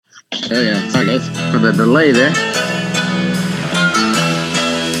Oh yeah, sorry guys for the delay there.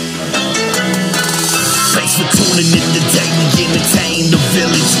 Thanks for tuning in today. We entertain the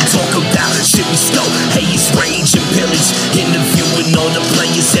village and talk about shit we stole. Haze, rage, and pillage. Interviewing all the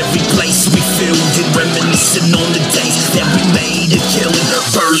players, every place we filled and reminiscing on the days that we made a killing.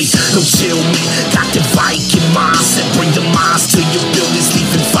 Burley, no chill man, got the Viking mindset. Bring the minds to your buildings,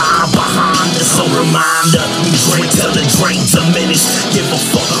 leaving fire behind us. So reminder, we drink till the drain diminish. Give a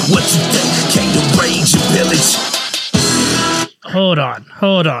fuck what you think. Came to rage and pillage. Hold on.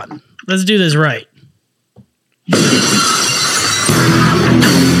 Let's do this right.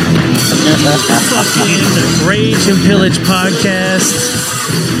 Fucking Rage and Pillage podcast.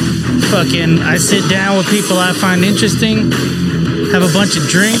 Fucking, I sit down with people I find interesting, have a bunch of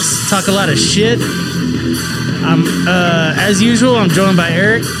drinks, talk a lot of shit. As usual, I'm joined by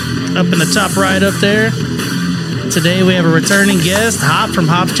Eric up in the top right up there. Today we have a returning guest, Hop from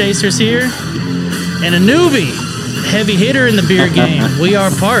Hop Chasers here, and a newbie, heavy hitter in the beer game. We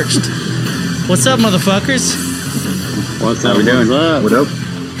are Parched. What's up, motherfuckers? What's up? How we doing? What up?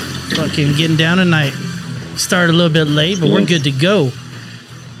 Fucking getting down tonight. Started a little bit late, but we're good to go.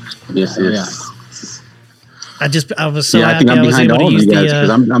 Yes. I was so happy I think I'm I was behind able all to of use you guys because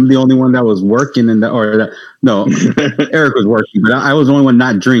I'm the only one that was working no, Eric was working, but I was the only one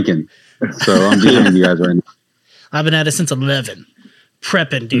not drinking. So I'm behind you guys right now. I've been at it since 11.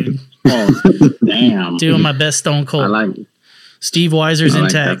 Prepping, dude. Oh, damn. Doing my best Stone Cold. I like it. Steve Weiser's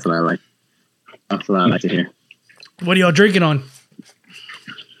intact. That's what I like. That's what I like to hear. What are y'all drinking on?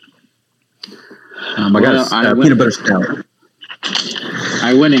 I got peanut butter stout.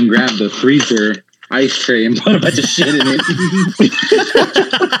 I went and grabbed the freezer ice tray and put a bunch of shit in it.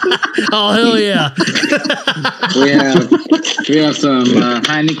 Oh, hell yeah. we have some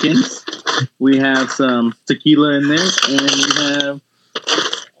Heineken's. We have some tequila in there. And we have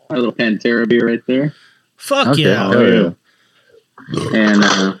a little Pantera beer right there. Fuck Okay. yeah. Oh, yeah. And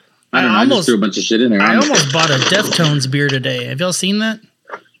I just threw a bunch of shit in there. I almost bought a Deftones beer today. Have y'all seen that?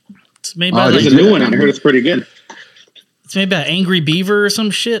 It's made by there's a new one. I heard it's pretty good. It's made by Angry Beaver or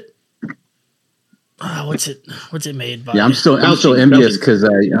some shit. What's it made by? Yeah, I'm still envious because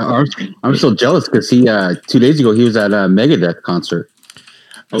I'm still jealous because he 2 days ago he was at a Megadeth concert.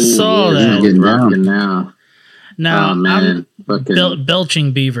 I saw that. He's getting down Now oh, man. I'm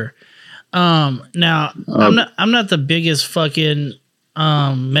belching beaver. I'm not the biggest fucking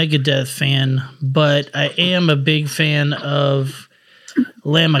Megadeth fan, but I am a big fan of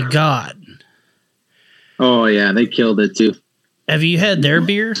Lamb of God. Oh yeah, they killed it too. Have you had their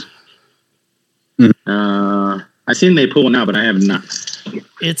beer? I seen they pull one out, but I have not.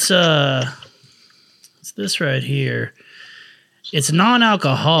 It's this right here. It's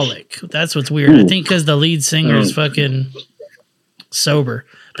non-alcoholic. That's what's weird. I think because the lead singer is fucking sober,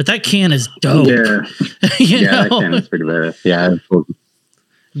 but that can is dope. Yeah, you know? that can is pretty bad. Yeah,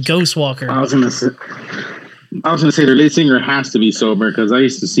 Ghostwalker. I was gonna say the lead singer has to be sober because I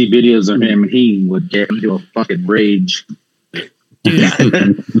used to see videos of him and he would get into a fucking rage.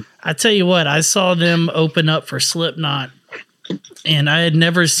 Dude, I tell you what, I saw them open up for Slipknot, and I'd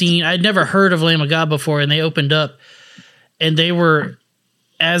never heard of Lamb of God before, and they opened up, and they were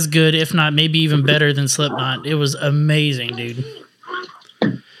as good, if not maybe even better than Slipknot. It was amazing, dude.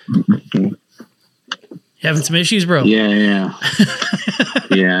 Having some issues, bro? Yeah.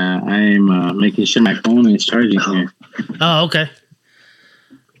 Yeah, I'm making sure my phone is charging here. Oh, okay.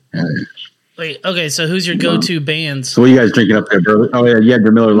 Wait, okay, so who's your go-to bands? So what are you guys drinking up there, bro? Oh yeah, you had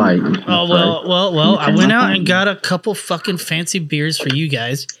your Miller Lite. Oh, well, I went out and got a couple fucking fancy beers for you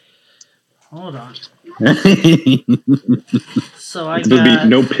guys. Hold on. So I There'll be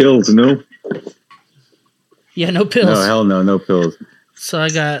no pills, no? Yeah, no pills. No, hell no pills. So I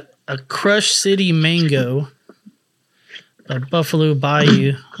got a Crush City Mango by Buffalo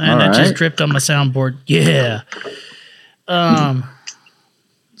Bayou. And I just dripped on my soundboard. Yeah.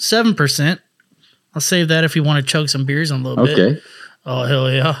 7%. I'll save that if you want to choke some beers in a little bit. Okay. Oh,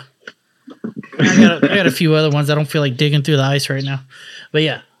 hell yeah. I got a few other ones. I don't feel like digging through the ice right now. But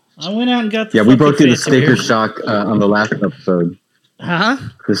yeah, I went out and got the we broke through the sticker beer. shock on the last episode. Huh?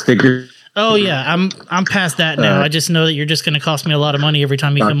 The sticker. Oh yeah, I'm past that now. I just know that you're just going to cost me a lot of money every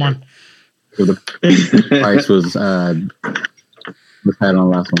time you come on. So the price was had on the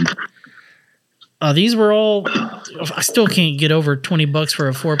last one. These were all. I still can't get over $20 for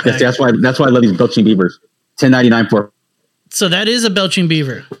a 4-pack. Yes, that's why I love these belching beavers. $10.99 for. So that is a belching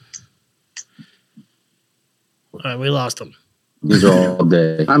beaver. All right, we lost them. These are all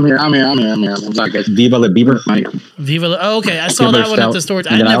day. I'm here. I'm sorry, guys. Viva la Beaver. Viva la. Oh, okay, I saw that one at the store.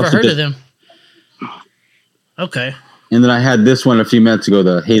 I never heard of them. Okay. And then I had this one a few minutes ago.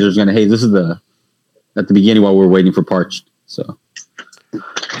 The Haters Gonna Hate. This is at the beginning while we're waiting for Parched. So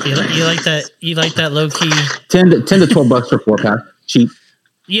you like that? You like that low key? $10 to $12 for 4-pack, cheap.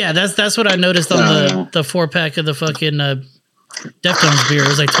 Yeah, that's what I noticed on the 4-pack of the fucking Deftones beer. It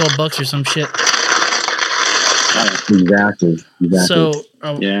was like $12 or some shit. Exactly. So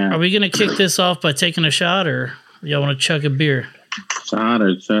are we gonna kick this off by taking a shot, or y'all want to chug a beer? Shot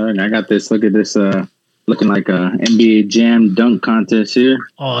or chug? I got this. Look at this. Looking like a NBA Jam dunk contest here.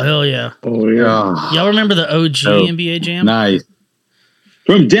 Oh hell yeah! Oh yeah! Y'all remember the OG NBA Jam? Nice.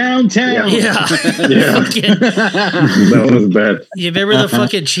 From downtown. Yeah. That was bad. You remember the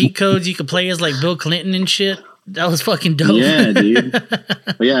fucking cheat codes you could play as like Bill Clinton and shit? That was fucking dope. Yeah, dude.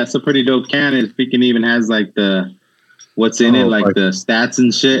 But yeah, it's a pretty dope can. It freaking even has like the what's in it, like the stats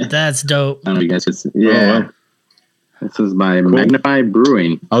and shit. That's dope. I don't know if you guys could see. Yeah. Oh, wow. This is by Magnify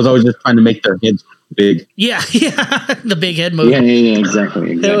Brewing. I was always just trying to make their heads big. Yeah. The big head mode. Yeah,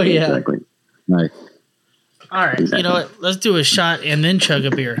 exactly. Hell yeah. Exactly. Nice. All right, exactly. You know what? Let's do a shot and then chug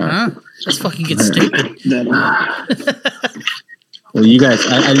a beer, huh? Let's fucking get stupid. Well, you guys,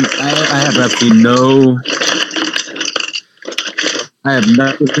 I have absolutely no. I have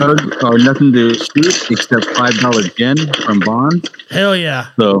nothing to chug or nothing to shoot except $5 gin from Bond. Hell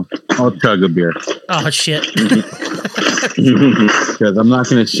yeah! So I'll chug a beer. Oh shit! Because I'm not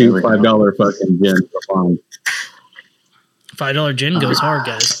going to shoot $5 fucking gin for Bond. $5 gin goes hard,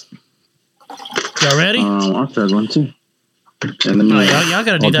 guys. Y'all ready? I'll chug one too. And then y'all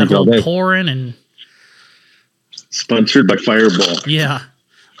got to do that whole pouring and. Sponsored by Fireball. Yeah,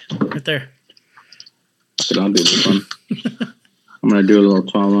 right there. But I'll do this one. I'm gonna do a little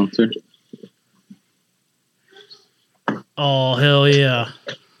 12 ouncer. Oh hell yeah!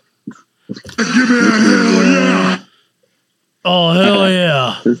 Oh hell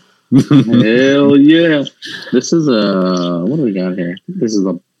yeah! Hell yeah! This is what do we got here? This is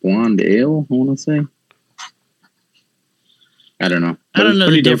a blonde ale. I want to say. I don't know. I don't know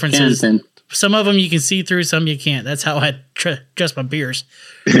the differences. Some of them you can see through, some you can't. That's how I adjust my beers.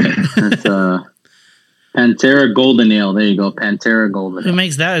 It's Pantera Golden Ale. There you go, Pantera Golden Ale. Who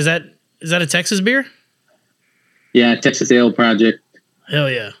makes that? Is that a Texas beer? Yeah, Texas Ale Project. Hell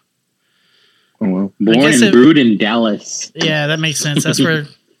yeah. Oh, well. Born and brewed in Dallas. Yeah, that makes sense. That's where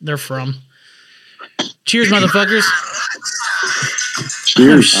they're from. Cheers, motherfuckers.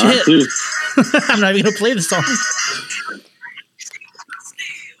 Cheers. Oh, shit. I'm not even going to play the song.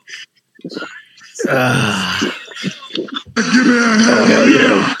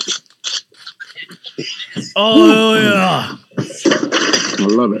 Oh yeah! I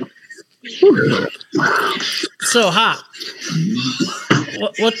love it. So Hop,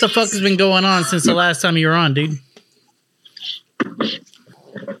 what the fuck has been going on since the last time you were on, dude?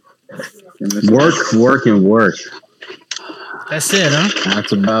 Work, and work. That's it, huh?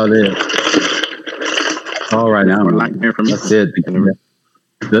 That's about it. All right now, that's it.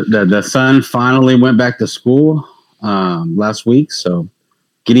 The son finally went back to school last week, so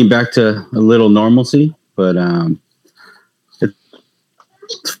getting back to a little normalcy, but it's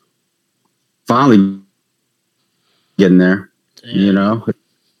finally getting there. Yeah. You know,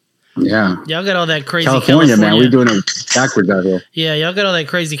 yeah. Y'all got all that crazy California, man. We're doing it backwards out here. Yeah, y'all got all that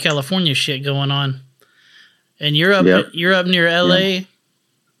crazy California shit going on, and you're up. Yep. You're up near LA.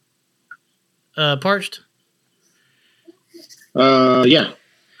 Parched. Yeah.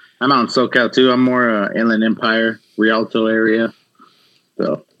 I'm out in SoCal too. I'm more Inland Empire, Rialto area.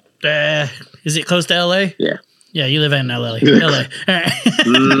 So, is it close to LA? Yeah. Yeah, you live in LA. LA.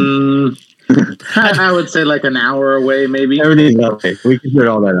 I would say like an hour away, maybe. Everything's LA. We can put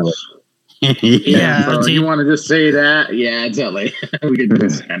all that LA. Yeah. So you want to just say that? Yeah, it's LA. We can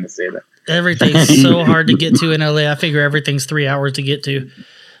just kind of say that. Everything's so hard to get to in LA. I figure everything's 3 hours to get to.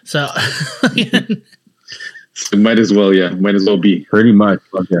 So. It might as well, yeah. Might as well be. Pretty much.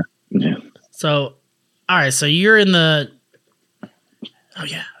 Okay. Yeah. So, all right. So you're in the. Oh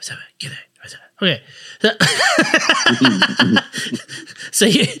yeah. Okay. So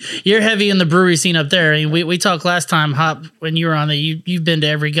you're heavy in the brewery scene up there. I mean, we talked last time, Hop, when you were on there. You've been to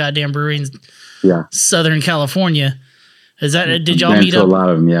every goddamn brewery in Southern California. Is that? Did y'all meet up? A lot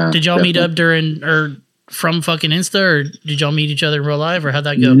of them. Yeah. Did y'all meet up during or from fucking Insta, or did y'all meet each other in real life, or how'd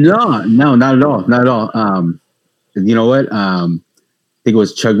that go? No, not at all. Not at all. You know what? I think it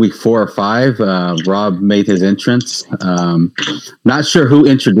was Chug Week 4 or 5. Rob made his entrance. Not sure who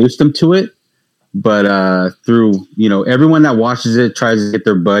introduced him to it, but through, everyone that watches it tries to get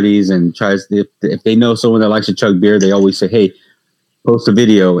their buddies and tries, if they know someone that likes to chug beer, they always say, hey, post a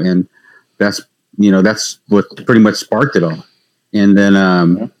video. And that's what pretty much sparked it all. And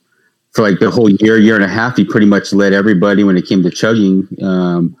then for like the whole year and a half, he pretty much led everybody when it came to chugging.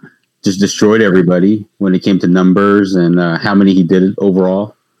 Just destroyed everybody when it came to numbers and how many he did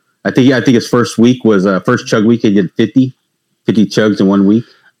overall. I think his first week was first chug week. He did 50 chugs in 1 week.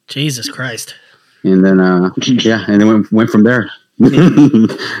 Jesus Christ! And then and then went from there. Went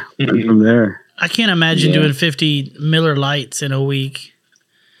from there. I can't imagine doing 50 Miller Lights in a week.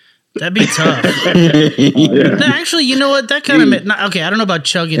 That'd be tough. Actually, you know what? That kind of okay. I don't know about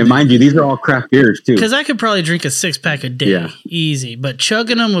chugging. And mind you, these are all craft beers too. Because I could probably drink a 6-pack a day, easy. But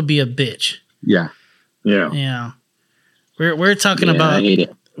chugging them would be a bitch. Yeah. We're talking about. I hate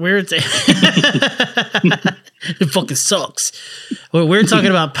it. It fucking sucks. We're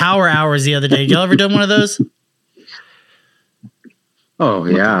talking about power hours the other day. Y'all ever done one of those? Oh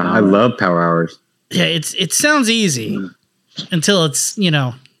yeah, I love power hours. Yeah, it sounds easy until it's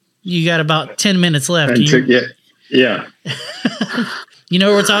you got about 10 minutes left. Yeah. You know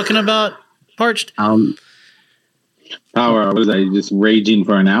what we're talking about, Parched? Power hour. Was that just raging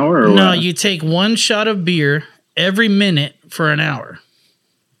for an hour? Or no, what? you take one shot of beer every minute for an hour.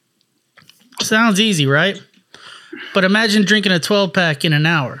 Sounds easy, right? But imagine drinking a 12-pack in an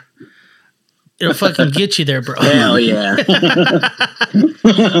hour. It'll fucking get you there, bro. Hell yeah.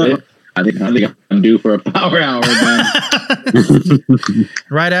 I think I'm due for a power hour, man.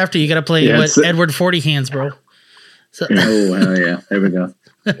 Right after, you got to play Edward 40 Hands, bro. So, oh, hell yeah. There we go.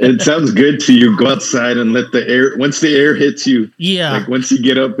 It sounds good to you. Go outside and let the air. Once the air hits you, like once you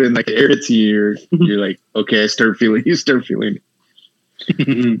get up and like the air hits you, you're like, okay, you start feeling it.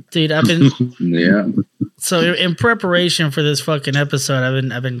 Dude, I've been So in preparation for this fucking episode,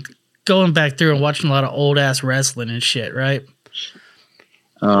 I've been going back through and watching a lot of old ass wrestling and shit, right?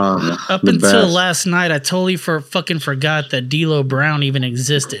 Up until last night, I totally fucking forgot that D'Lo Brown even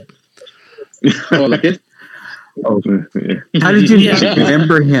existed. Oh, like it? Oh, how did you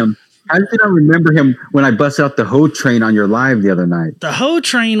remember him? How did you not remember him when I bust out the Ho Train on your live the other night? The Ho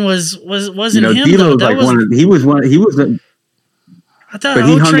Train wasn't him. D'Lo's like he was. I thought but Ho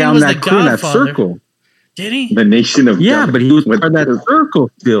he hung Train down was that the crew in that Godfather. circle. Did he? The Nation of but he was part of that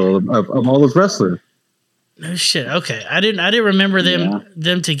circle still of all those wrestlers. No shit. Okay, I didn't remember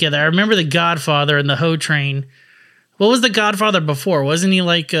them together. I remember the Godfather and the Ho Train. What was the Godfather before? Wasn't he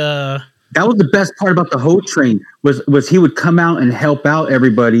like? That was the best part about the Ho Train was he would come out and help out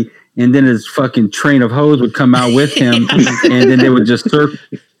everybody, and then his fucking train of hoes would come out with him, and then they would just surf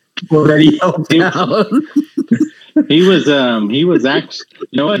that he helped out. He was actually,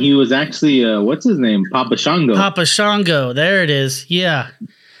 you know what? He was actually, what's his name? Papa Shango. Papa Shango. There it is. Yeah.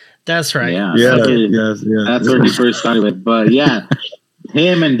 That's right. Yeah. Yes. That's where he first started with. But yeah,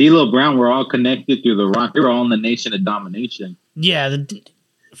 him and D'Lo Brown were all connected through The Rock. They were all in the Nation of Domination. Yeah.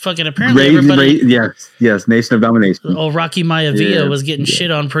 Fucking apparently everybody. Yes. Nation of Domination. Oh, Rocky Maivia was getting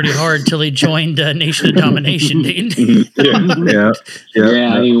shit on pretty hard till he joined Nation of Domination, dude.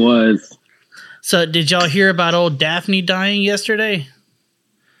 Yeah, he was. So, did y'all hear about old Daphne dying yesterday?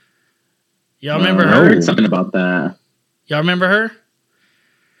 Y'all remember her? I heard something about that. Y'all remember her?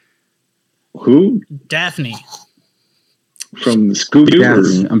 Who? Daphne. From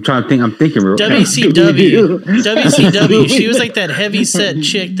Scooby-Doo. I'm trying to think. I'm thinking. WCW. WCW. She was like that heavy set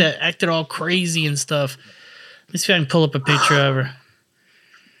chick that acted all crazy and stuff. Let's see if I can pull up a picture of her.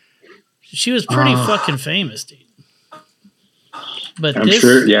 She was pretty fucking famous, dude. But I'm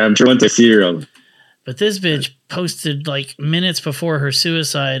sure once I see her, but this bitch posted like minutes before her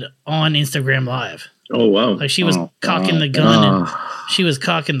suicide on Instagram Live. Oh wow! Like she was cocking the gun, and she was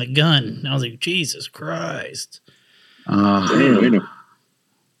cocking the gun. And I was like, Jesus Christ! Damn,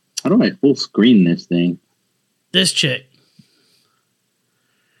 how do I full screen this thing? This chick.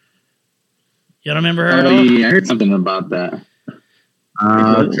 Y'all remember her? Oh yeah, I heard something about that.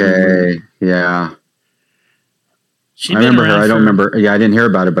 Okay, yeah. She'd I remember her. I don't remember. Yeah, I didn't hear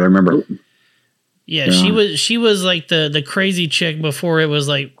about it, but I remember. Yeah, she was like the crazy chick before it was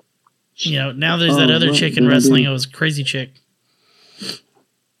like, now there's that other chick in wrestling. It was crazy chick.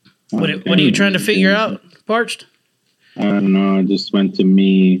 What are you trying to figure out, Parched? I don't know. I just went to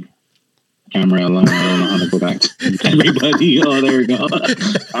me. Camera alone. I don't know how to go back to everybody. Oh, there we go.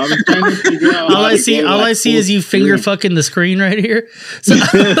 I was trying to figure out. All I see is you finger fucking the screen right here. So, my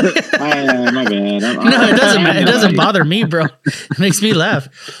bad. No, it doesn't matter. It doesn't bother me, bro. It makes me laugh.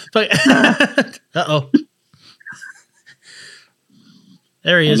 But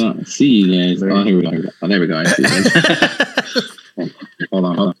there he is. See you guys. Oh, here we go. Oh, there we go. I see you. Hold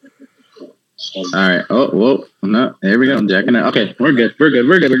on. All right. Oh, whoa. No, there we go. I'm jacking it. Okay, we're good.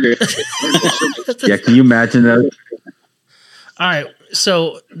 Yeah, can you imagine that? All right.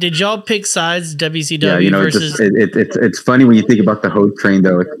 So, did y'all pick sides? WCW versus? It's funny when you think about the Ho Train,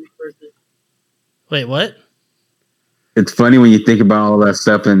 though. Wait, what? It's funny when you think about all that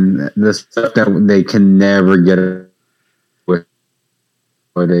stuff and the stuff that they can never get with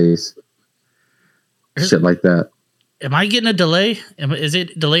nowadays. Shit like that. Am I getting a delay? Is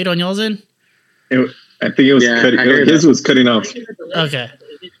it delayed on y'all's end? I think it was cutting. His was cutting off. Okay.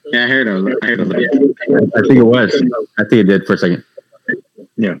 Yeah, I heard it. I think it was. I think it did for a second.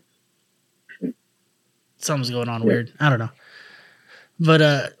 Yeah. Something's going on weird. I don't know.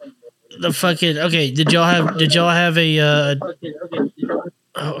 But the fucking did y'all have a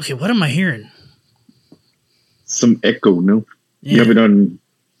okay, what am I hearing? Some echo, no? Yeah. You have it on,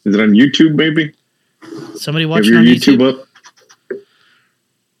 is it on YouTube, maybe? Somebody watching on YouTube? Up?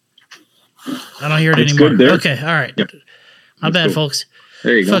 I don't hear it It's anymore. good there. Okay, all right. Yep. My bad, cool. folks.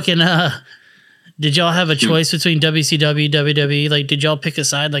 There you go. Fucking did y'all have a choice between WCW, WWE? Like, did y'all pick a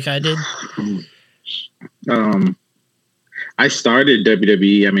side like I did? I started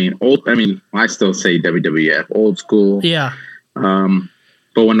WWE. I still say WWF, old school. Yeah.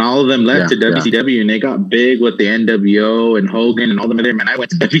 But when all of them left to WCW and they got big with the NWO and Hogan and all them there, man, I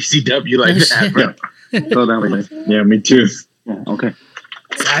went to WCW like that, bro. So that was yeah, me too. Yeah, okay.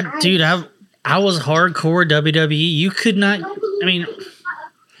 I was hardcore WWE. You could not. I mean,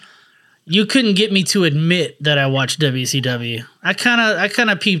 you couldn't get me to admit that I watched WCW. I kind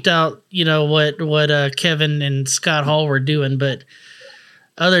of peeped out, what Kevin and Scott Hall were doing, but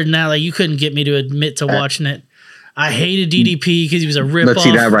other than that, like, you couldn't get me to admit to watching it. I hated DDP because he was a ripoff. Let's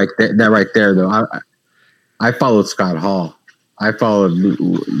see that right there, though. I followed Scott Hall. I followed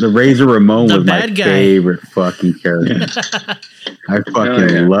the Razor Ramon was my favorite fucking character. I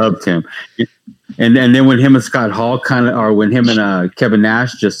fucking loved him. And then when him and Scott Hall when him and Kevin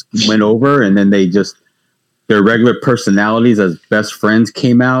Nash just went over, and then their regular personalities as best friends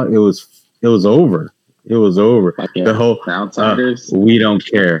came out, it was over. It was over. Yeah. The whole outsiders. We don't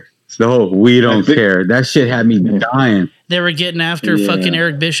care. The whole we don't care. That shit had me dying. They were getting after fucking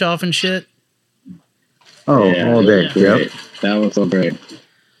Eric Bischoff and shit. Oh, all day. Yep. That was so great.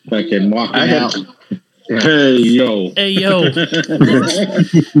 Fucking walking out. Hey yo.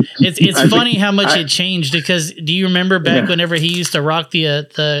 It's funny how much it changed, because do you remember back whenever he used to rock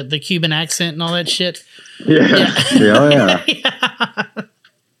the Cuban accent and all that shit? Yeah. Yeah.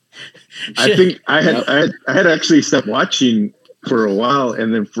 I think I had actually stopped watching for a while,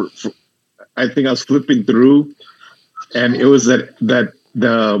 and then for I think I was flipping through, and it was that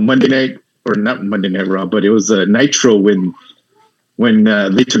the Monday night, or not Monday Night Raw, but it was Nitro when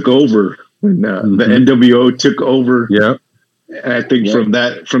they took over, when the NWO took over. Yeah, and I think from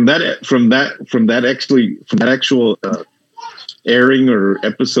that actual airing or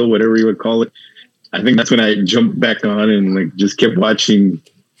episode, whatever you would call it, I think that's when I jumped back on and like just kept watching.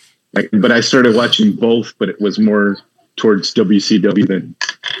 But I started watching both, but it was more towards WCW than.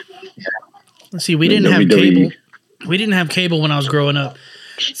 Let's see, we didn't have cable. We didn't have cable when I was growing up.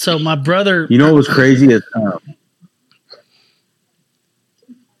 So my brother, you know what was crazy is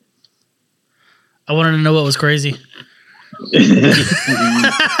I wanted to know what was crazy.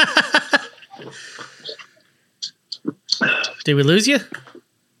 Did we lose you?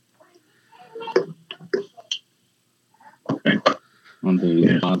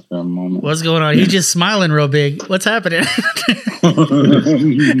 Pause for a moment. What's going on? He's just smiling real big. What's happening?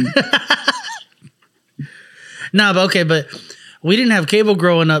 But we didn't have cable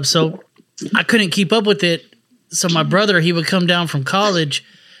growing up, so I couldn't keep up with it. So my brother, he would come down from college,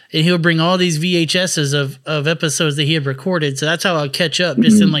 and he would bring all these VHSs of episodes that he had recorded. So that's how I'd catch up,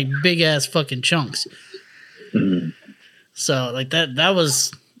 just in like big ass fucking chunks. So like that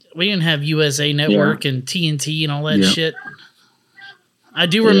was, we didn't have USA Network and TNT and all that shit. I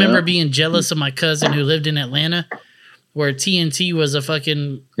do remember being jealous of my cousin who lived in Atlanta, where TNT was a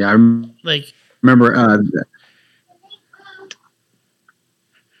fucking remember.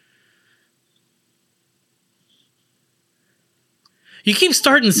 You keep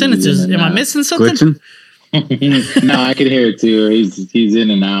starting sentences. Am I missing something? No, I can hear it too. He's in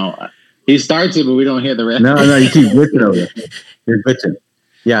and out. He starts it, but we don't hear the rest. No, you keep glitching over there. You're glitching.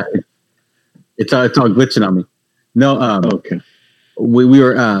 Yeah, it's all glitching on me. No, okay. We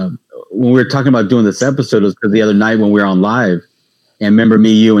were when we were talking about doing this episode, it was because the other night when we were on live, and remember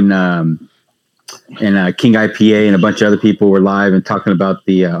me, you, and King IPA and a bunch of other people were live and talking about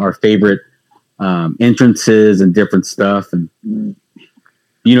our favorite entrances and different stuff, and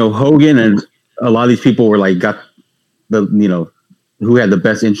Hogan and a lot of these people were like got the who had the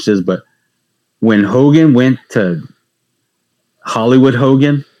best entrances, but when Hogan went to Hollywood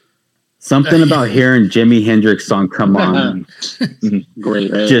Hogan, something about hearing Jimi Hendrix song come on,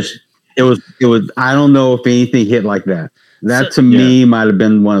 great, right? Just it was. I don't know if anything hit like that. That to me might have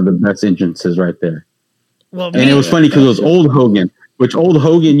been one of the best entrances right there. Well, and it was funny because it was old Hogan, which old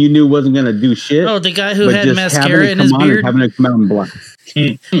Hogan you knew wasn't going to do shit. Oh, the guy who had mascara in his beard, having to come out in black.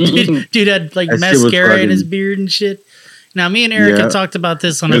 dude had like mascara in his beard and shit. Now, me and Eric had talked about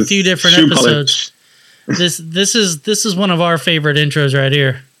this on a few different episodes. This is one of our favorite intros right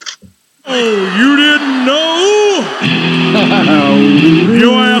here. Oh, you didn't know?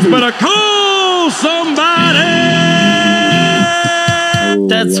 Your ass better call somebody.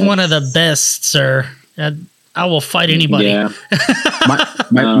 That's one of the best, sir. I will fight anybody. Yeah.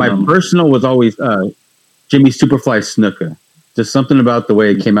 my personal was always Jimmy Superfly Snuka. Just something about the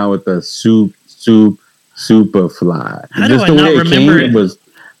way it came out with the Superfly. How do I not remember it?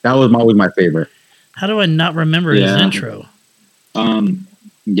 That was always my favorite. How do I not remember his intro?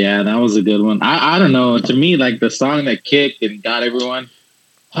 Yeah, that was a good one. I don't know. To me, like the song that kicked and got everyone.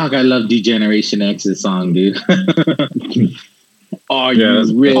 Fuck, I love D-Generation X's song, dude. Are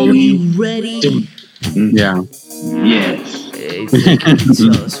you ready? Yeah. Yes. Hey,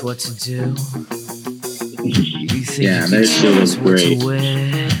 tell us what to do. Yeah, that shit was great.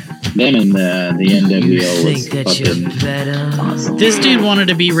 Them and the NWO was fucking awesome. This dude wanted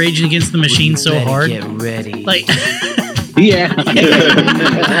to be Rage Against the Machine so hard. Get ready. Like, yeah.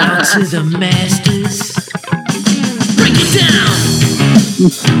 Down to the masters. Break it down.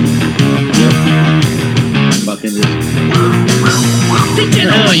 Fucking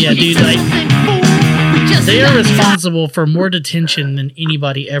oh yeah, dude. Like, they are responsible for more detention than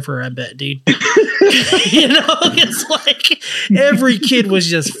anybody ever, I bet, dude. You know, it's like every kid was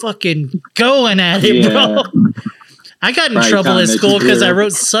just fucking going at it, bro. I got in trouble at school because I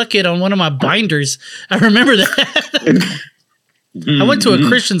wrote "suck it" on one of my binders. I remember that. I went to a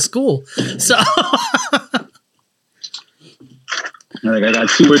Christian school, so like, I got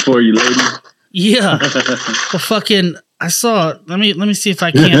 2 words for you, lady. Yeah. Well, fucking, I saw. Let me see if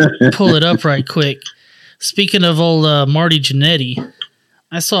I can't pull it up right quick. Speaking of old Marty Jannetty,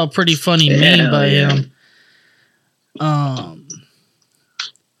 I saw a pretty funny meme by him.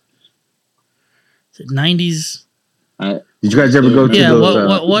 Is it 90s? Did you guys ever go to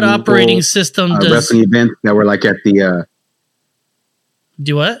those? What operating system does wrestling events that were like at the?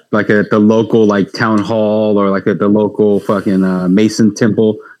 Do what? Like at the local like town hall or like at the local fucking Mason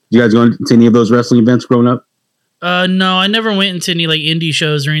Temple. Did you guys go to any of those wrestling events growing up? No, I never went into any like indie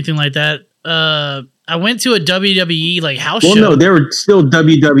shows or anything like that. I went to a WWE like house show. Well, no, they were still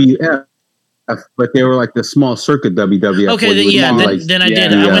WWF, but they were like the small circuit WWF. Okay, then I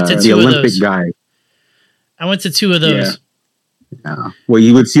did. I went to the two Olympic of those. Guy. I went to 2 of those. Yeah. Well,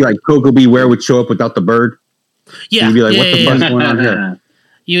 you would see like Coco Beware would show up without the bird. Yeah, you'd be like, "What the fuck's going on here?"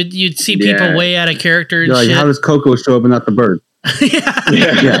 You'd see people way out of character and You're like, shit. how does Coco show up and not the bird?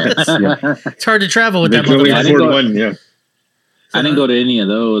 It's hard to travel with that motherfucker. I didn't go to any of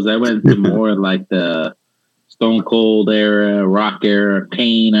those. I went to more like the Stone Cold era, Rock era,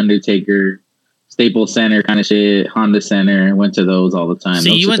 Kane, Undertaker, Staples Center kind of shit, Honda Center. I went to those all the time. So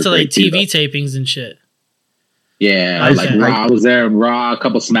you went to like TV tapings and shit. Yeah, I was there in Raw, a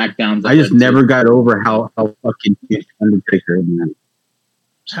couple SmackDowns. I just never got over how fucking huge Undertaker is, man.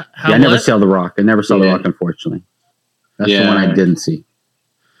 I never saw The Rock. I never saw The Rock, unfortunately. That's the one I didn't see.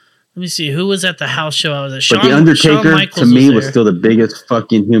 Let me see. Who was at the house show I was at? But The Undertaker, to me, was still the biggest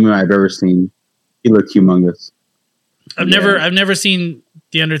fucking human I've ever seen. He looked humongous. I've never seen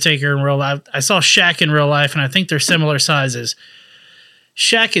The Undertaker in real life. I saw Shaq in real life, and I think they're similar sizes.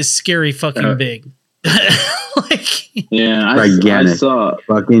 Shaq is scary fucking big. Gigantic. I saw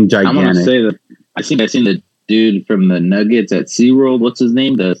fucking gigantic. I'm gonna say that I seen the dude from the Nuggets at SeaWorld. What's his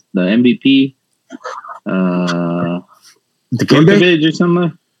name? The MVP? The Djokovic or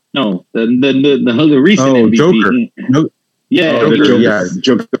something? No, the recent MVP. Joker.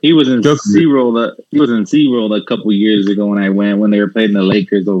 Joker. He was in SeaWorld. He was in SeaWorld a couple years ago when I went, when they were playing the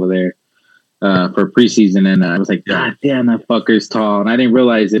Lakers over there for preseason, and I was like, God damn, that fucker's tall, and I didn't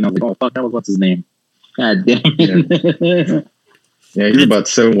realize it. And I was like, oh fuck, that was what's his name? God damn it. Yeah, he's about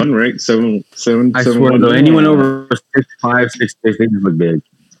 7'1", right? 7'7". I swear though, anyone over 6'5", 6'6", they just look big.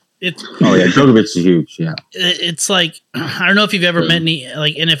 Djokovic is huge. Yeah, it's like, I don't know if you've ever met any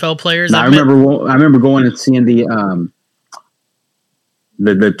like NFL players. I remember going and seeing the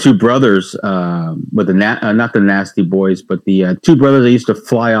 2 brothers with the not the Nasty Boys, but the 2 brothers that used to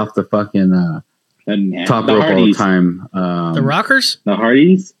fly off the fucking top rope all the time. The Rockers, the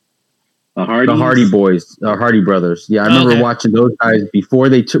Hardys. The Hardy Boys, the Hardy Brothers. Yeah, I remember watching those guys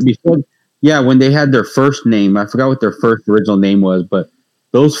when they had their first name. I forgot what their first original name was, but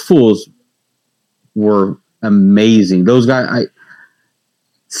those fools were amazing. Those guys,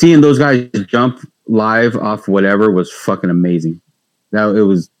 seeing those guys jump live off whatever was fucking amazing. That it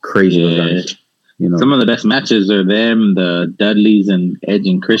was crazy. Yeah. You know, Some of the best matches are them, the Dudleys and Edge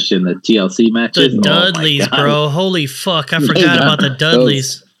and Christian, the TLC matches. The Dudleys, bro. Holy fuck. I forgot about the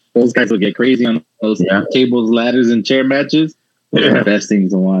Dudleys. Those guys will get crazy on those tables, ladders, and chair matches. They're the best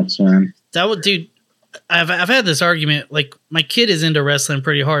things to watch, man. That would, dude. I've had this argument. Like, my kid is into wrestling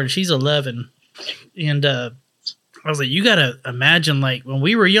pretty hard. She's 11, and I was like, you gotta imagine, like, when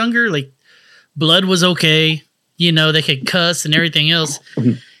we were younger, like, blood was okay. You know, they could cuss and everything else.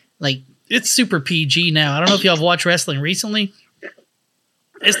 Like, it's super PG now. I don't know if y'all have watched wrestling recently.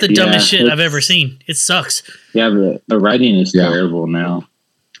 It's the dumbest shit I've ever seen. It sucks. Yeah, the writing is terrible now.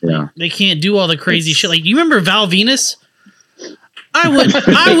 Yeah, they can't do all the crazy shit. Like, you remember Val Venus? I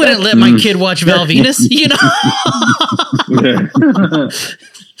wouldn't let my kid watch Val Venus, you know?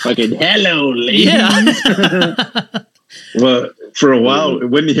 Fucking hello, lady. Yeah. Well, for a while,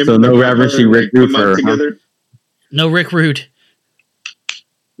 when him so no ravishing Rick Rude for together. No Rick Rude.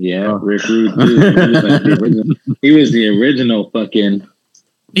 Yeah, Rick Rude. He was the original fucking.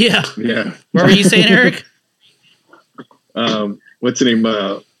 Yeah. Yeah. What were you saying, Eric? What's the name?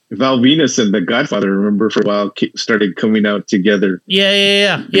 Val Venus and The Godfather, remember, for a while started coming out together.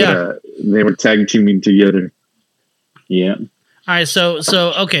 Yeah. They were tag teaming together. Yeah. All right, so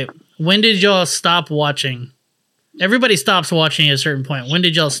okay. When did y'all stop watching? Everybody stops watching at a certain point. When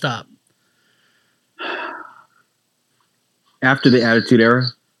did y'all stop? After the Attitude Era.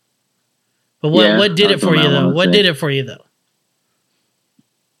 But what did it for you though? What did it for you though?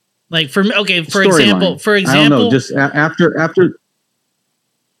 Like for example, I don't know, just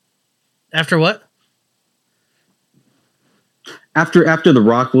after what? After The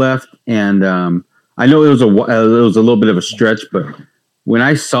Rock left, and I know it was a little bit of a stretch, but when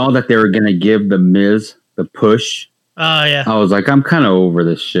I saw that they were going to give The Miz the push, I was like, I'm kind of over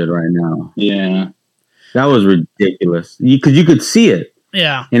this shit right now. Yeah, that was ridiculous. Because you could see it.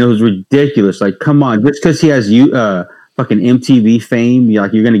 Yeah, and it was ridiculous. Like, come on, just because he has fucking MTV fame, you're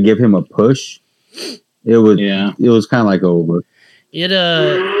going to give him a push? It was kind of like over.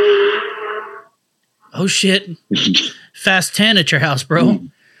 Oh shit! Fast 10 at your house, bro.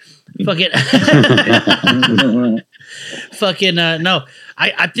 Fucking no.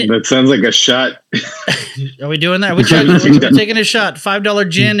 I think that sounds like a shot. Are we doing that? We're taking a shot. $5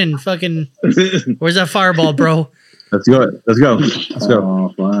 gin and fucking. Where's that fireball, bro? Let's go. Oh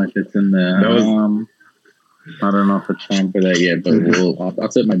fuck! It's in the. I don't know if it's time for that yet, but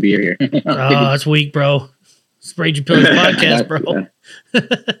I'll sip my beer here. Oh, that's weak, bro. It's Raging Pillars podcast, bro. Hold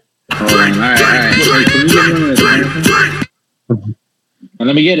on. All right. Can you give me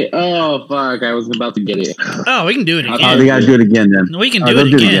let me get it. Oh fuck! I was about to get it. Oh, we can do it again. Oh, they gotta do it again then. We can do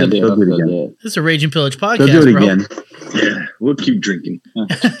it again. They'll do it again. This is a Raging Pillage podcast, They'll do it again. Yeah, we'll keep drinking.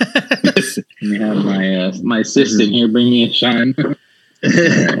 Let me have my assistant here bring me a shine.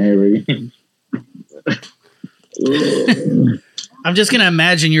 Here we go. I'm just gonna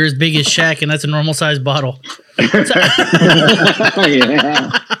imagine you're as big as Shaq, and that's a normal sized bottle.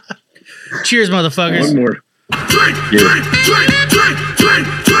 Yeah. Cheers, motherfuckers. One more. Drink.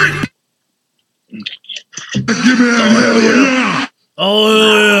 Give me a hell yeah. Oh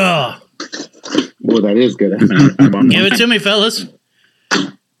yeah. Oh, that is good. Give it to me, fellas.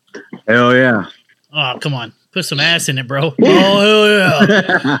 Hell yeah. Oh, come on. Put some ass in it, bro. Oh, hell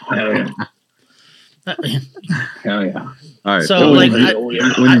yeah. Hell yeah. Hell yeah. All right. So, when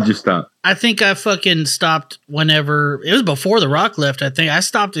did you stop? I think I fucking stopped whenever it was before The Rock left. I think I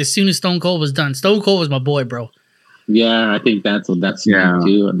stopped as soon as Stone Cold was done. Stone Cold was my boy, bro. Yeah, I think that's too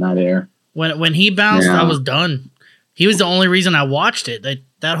in that era. When he bounced, I was done. He was the only reason I watched it.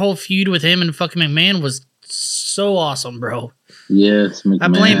 That whole feud with him and fucking McMahon was so awesome, bro. Yes, McMahon, I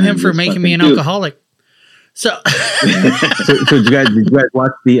blame him for making me an alcoholic. So, did you guys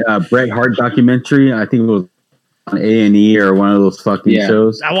watch the Bret Hart documentary? I think it was on A&E or one of those fucking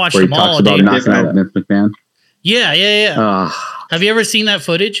shows. I watched where them he talks all, about dude. knocking out Vince McMahon. Yeah. Have you ever seen that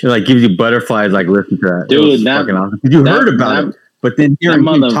footage? It like gives you butterflies. Like listen to that, dude. That fucking awesome. You heard about it, but then hearing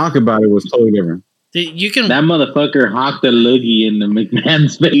him talk about it was totally different. That motherfucker hawked a loogie in the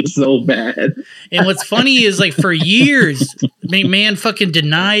McMahon's face so bad. And what's funny is, like, for years, McMahon fucking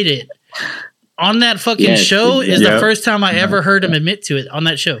denied it. On that fucking show is the first time I ever heard him admit to it on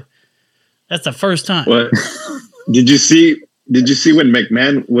that show. That's the first time. What? Did you see when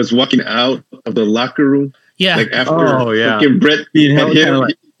McMahon was walking out of the locker room? Yeah. Like after fucking Bret he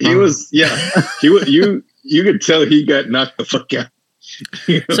was you could tell he got knocked the fuck out.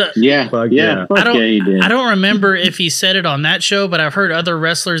 So, he did. I don't remember if he said it on that show, but I've heard other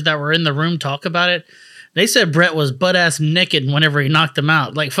wrestlers that were in the room talk about it. They said Brett was butt ass naked whenever he knocked him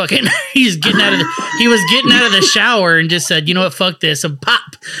out. Like fucking, he was getting out of the shower and just said, "You know what? Fuck this," and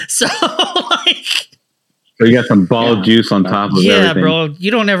pop. So like, So you got some ball juice on top of everything. bro.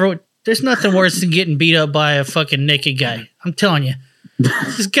 You don't ever. There's nothing worse than getting beat up by a fucking naked guy. I'm telling you,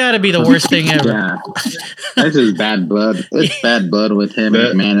 it's got to be the worst thing ever. Yeah, that's just bad blood. It's bad blood with him,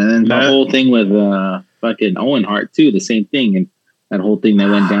 man. And then the whole thing with fucking Owen Hart too. The same thing, and that whole thing that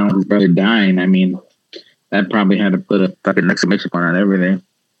went down with his brother dying. I mean, that probably had to put a fucking exclamation point on everything.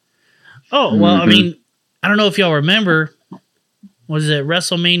 Oh well, I mean, I don't know if y'all remember. Was it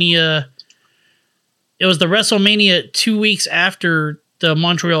WrestleMania? It was the WrestleMania 2 weeks after the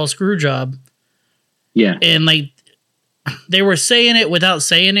Montreal Screwjob. Yeah, and like they were saying it without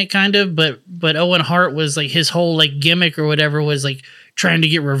saying it, kind of. But Owen Hart was like his whole like gimmick or whatever was like trying to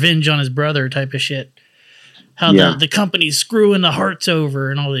get revenge on his brother type of shit. How the company's screwing the Harts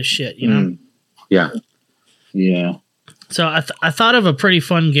over and all this shit, you know? Yeah. Yeah. So I thought of a pretty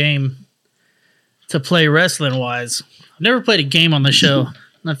fun game to play wrestling wise. I've never played a game on the show.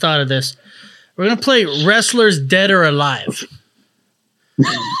 And I thought of this. We're going to play Wrestlers Dead or Alive.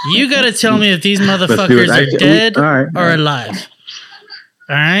 You got to tell me if these motherfuckers are dead or alive.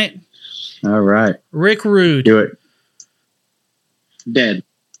 All right? All right. Rick Rude. Do it. Dead.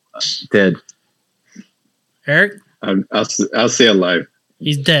 Dead. Eric? I'll say alive.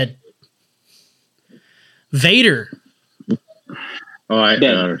 He's dead. Vader. Oh, I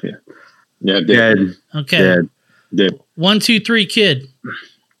Dead. Yeah, dead. Dead. Okay. Dead. 1, 2, 3, kid.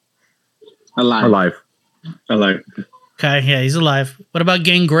 Alive. Alive. Alive. Okay, yeah, he's alive. What about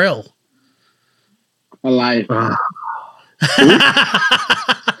Gangrel? Alive.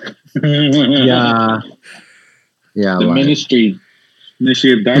 Yeah. Yeah. The alive. Ministry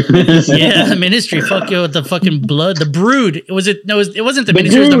of Darkness. Yeah, the Ministry. Fuck you with the fucking blood. The Brood. It wasn't the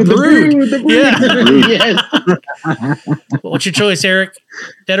Ministry. It was the Brood. Yeah. Yes. What's your choice, Eric?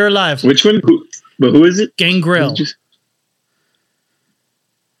 Dead or alive? Which one? Who is it? Gangrel.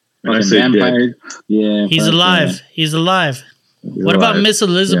 I say vampire. dead. Yeah. He's alive. He's alive. What about Miss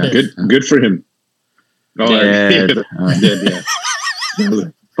Elizabeth? Good for him. Oh, Dead. Dead, yeah.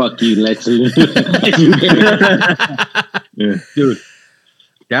 Fuck you, Lex. Yeah. Dude,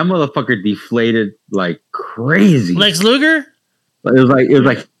 that motherfucker deflated like crazy. Lex Luger? It was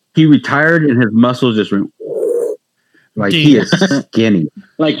like he retired and his muscles just went like he is skinny.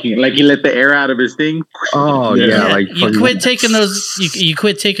 like he let the air out of his thing. Oh yeah, like you quit taking those. You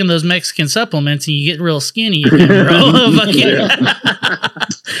quit taking those Mexican supplements, and you get real skinny again, bro.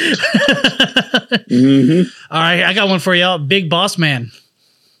 All right, I got one for y'all. Big Boss Man.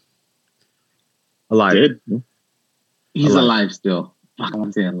 alive. Dead. He's alive still. Fuck, I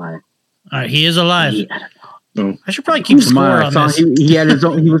want to say alive. All right, he is alive. Yeah. I should probably keep score on this. He had his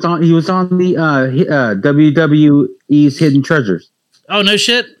own. He was on the WWE's Hidden Treasures. Oh no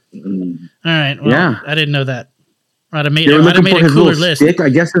shit! All right, well, Yeah. I didn't know that. I'd have made They were a looking for his cooler little list. stick. I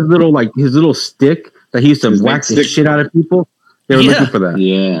guess his little stick that he used to His whack the stick. shit out of people. They were looking for that.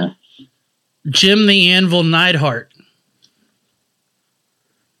 Yeah. Jim the Anvil Neidhart.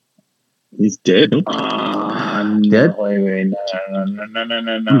 He's dead. Dead? Wait. No.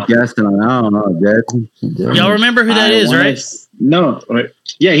 I'm guessing. I don't know. Dead. Y'all remember who that is, right? No. Wait.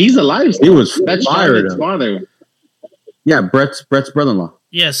 Yeah, he's alive. He Still. was That's fired. Charlotte's father. Yeah, Brett's brother-in-law.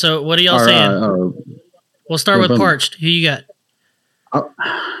 Yeah. So what are y'all Or, saying? We'll start with brother. Parched. Who you got?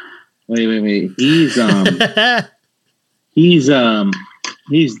 Wait. He's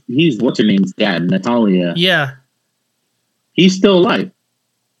what's her name's dad, Natalia. Yeah. He's still alive.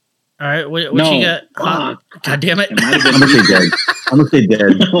 All right. What No. you got? God damn it! It might have I'm been gonna say dead. I'm gonna say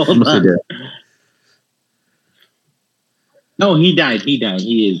dead. I'm gonna say dead. No, he died. He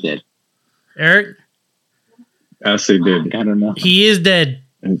is dead. Eric, I'll say dead. I don't know. he is dead.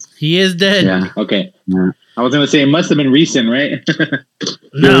 He is dead. Yeah. Okay. Yeah. I was gonna say it must have been recent, right?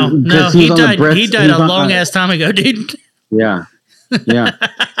 No, Because he he was on the died. breast- He he died was a on- long ass time ago, dude. Yeah. Yeah.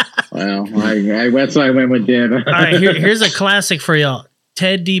 Well, that's why I went with dead. All right, here's a classic for y'all.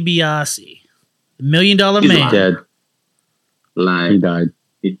 Ted DiBiase, $1 Million He's Man. alive. Dead. He Live. died.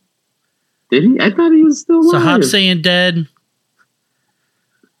 Did he? I thought he was still So alive. Hop's saying dead.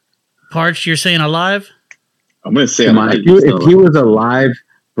 Parched, you're saying alive? I'm gonna say Come on. alive. If he was alive,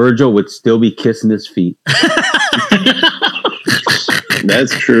 Virgil would still be kissing his feet.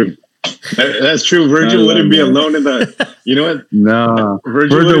 That's true. That's true. Virgil wouldn't be alone in the. You know what? No.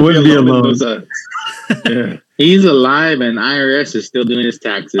 Virgil wouldn't be alone. In those, yeah. He's alive, and IRS is still doing his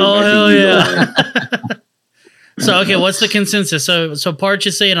taxes. Oh, I think hell he's yeah. alive. So, okay, what's the consensus? So Parch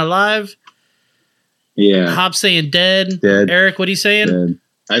is saying alive. Yeah. Hop saying dead. Dead. Eric, what are you saying? Dead.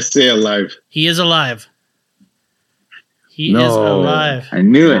 I say alive. He is alive. He is alive. I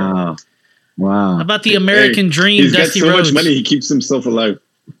knew it. Wow. How about the American Dream, He's Dusty got so Rhodes? much money, he keeps himself alive.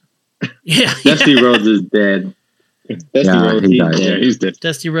 Yeah, Dusty Rhodes is dead. Dusty Rhodes, he he's died. dead. Yeah, he's dead.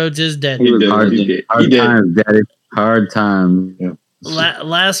 Dusty Rhodes is dead. He was Hard, dead. hard times, daddy. Hard times. Yeah.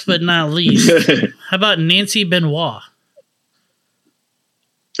 Last but not least, how about Nancy Benoit?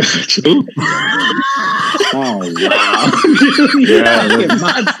 Who? Oh wow!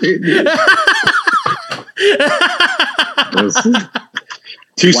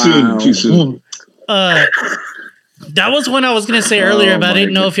 Too soon. Too soon. That was one I was going to say earlier, but I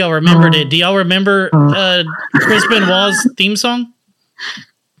didn't know if y'all remembered it. Do y'all remember Chris Benoit's theme song?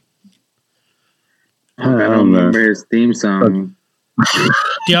 I don't remember his theme song.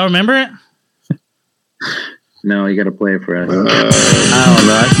 Do y'all remember it? No, you got to play it for us. I don't know.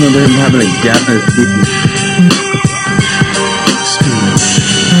 I just remember him having a Japanese speaking.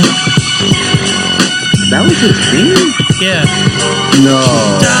 That was his theme? Yeah. No.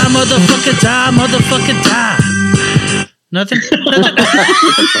 Die, motherfucker, die. Nothing? Come on.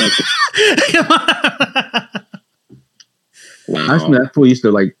 Wow. I remember that fool used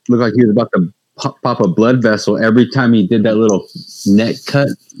to like look like he was about to pop a blood vessel every time he did that little neck cut.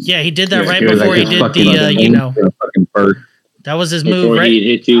 Yeah, he did that right he was before like he a did the, fucking bird. that was his move, Before right?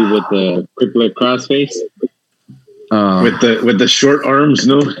 he hit you with the crippler crossface. With the short arms,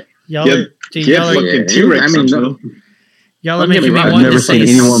 no? Y'all Yeah. are, dude, Yeah, y'all are, fucking T-Rex. I mean, arms, no. no? y'all are Don't get making me me wrong, I've want never to say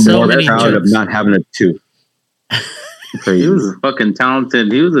seen anyone so more many proud of jokes. not having a tooth. He was a fucking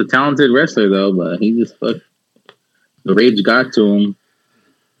talented. He was a talented wrestler though, but he just the rage got to him.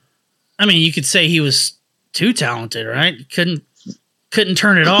 I mean, you could say he was too talented, right? Couldn't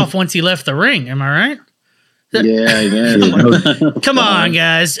turn it off once he left the ring. Am I right? Yeah, I guess. Come on,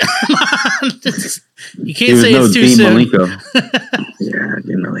 guys. You He can't was say no it's too Dean soon. Malenko. Yeah,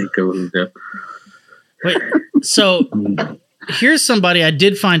 you know, like it was there. Wait, so here's somebody I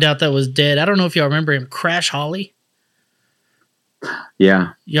did find out that was dead. I don't know if y'all remember him. Crash Holly.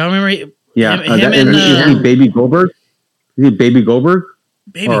 Yeah. Y'all remember? Yeah. Him and, is he Baby Goldberg? Is he Baby Goldberg?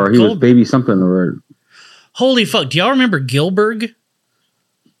 Baby Or he was Gold. Baby something or Holy fuck! Do y'all remember Gilbert?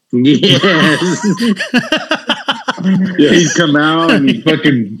 Yes. Yeah, he'd come out and he'd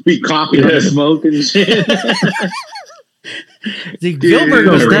fucking be coughing on smoke and shit. The Gilbert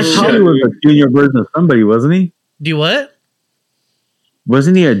was Crash that Holly shit. was a junior version of somebody, wasn't he? Do what?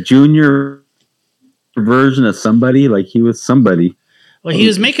 Wasn't he a junior version of somebody? Like he was somebody. Well, he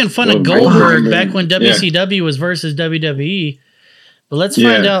was making fun of Well, Goldberg yeah. back when WCW was versus WWE. But let's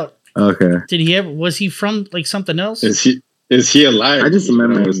find out. Okay. Did he ever? Was he from like something else? Is he alive? I just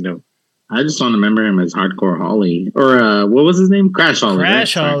remember him. No. I just don't remember him as Hardcore Holly or what was his name? Crash Holly.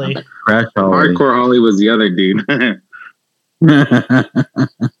 Crash right? Holly. Crash Holly. Hardcore Holly was the other dude.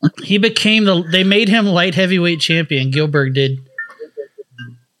 He became they made him light heavyweight champion. Gilbert did.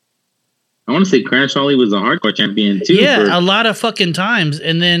 I want to say Crash Holly was a hardcore champion too. Yeah, a lot of fucking times.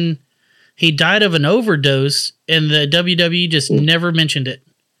 And then he died of an overdose, and the WWE just never mentioned it.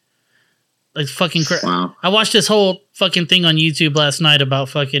 Like fucking Wow. I watched this whole fucking thing on YouTube last night about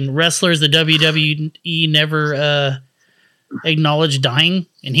fucking wrestlers the WWE never acknowledged dying,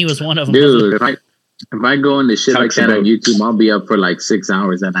 and he was one of them. Dude, if I go into shit like Talks that on about- YouTube, I'll be up for like 6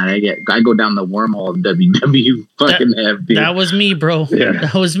 hours, and I go down the wormhole of WWE fucking F, dude. That was me, bro. Yeah.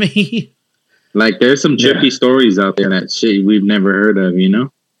 That was me. Like, there's some trippy stories out there that shit we've never heard of, you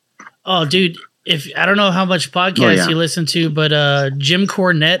know? Oh, dude. If I don't know how much podcasts you listen to, but Jim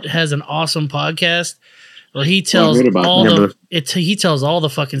Cornette has an awesome podcast where he tells heard about all it. he tells all the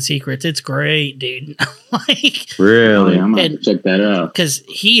fucking secrets. It's great, dude. Like, Oh, Really? yeah, I'm gonna have to check that out. because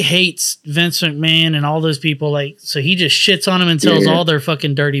he hates Vince McMahon and all those people. Like, so he just shits on them and tells Yeah. all their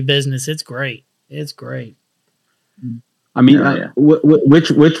fucking dirty business. It's great. It's great. I mean, Yeah.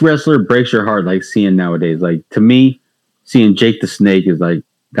 which wrestler breaks your heart? Like seeing nowadays, like to me, seeing Jake the Snake is like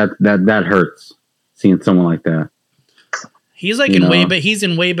that hurts. Seeing someone like that, He's like You know. he's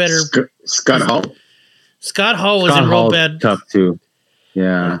in way better. Scott Hall. Scott Hall was Scott in real Hall's bad. tough too.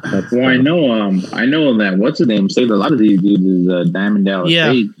 Yeah, that's Well, I know that what's his name saved a lot of these dudes is Diamond Dallas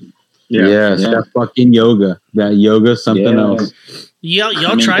Yeah. Page. Yeah, that fucking yoga. That yoga, something Yeah. else. Y'all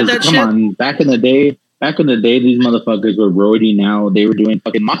I mean, tried 'cause that come shit? on, back in the day, these motherfuckers were roiding out. They were doing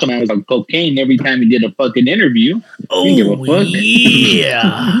fucking Macho Man was on cocaine every time he did a fucking interview. Didn't give a Oh fuck.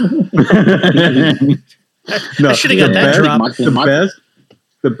 yeah. No, I should have got that drop.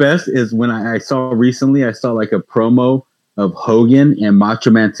 The best is when I saw recently. I saw like a promo of Hogan and Macho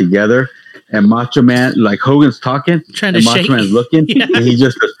Man together, and Macho Man, like Hogan's talking, Trying to and Macho shake. Man's looking, Yeah. and he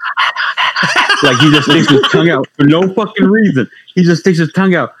just goes, like he just sticks his tongue out for no fucking reason. He just sticks his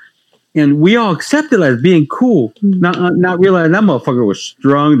tongue out, And we all accepted it as being cool, not realizing that motherfucker was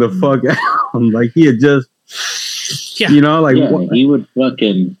strung the fuck out. Like he had just, he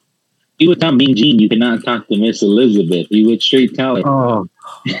would tell Mean Gene, you cannot talk to Miss Elizabeth. He would straight tell her.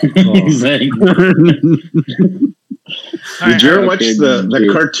 He's like, did you ever watch the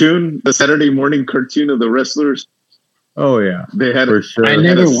cartoon, the Saturday morning cartoon of the wrestlers? Oh yeah, they had. For sure. I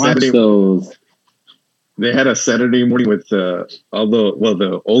never watched those. They had a Saturday morning with all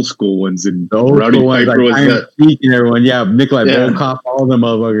the old school ones, and the old Rowdy school ones, Piper was that. And everyone, Nikolai Volkov, all the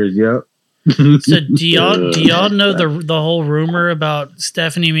motherfuckers, yep. So do y'all know the whole rumor about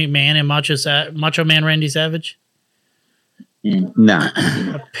Stephanie McMahon and Macho Man Randy Savage? Nah.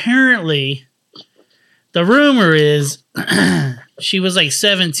 Apparently, the rumor is she was like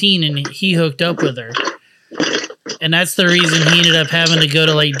 17 and he hooked up with her, and that's the reason he ended up having to go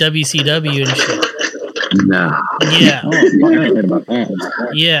to like WCW and shit. No. Yeah.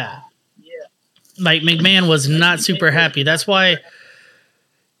 Yeah. Like McMahon was not super happy. That's why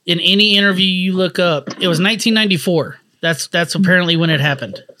in any interview you look up, it was 1994. That's apparently when it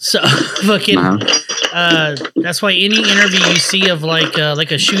happened. So fucking that's why any interview you see of like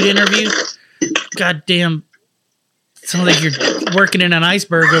a shoot interview, goddamn, sounds like you're working in an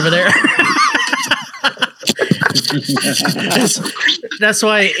iceberg over there. That's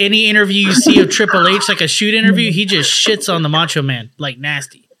why any interview you see of Triple H, like a shoot interview, he just shits on the Macho Man like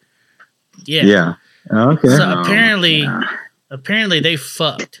nasty. Yeah. Yeah. Okay. So apparently they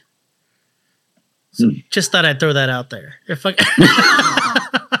fucked. So just thought I'd throw that out there. If I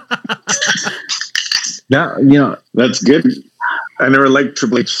that's good. I never liked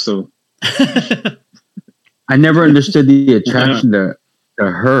Triple H, so I never understood the attraction to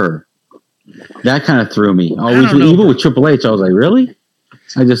her. That kind of threw me. Always, even with Triple H, I was like, really?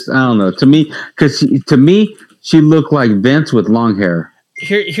 I don't know. To me, she looked like Vince with long hair.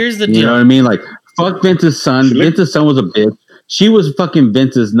 Here's the deal. You know what I mean? Like, fuck Vince's son. Vince's son was a bitch. She was fucking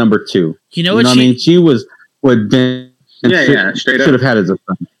Vince's number 2. You know what I mean? She was what Vince straight up should have had as a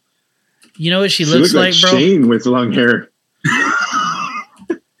son. You know what she looks like, bro? Shane with long hair.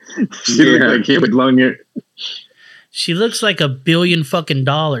 She looked like him with long hair. She looks like $1 billion fucking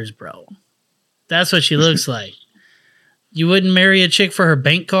dollars, bro. That's what she looks like. You wouldn't marry a chick for her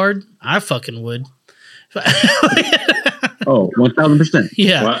bank card? I fucking would. 1,000%.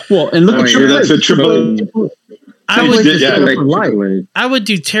 Yeah. Well, and look at that's a Triple H. I would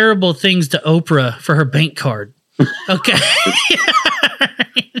do terrible things to Oprah for her bank card. Okay.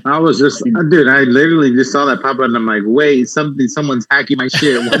 I was just, dude, I literally just saw that pop up and I'm like, wait, someone's hacking my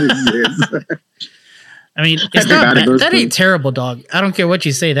shit. What is this? I mean, it's not bad. That ain't terrible, dog. I don't care what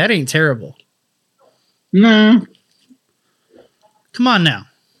you say. That ain't terrible. No. Come on now.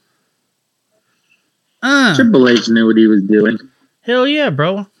 Triple H knew what he was doing. Hell yeah,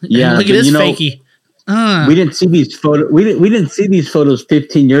 bro. Yeah, look at this fakey. We didn't see these photos. We didn't see these photos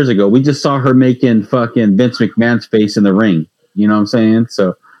 15 years ago. We just saw her making fucking Vince McMahon's face in the ring. You know what I'm saying?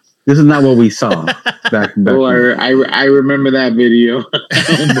 So this is not what we saw back. I remember that video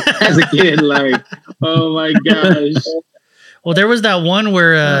as a kid. Like, oh my gosh. Well, there was that one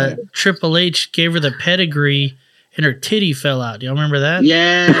where Triple H gave her the pedigree and her titty fell out. Do y'all remember that?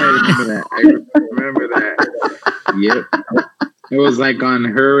 Yeah, I remember that. Yep. It was like on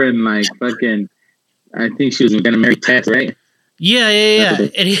her and like fucking, I think she was going to marry Tess, right? Yeah.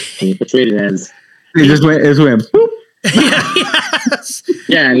 And he portrayed it as. It just went boop. Yes.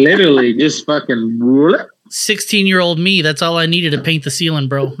 Yeah, literally just fucking. 16-year-old me, that's all I needed to paint the ceiling,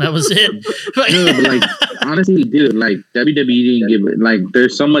 bro. That was it. Dude, but like, honestly, dude, like WWE didn't give it. Like,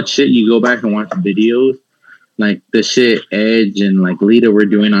 there's so much shit you go back and watch videos. Like the shit Edge and like Lita were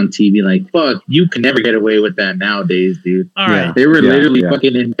doing on TV, like fuck, you can never get away with that nowadays, dude. All right, they were literally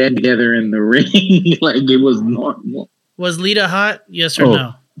fucking in bed together in the ring, like it was normal. Was Lita hot? Yes or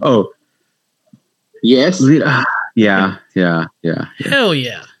no? Oh, yes. Lita, yeah. Hell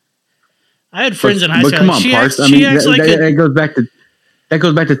yeah! I had friends in high school. But come on, Parks. I mean, that goes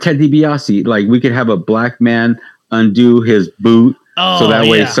back to Ted DiBiase. Like we could have a black man undo his boot. So that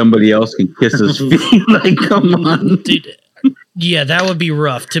way somebody else can kiss his feet. Like, come on. Dude, yeah, that would be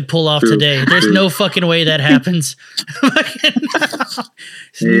rough to pull off today. There's no fucking way that happens.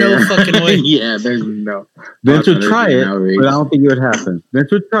 No fucking way. Yeah, there's no. Vince would try it, but I don't think it would happen.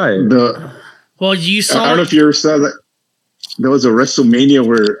 Vince would try it. Well, you saw. I don't know if you ever saw that. There was a WrestleMania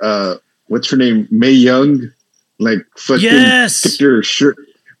where, what's her name? Mae Young, like, fucking took her shirt.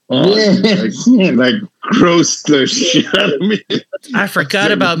 Like gross the shit out of me. I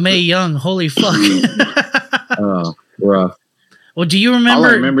forgot about Mae Young. Holy fuck. Oh, rough. Well, do you remember?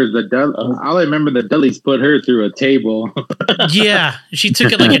 All I remember the Dudleys put her through a table. Yeah, she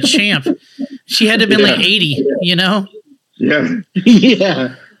took it like a champ. She had to have been like 80, you know? Yeah.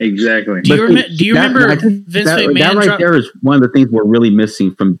 Yeah, exactly. Do you remember Vince McMahon? That right there is one of the things we're really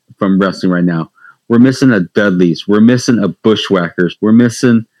missing from wrestling right now. We're missing a Dudleys. We're missing a Bushwhackers. We're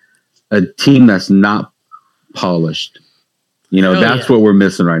missing a team that's not polished. You know, that's what we're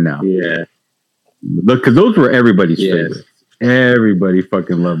missing right now. Yeah. Look, because those were everybody's favorites. Everybody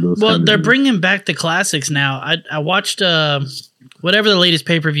fucking loved those. Well, they're bringing back the classics now. I watched whatever the latest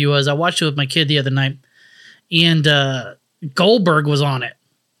pay-per-view was. I watched it with my kid the other night, and Goldberg was on it.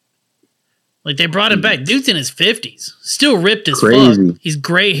 Like, they brought him back. Dude's in his 50s. Still ripped as fuck. He's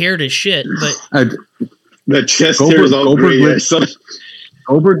gray-haired as shit. But the chest hair is all gray.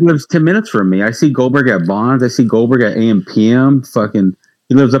 Goldberg lives 10 minutes from me. I see Goldberg at Bonds. I see Goldberg at AM/PM. Fucking...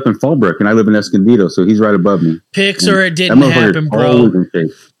 He lives up in Fallbrook, and I live in Escondido, so he's right above me. Picks or it didn't happen, bro.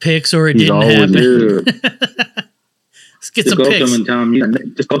 Picks or it didn't happen. Let's get some picks.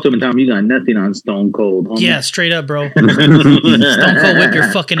 Just go to him and tell him you got nothing on Stone Cold. Homie. Yeah, straight up, bro. Stone Cold whip your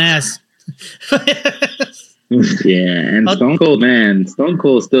fucking ass. Yeah, and Stone Cold, man. Stone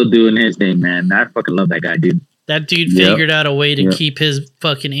Cold's still doing his thing, man. I fucking love that guy, dude. That dude figured out a way to keep his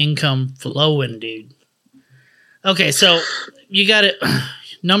fucking income flowing, dude. Okay, so you got it.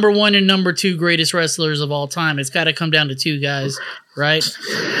 Number 1 and number 2 greatest wrestlers of all time. It's got to come down to 2 guys, right?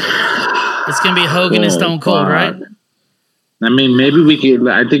 It's going to be Hogan and Stone Cold, right? I mean, maybe we could.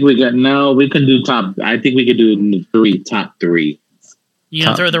 I think we can do top. I think we could do top 3. You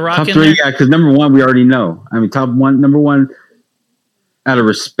gonna throw the Rock top in 3, there? Yeah, because number 1 we already know. I mean, number 1. Out of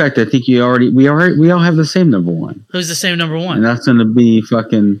respect, I think we all have the same number 1. Who's the same number 1? And that's going to be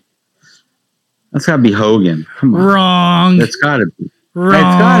fucking. That's got to be Hogan. Come on. Wrong. That's got to be. Wrong. It's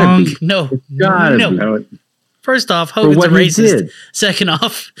got to be. No. It's gotta be. First off, Hogan's a racist. Second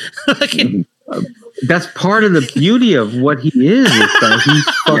off, that's part of the beauty of what he is that he's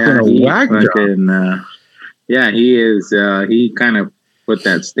fucking a whack job. Yeah, he is. He kind of put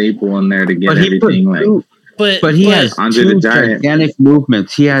that staple in there to get everything But he has two gigantic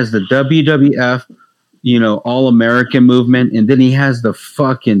movements. He has the WWF, All-American movement, and then he has the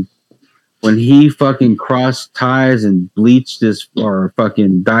fucking when he fucking crossed ties and bleached his or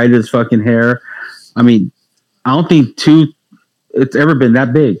fucking dyed his fucking hair. I mean, I don't think it's ever been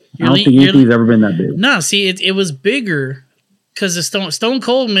that big. I don't think anything's ever been that big. No, see, it was bigger because the Stone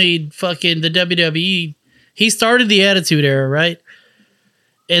Cold made fucking the WWE. He started the Attitude Era, right?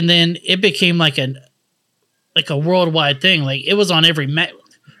 And then it became like a worldwide thing. Like it was on every match.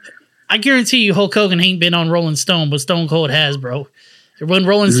 I guarantee you, Hulk Hogan ain't been on Rolling Stone, but Stone Cold has, bro. When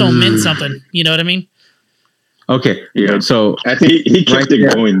Rolling Stone meant something, you know what I mean? Okay, yeah. So I think he kept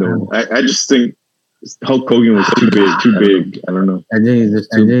it going though. I just think Hulk Hogan was too big. I don't know. I think it's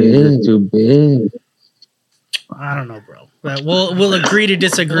too big. I don't know, bro. But we'll agree to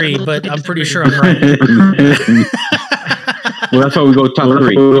disagree, but I'm pretty sure I'm right. Well, that's why we go top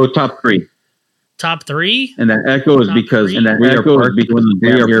 3. We'll go top 3. Top 3? And that echoes because we are part doing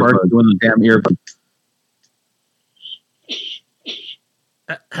the damn earbud.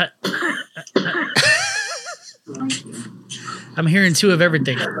 I'm hearing 2 of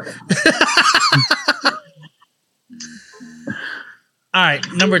everything. All right,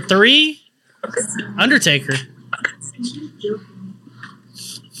 number 3, Undertaker.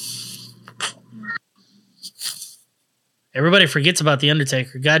 Everybody forgets about the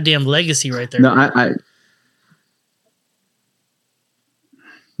Undertaker. Goddamn legacy right there. No,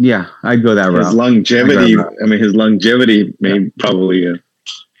 yeah, I'd go that route. His longevity may probably.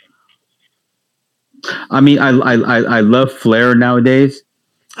 I mean, I love Flair nowadays,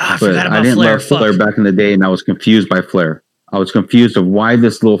 but I didn't love Flair back in the day, and I was confused by Flair. I was confused of why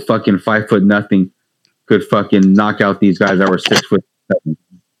this little fucking 5'0" could fucking knock out these guys that were 6'7".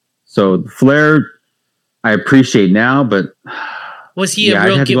 So Flair, I appreciate now, but was he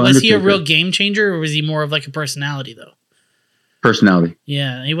a real game changer, or was he more of like a personality though? Personality.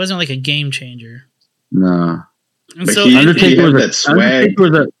 Yeah, he wasn't like a game changer. No. And so Undertaker was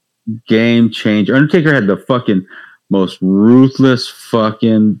a game changer. Undertaker had the fucking most ruthless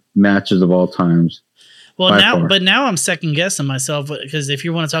fucking matches of all times. Well, now I'm second guessing myself because if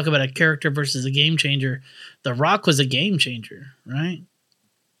you want to talk about a character versus a game changer, The Rock was a game changer, right?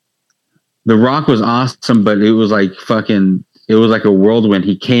 The Rock was awesome, but it was like a whirlwind.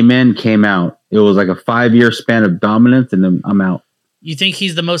 He came in, came out. It was like a 5-year span of dominance, and then I'm out. You think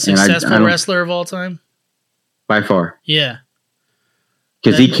he's the most successful wrestler of all time? By far. Yeah.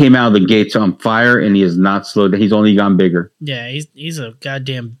 Because he came out of the gates on fire, and he has not slowed down. He's only gone bigger. Yeah, he's a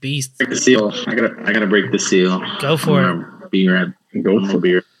goddamn beast. Break the seal. I gotta break the seal. Go for it. beer. Go for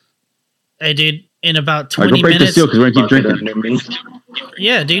beer. Hey, dude, in about All right, 20 go break the minutes. seal because we're gonna keep drinking.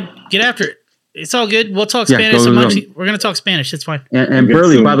 Yeah, dude, get after it. It's all good. We'll talk Yeah, Spanish. go. We're gonna talk Spanish. It's fine. And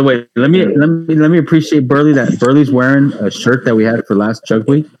Burley, by the way, let me appreciate Burley that Burley's wearing a shirt that we had for last Chug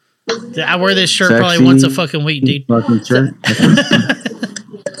Week. I wear this shirt Sexy probably once a fucking week, dude. Fucking shirt.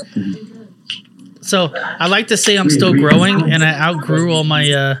 So I like to say I'm still growing, and I outgrew all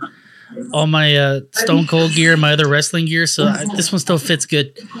my Stone Cold gear and my other wrestling gear. So this one still fits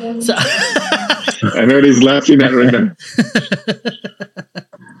good. So I know what he's laughing at right now.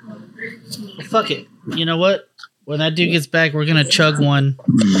 fuck it. You know what? When that dude gets back, we're gonna chug one.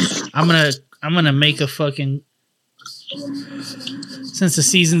 I'm gonna make a fucking. Since the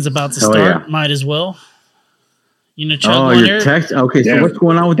season's about to start, might as well. You know, chug one here. Okay, so what's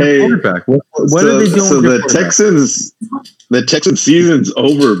going on with the quarterback? What are they doing? So the Texans season's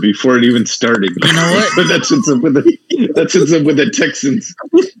over before it even started. You know what? But that's what's up with the Texans.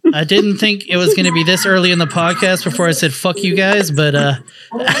 I didn't think it was going to be this early in the podcast before I said "fuck you guys," but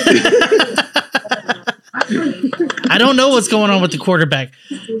I don't know what's going on with the quarterback.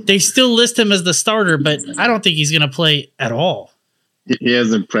 They still list him as the starter, but I don't think he's going to play at all. He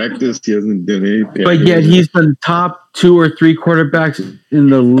hasn't practiced. He hasn't done anything. But yet he's the top 2 or 3 quarterbacks in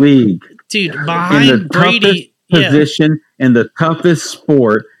the league. Dude, behind in the Brady, position in the toughest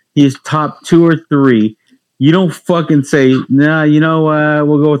sport, he's top 2 or 3. You don't fucking say, nah, you know,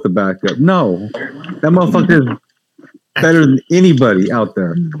 we'll go with the backup. No, that motherfucker is better than anybody out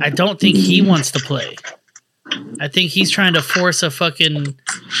there. I don't think he wants to play. I think he's trying to force us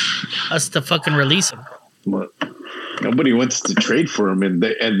to fucking release him. What? Nobody wants to trade for him, and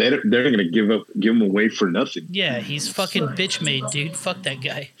they're going to give him away for nothing. Yeah, he's fucking bitch made, dude. Fuck that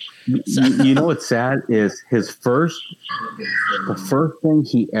guy. You know what's sad is the first thing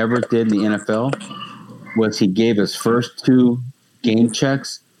he ever did in the NFL was he gave his first 2 game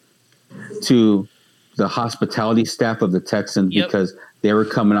checks to the hospitality staff of the Texans because they were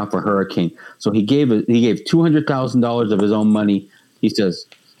coming off a hurricane. So he gave $200,000 of his own money. He says,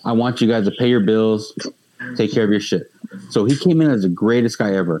 "I want you guys to pay your bills, take care of your shit." So he came in as the greatest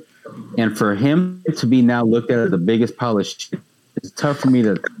guy ever. And for him to be now looked at as the biggest pile of shit, it's tough for me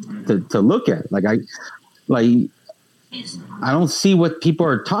to look at. I don't see what people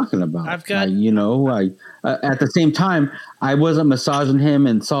are talking about. I've got, at the same time, I wasn't massaging him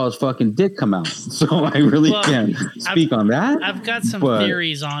and saw his fucking dick come out. So I really can't speak on that. I've got some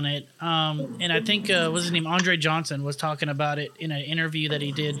theories on it. And I think, what's his name? Andre Johnson was talking about it in an interview that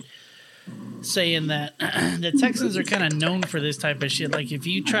he did, saying that the Texans are kind of known for this type of shit. Like, if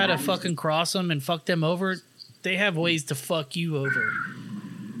you try to fucking cross them and fuck them over, they have ways to fuck you over.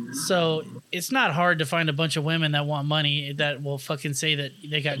 So it's not hard to find a bunch of women that want money that will fucking say that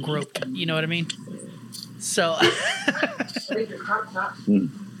they got groped. You know what I mean? So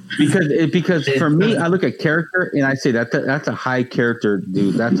because for me, I look at character and I say that's a high character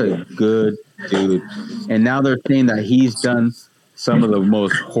dude. That's a good dude. And now they're saying that he's done some of the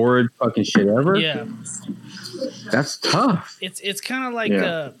most horrid fucking shit ever. Yeah, that's tough. It's kind of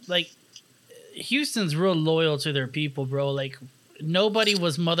like Houston's real loyal to their people, bro. Like, nobody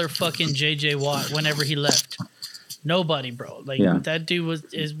was motherfucking JJ Watt whenever he left. Nobody, bro. Like, that dude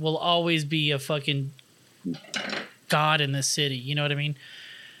will always be a fucking god in this city. You know what I mean?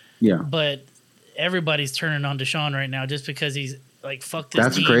 Yeah. But everybody's turning on Deshaun right now just because he's like, fuck this.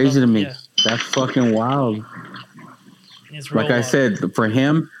 That's team crazy up. to me. Yeah. That's fucking wild. Like wild. I said, for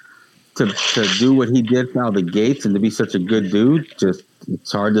him to do what he did out of the gates and to be such a good dude, just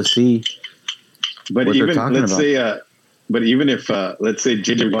it's hard to see. But what even let's say, but even if let's say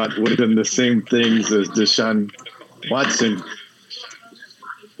JJ Watt would have done the same things as Deshaun Watson,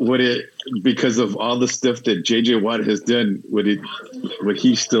 would it, because of all the stuff that JJ Watt has done, would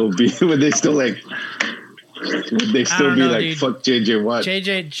he still be? Would they still like? Would they still be like, dude, fuck JJ Watt?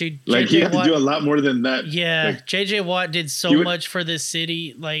 JJ like, he had to do a lot more than that. Yeah, like, JJ Watt did so much for this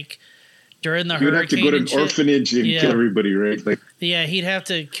city. Like, during the hurricane, he'd have to go to an orphanage and kill everybody, right? Like, yeah, he'd have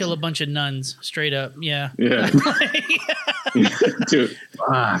to kill a bunch of nuns, straight up. Yeah. Dude,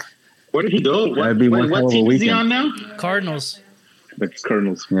 where did he go? What team is he on now? Cardinals. The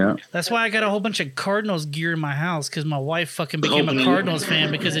Cardinals. Yeah. That's why I got a whole bunch of Cardinals gear in my house, because my wife fucking became a Cardinals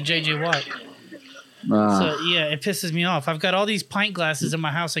fan because of JJ Watt. So yeah, it pisses me off. I've got all these pint glasses in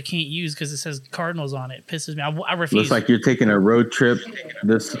my house I can't use because it says Cardinals on it. It pisses me. I refuse. Looks like you're taking a road trip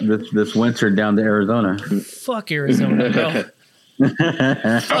this winter down to Arizona. Fuck Arizona, bro.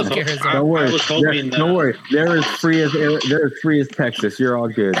 Fuck Arizona. Don't worry. Don't worry. They're as free as Texas. You're all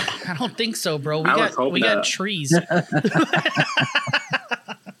good. I don't think so, bro. We got trees.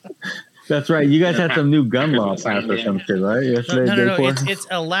 That's right. You guys had some new gun law passed or some shit, right? Yesterday, No. It's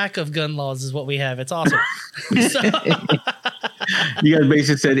a lack of gun laws is what we have. It's awesome. So, you guys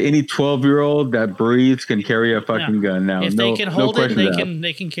basically said any 12-year-old that breathes can carry a fucking gun now. if they can hold it,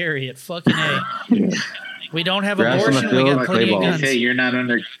 they can carry it. Fucking A. We don't have abortion. We got plenty of guns. Hey, you're not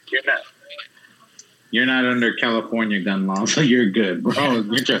under California gun law, so you're good, bro.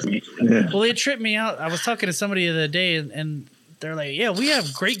 You trust me. Yeah. Well, it tripped me out. I was talking to somebody the other day, and they're like, "Yeah, we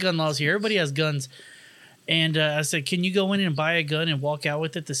have great gun laws here. Everybody has guns." And I said, "Can you go in and buy a gun and walk out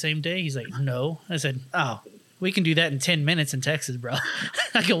with it the same day?" He's like, "No." I said, "Oh, we can do that in 10 minutes in Texas, bro.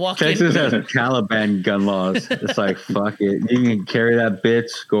 I can walk in." Texas has Taliban gun laws. It's like, fuck it. You can carry that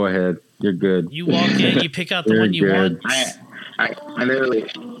bitch. Go ahead. You're good. You walk in, you pick out the one you want. I literally.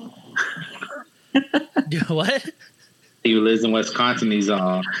 What? He lives in Wisconsin. He's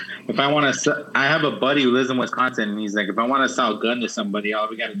if I want to, I have a buddy who lives in Wisconsin, and he's like, if I want to sell a gun to somebody, all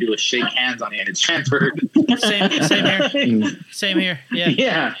we got to do is shake hands on it, and it's transferred. Same here. Same here. Yeah.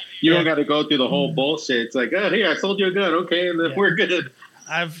 Yeah. You don't got to go through the whole bullshit. It's like, oh, here, I sold you a gun. Okay, and then we're good.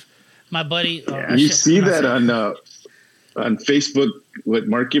 My buddy. You see that on Facebook, what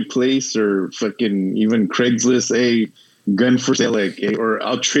Marketplace or fucking even Craigslist, a gun for sale, like, or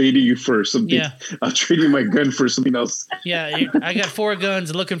I'll trade you for something. Yeah. I'll trade you my gun for something else. Yeah, I got 4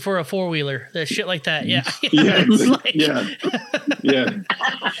 guns looking for a 4-wheeler. That shit like that. Yeah. Yeah, Like- yeah.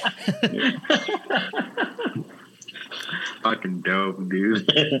 Fucking dope, dude.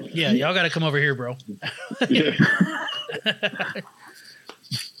 Yeah, y'all got to come over here, bro. Yeah.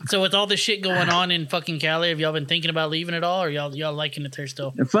 So with all this shit going on in fucking Cali, have y'all been thinking about leaving at all, or y'all liking it there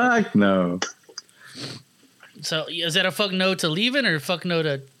still? Fuck no. So is that a fuck no to leaving or a fuck no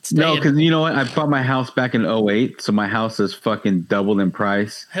to staying? No, because you know what? I bought my house back in 2008, so my house is fucking doubled in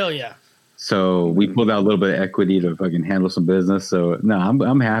price. Hell yeah. So we pulled out a little bit of equity to fucking handle some business. So no,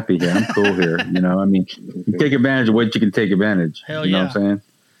 I'm happy here. I'm cool here. You know, I mean, you take advantage of what you can take advantage. Hell you know yeah. what I'm saying?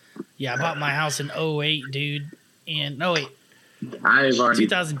 Yeah, I bought my house in 2008, dude. And no wait, I've already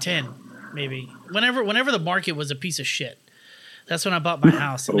 2010 maybe. Whenever the market was a piece of shit. That's when I bought my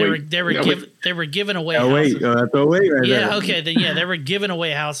house. And they were giving away houses. That's 08 right Yeah, there. okay, then yeah, they were giving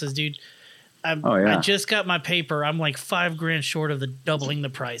away houses, dude. I just got my paper. I'm like $5,000 short of the doubling the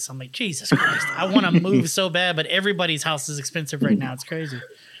price. I'm like, Jesus Christ, I want to move so bad, but everybody's house is expensive right now. It's crazy.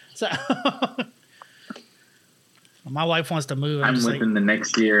 So my wife wants to move. I'm within the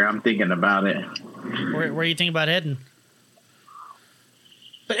next year. I'm thinking about it. Where are you thinking about heading?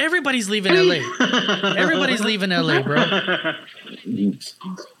 But everybody's leaving LA. Everybody's leaving LA, bro.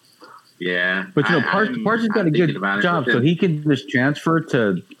 Yeah. But you know, Parched got a good job, so he can just transfer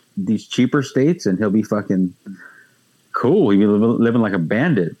to these cheaper states and he'll be fucking cool. He'll be living like a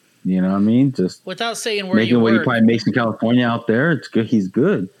bandit. You know what I mean? Just without saying where making you what work. he probably makes in California out there. It's good. He's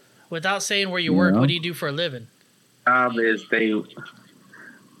good. Without saying where you work, what do you do for a living? Is they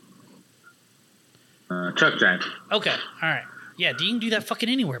truck drive. Okay, all right. Yeah, you can do that fucking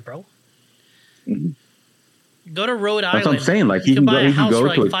anywhere, bro. Mm-hmm. Go to Rhode Island. That's what I'm saying. Like he can go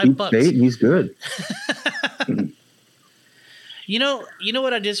to a cheap state and he's good. You know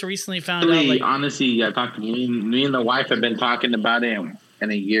what I just recently found out? Like, honestly, I talked to me and the wife have been talking about it. And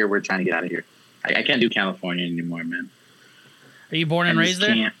in a year, we're trying to get out of here. I can't do California anymore, man. Are you born and raised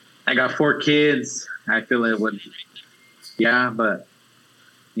there? Can't. I got 4 kids. I feel it would. Yeah, but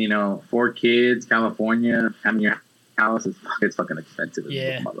 4 kids, California, having your house it's fucking expensive.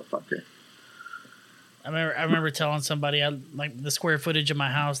 Yeah, motherfucker. I remember telling somebody I like the square footage of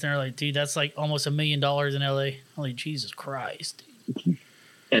my house, and they're like, "Dude, that's like almost $1 million in LA." I'm like, Jesus Christ.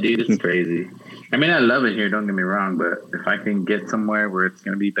 Yeah, dude, it's crazy. I mean, I love it here. Don't get me wrong, but if I can get somewhere where it's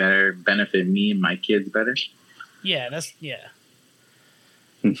gonna be better, benefit me and my kids better. Yeah,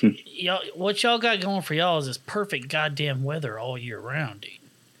 y'all, what y'all got going for y'all is this perfect goddamn weather all year round, dude.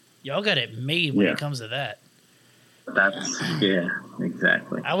 Y'all got it made when it comes to that.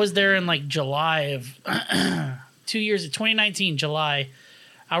 Exactly. I was there in like July of 2 years, 2019 July.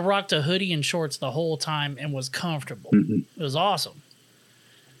 I rocked a hoodie and shorts the whole time and was comfortable. Mm-hmm. It was awesome.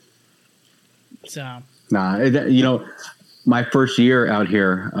 So my first year out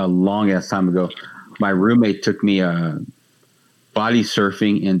here, a long ass time ago, my roommate took me body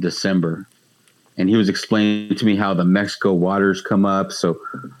surfing in December. And he was explaining to me how the Mexico waters come up. So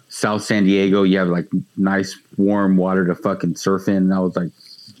South San Diego, you have like nice warm water to fucking surf in. And I was like,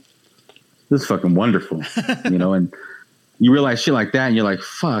 this is fucking wonderful, and you realize shit like that. And you're like,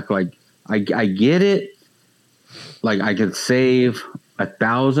 fuck, like I get it. Like I could save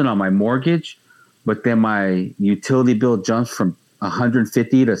 $1,000 on my mortgage, but then my utility bill jumps from $150 to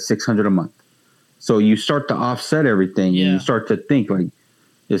 $600 a month. So you start to offset everything and you start to think like,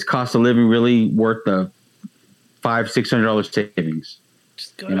 is cost of living really worth the $500-$600 savings?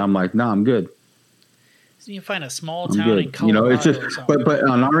 Just go. And I'm like, no, I'm good. So you find a small I'm town good. in Colorado, it's just, or something. but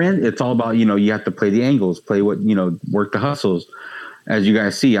on our end, it's all about, you have to play the angles, play what, work the hustles. As you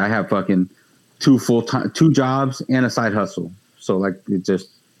guys see, I have fucking 2 jobs and a side hustle. So like, it just,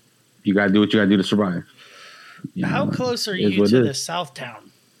 you got to do what you got to do to survive. How close are you to the South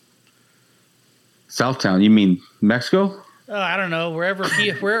Town? Southtown? You mean Mexico? Oh, I don't know. Wherever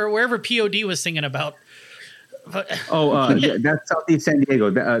POD was singing about. That's Southeast San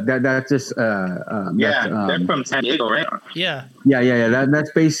Diego. That's just they're from San Diego, right? Yeah.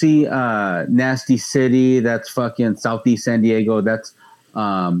 That's basically Nasty City. That's fucking Southeast San Diego. That's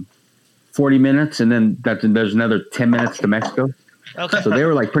 40 minutes, and then there's another 10 minutes to Mexico. Okay. So they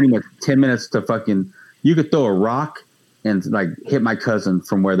were like pretty much 10 minutes to fucking. You could throw a rock and like hit my cousin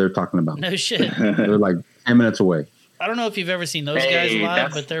from where they're talking about. No shit. They're like 10 minutes away. I don't know if you've ever seen those guys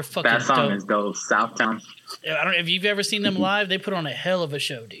live, but they're fucking that song dope. is dope. Southtown. I don't know if you've ever seen them live. They put on a hell of a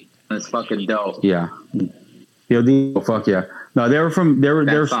show, dude. It's fucking dope. Yeah. POD, fuck yeah. No, they're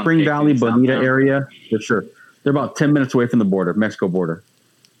Spring Valley, Bonita area for sure. They're about 10 minutes away from the border, Mexico border.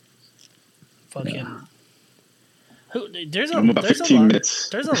 Fucking. I'm about 15 minutes.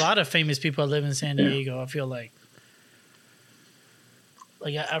 There's a lot of famous people that live in San Diego. I feel like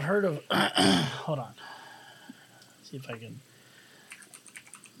I've heard of. Hold on. See if I can.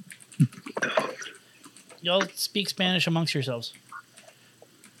 Y'all speak Spanish amongst yourselves.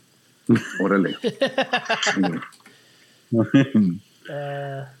 Orale.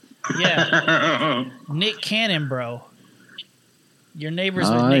 Yeah. Nick Cannon, bro. Your neighbors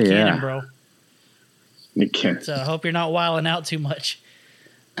with Nick Cannon, bro. Nick Cannon. So I hope you're not wilding out too much.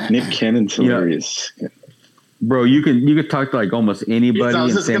 Nick Cannon's hilarious. Bro, you could talk to like almost anybody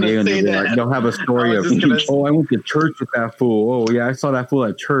in San Diego, and they'll have a story of, I went to church with that fool. Oh yeah, I saw that fool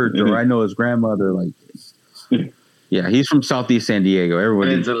at church, or I know his grandmother. Like, yeah, he's from Southeast San Diego.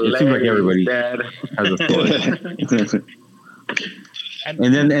 Everybody, it seems like everybody has a story.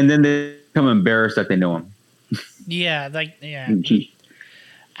 and then they become embarrassed that they know him. Yeah,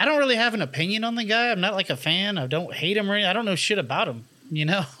 I don't really have an opinion on the guy. I'm not like a fan. I don't hate him or anything. I don't know shit about him.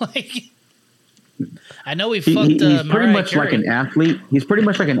 Like. I know he's pretty much like an athlete. He's pretty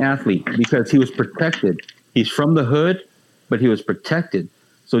much like an athlete because he was protected. He's from the hood, but he was protected.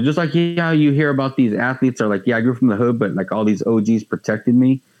 So just like how you hear about these athletes are like, I grew from the hood, but like all these OGs protected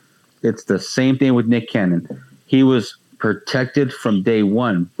me. It's the same thing with Nick Cannon. He was protected from day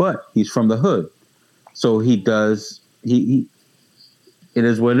one, but he's from the hood. So it is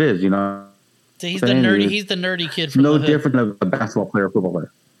what it is, So he's the nerdy kid from the hood. No different than a basketball player, football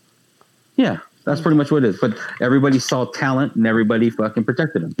player. Yeah. That's pretty much what it is. But everybody saw talent and everybody fucking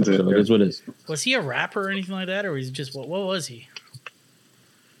protected him. So it is what it is. Was he a rapper or anything like that? Or was he just, what was he?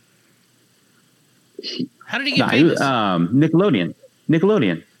 How did he get famous? Nickelodeon.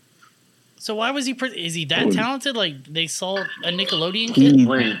 So why was he, is he that talented? Like they saw a Nickelodeon kid?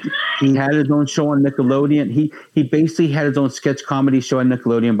 He had his own show on Nickelodeon. He basically had his own sketch comedy show on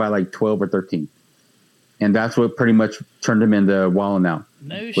Nickelodeon by like 12 or 13. And that's what pretty much turned him into Wildin' Out.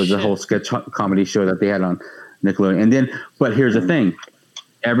 Was the whole sketch comedy show that they had on Nickelodeon. And then, but here's the thing.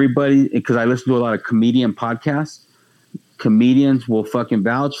 Everybody, because I listen to a lot of comedian podcasts, comedians will fucking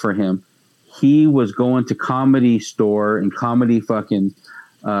vouch for him. He was going to Comedy Store and comedy fucking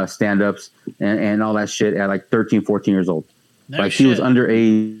stand-ups and all that shit at like 13, 14 years old. He was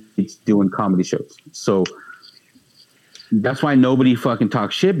underage doing comedy shows. So that's why nobody fucking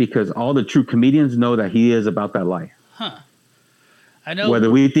talks shit, because all the true comedians know that he is about that life. Huh. I know. Whether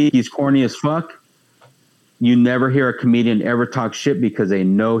we think he's corny as fuck, you never hear a comedian ever talk shit because they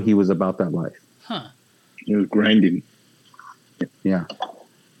know he was about that life. Huh. He was grinding. Yeah.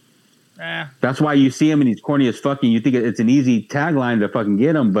 That's why you see him and he's corny as fuck, and you think it's an easy tagline to fucking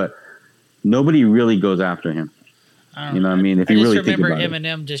get him, but nobody really goes after him. You know what I mean? If you really think about it.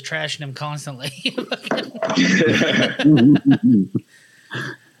 Eminem just trashing him constantly.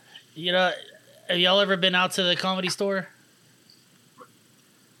 Have y'all ever been out to the Comedy Store?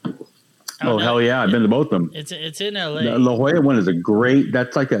 Oh, hell yeah. I've been to both of them. It's in LA. The La Jolla one is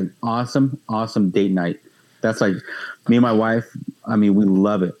that's like an awesome, awesome date night. That's like me and my wife. I mean, we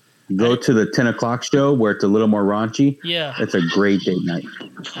love it. Go to the 10 o'clock show where it's a little more raunchy. Yeah. It's a great date night.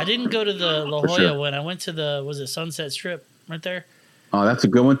 I didn't go to the La Jolla one. I went to was it Sunset Strip right there? Oh, that's a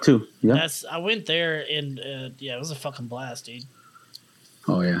good one too. Yeah. I went there and it was a fucking blast, dude.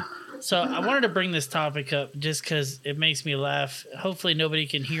 Oh yeah. So I wanted to bring this topic up just because it makes me laugh. Hopefully nobody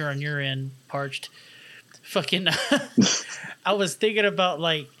can hear on your end, Parched. Fucking, I was thinking about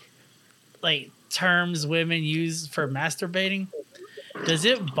like terms women use for masturbating, Does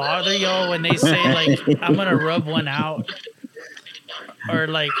it bother y'all when they say like I'm gonna rub one out, or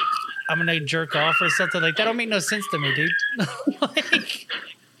like I'm gonna jerk off or something like that? Don't make no sense to me, dude.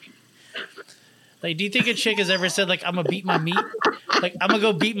 like, do you think a chick has ever said like I'm gonna beat my meat? Like I'm gonna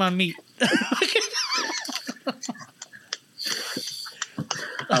go beat my meat.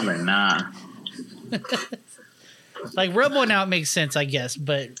 I mean, nah. Like rub one out makes sense, I guess,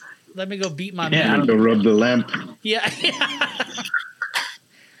 but let me go beat my Yeah, meat. To rub the lamp. Yeah.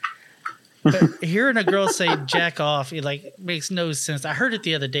 But hearing a girl say jack off, it like makes no sense. I heard it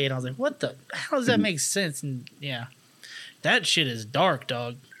the other day and I was like, what the, how does that make sense? And yeah, that shit is dark,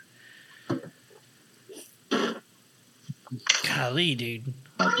 dog. Golly, dude.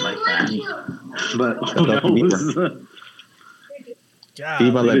 Like that. But who That's knows? God,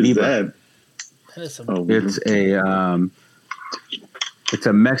 Viva la What is Viva. that? that is some, Oh, It's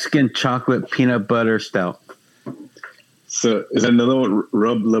a Mexican chocolate peanut butter stout. so is that another one?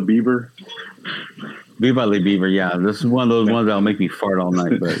 Rub La Beaver? Viva la Beaver, yeah. This is one of those ones that'll make me fart all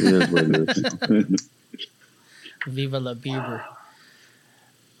night, but it is what it is. Viva la Bieber.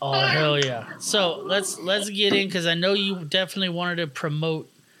 Oh hell yeah! So let's get in because I know you definitely wanted to promote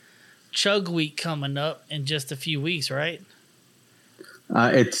Chug Week coming up in just a few weeks, right?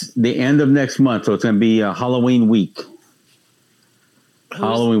 It's the end of next month, so it's going to be Halloween week.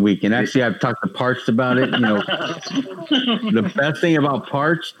 Halloween week. And actually, I've talked to Parched about it. You know, the best thing about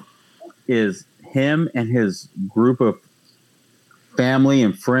Parched is him and his group of family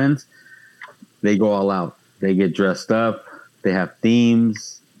and friends. They go all out. They get dressed up. They have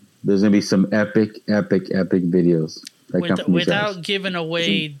themes. There's going to be some epic videos. That come from these Without guys. giving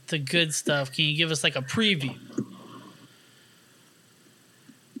away the good stuff, can you give us like a preview?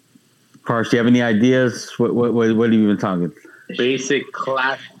 Parched, do you have any ideas? What have you been talking? Basic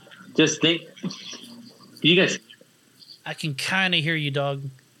class. Just think. You guys. I can kind of hear you, dog.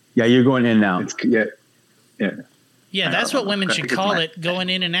 Yeah, you're going in now. Yeah. Yeah, that's what women should call it, going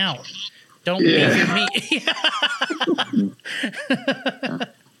in and out. Don't Yeah. leave your meat.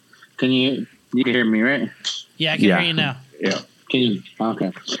 Can you can hear me, right? Yeah, I can hear you now. Yeah. Can you?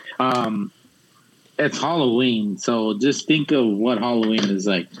 Okay. It's Halloween, so just think of what Halloween is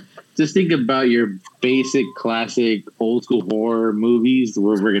like. Just think about your basic, classic, old school horror movies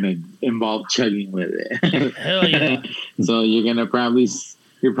where we're gonna involve chugging with it. Hell yeah. So you're probably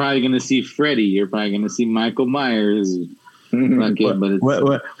gonna see Freddy. You're probably gonna see Michael Myers. But it's,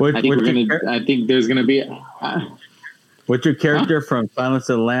 I think there's gonna be. What's your character from Silence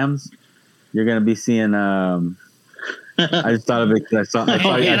of the Lambs? You're gonna be seeing. I just thought of it. I saw your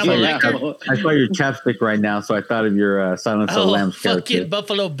chapstick right now, so I thought of your Silence of the Lambs character. Fucking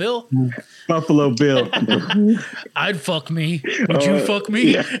Buffalo Bill. Buffalo Bill. I'd fuck me. Would you fuck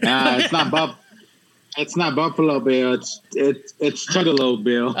me? It's not It's not Buffalo Bill. It's Chuggalo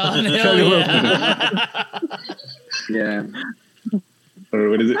Bill. Oh, hell yeah. Yeah. Or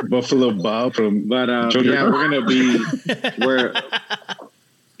what is it? Buffalo Bob from. But yeah,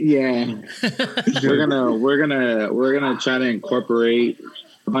 we're gonna try to incorporate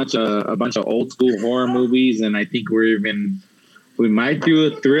a bunch of old school horror movies, and I think we might do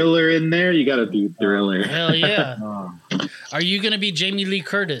a thriller in there. You got to do thriller. Hell yeah. Are you gonna be Jamie Lee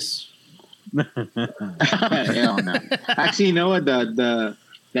Curtis? Hell no. Actually, you know what?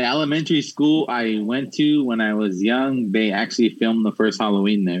 The elementary school I went to when I was young, they actually filmed the first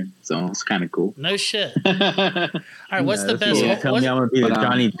Halloween there, so it's kind of cool. No shit. All right, what's the best? Cool. Tell me I'm gonna be the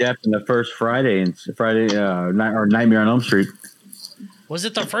Johnny Depp in the first Friday or Nightmare on Elm Street. Was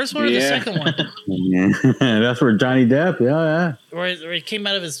it the first one or the second one? Yeah. That's where Johnny Depp. Yeah. Where it came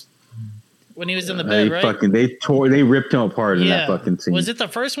out of his when he was in the bed, right? They ripped him apart in that fucking scene. Was it the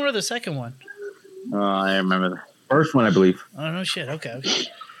first one or the second one? I remember the first one, I believe. Oh no shit. Okay.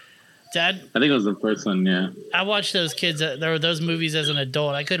 Dad, I think it was the first one. Yeah. I watched those movies as an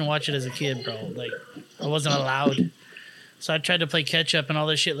adult. I couldn't watch it as a kid, bro. Like I wasn't allowed. So I tried to play catch up, and all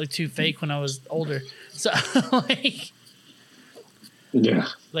this shit looked too fake when I was older. So like, yeah,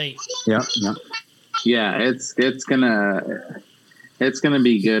 it's gonna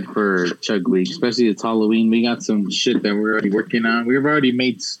be good for Chug Week, especially it's Halloween. We got some shit that we're already working on. We've already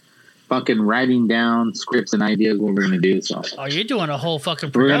made fucking writing down scripts and ideas what we're gonna do. So you're doing a whole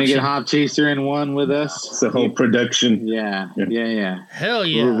fucking production. We're gonna get Hop Chaser in one with us. It's a whole production. Yeah. Hell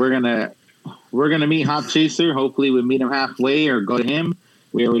yeah. We're gonna meet Hop Chaser. Hopefully we meet him halfway or go to him.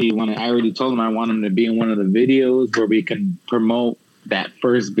 I already told him I want him to be in one of the videos where we can promote that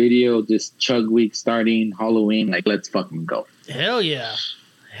first video, just Chug Week starting Halloween. Like, let's fucking go. Hell yeah.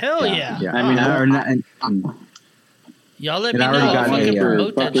 Yeah. I mean, y'all let me know.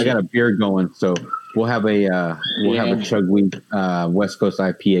 I got a beard going, so we'll have a Chug Week West Coast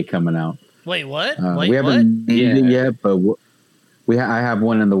IPA coming out. Wait, what? We haven't named it yet, but I have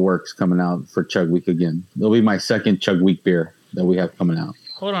one in the works coming out for Chug Week again. It'll be my second Chug Week beer that we have coming out.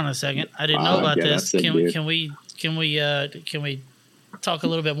 Hold on a second. I didn't know about this. Can we talk a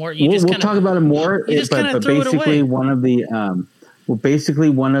little bit more? We'll talk about it more. But basically,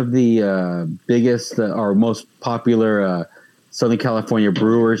 one of the biggest or most popular Southern California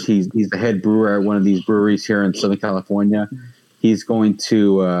brewers. He's the head brewer at one of these breweries here in Southern California. He's going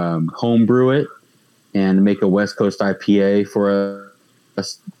to home brew it and make a West Coast IPA for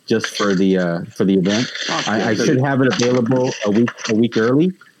us just for the event. I should have it available a week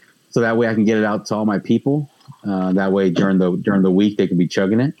early, so that way I can get it out to all my people. That way during the week they can be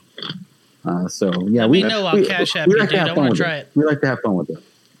chugging it. Let me know. I'll Cash App you, dude. I want to try it. We like to have fun with it.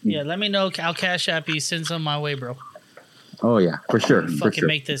 Yeah, let me know. I'll Cash App you. Send some my way, bro. Oh yeah, for sure.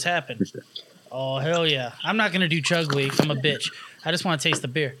 Make this happen. For sure. Oh hell yeah! I'm not gonna do Chug Week. I'm a bitch. I just want to taste the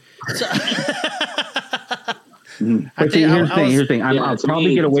beer. So here's the thing. I'll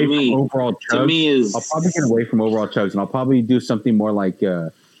probably get away from overall chugs. I'll probably get away from overall chugs, and I'll probably do something more like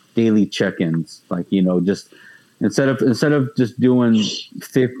daily check-ins. Like, just instead of just doing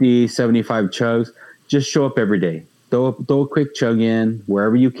 50, 75 chugs, just show up every day. Throw a quick chug in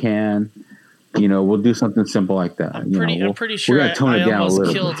wherever you can. We'll do something simple like that. I'm pretty sure I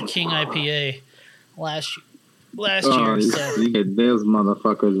almost killed King IPA last year. So. Those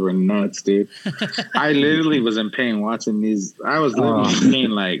motherfuckers were nuts, dude. I literally was in pain watching these. I was literally in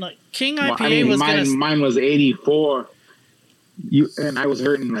pain like King IPA mine was 84. And I was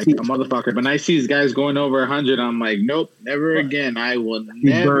hurting like a motherfucker. But I see these guys going over 100. I'm like, nope, never again. I will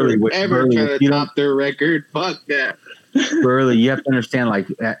never ever try to top their record. Fuck that. Burley, you have to understand,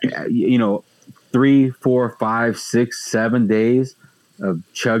 3, 4, 5, 6, 7 days of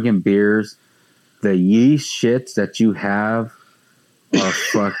chugging beers, the yeast shits that you have are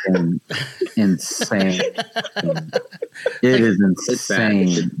fucking insane. It is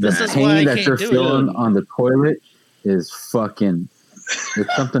insane. The pain that you're feeling on the toilet is fucking.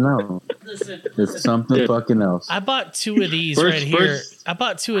 It's something else. It's something fucking else. I bought 2 of these right here.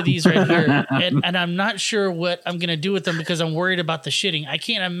 And I'm not sure what I'm gonna do with them because I'm worried about the shitting. I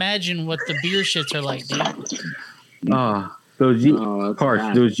can't imagine what the beer shits are like, dude. Those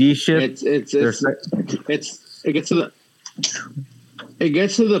yeast shits. It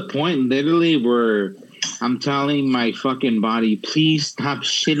gets to the point literally where I'm telling my fucking body, please stop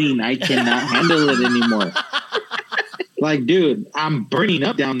shitting. I cannot handle it anymore. Like, dude, I'm burning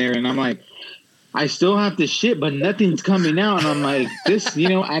up down there, and I'm like, I still have to shit, but nothing's coming out. And I'm like, this,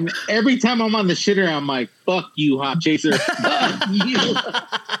 every time I'm on the shitter, I'm like, fuck you, Hop Chaser. Fuck you.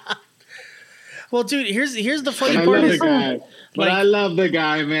 Well, dude, here's the funny part. I love the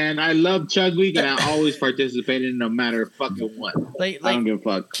guy, man. I love Chug Week, and I always participate in no matter fucking what. I don't give a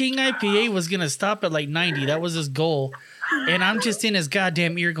fuck. King IPA was going to stop at 90. That was his goal. And I'm just in his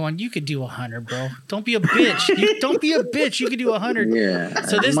goddamn ear going, you could do 100, bro. Don't be a bitch. Don't be a bitch. You could do 100. Yeah.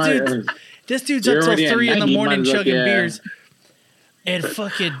 So this dude's up till 3 in the morning chugging beers. And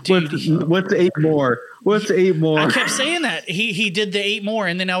fucking dude. What's 8 more? What's 8 more? I kept saying that. He did the 8 more,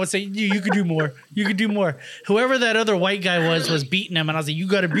 and then I would say, you could do more. You could do more. Whoever that other white guy was beating him, and I was like, you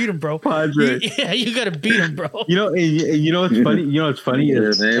got to beat him, bro. Padre. You got to beat him, bro. And you know what's funny? What's funny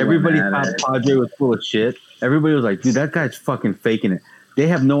is everybody thought Padre was full of shit. Everybody was like, dude, that guy's fucking faking it. They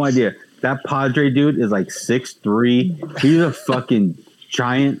have no idea. That Padre dude is 6'3". He's a fucking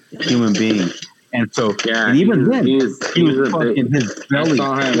giant human being. And so, and even then, he was fucking his belly. I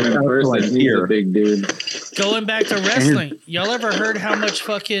saw him in person. He's a big dude. Going back to wrestling, y'all ever heard how much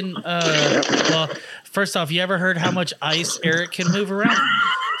fucking? Well, first off, you ever heard how much ice Eric can move around?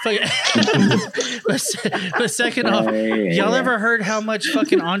 But second off, y'all ever heard how much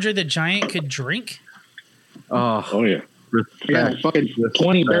fucking Andre the Giant could drink? Oh yeah. Yeah, fucking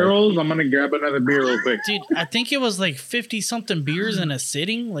 20 barrels. I'm gonna grab another beer real quick, dude. I think it was 50 something beers in a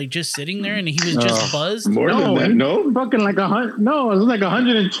sitting, just sitting there, and he was just buzzed. More than that, no, fucking 100. No, it was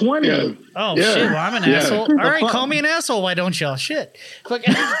 120. Yeah. Oh shit! Well, I'm an asshole. All right, call me an asshole. Why don't y'all? Shit. The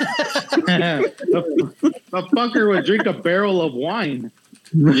fucker would drink a barrel of wine.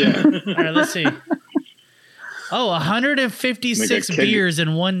 Yeah. All right, let's see. Oh, 156 beers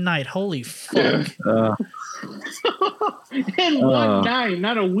in one night. Holy fuck. Yeah. In one night,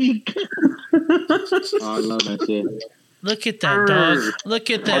 not a week. I love that shit. Look at that dog.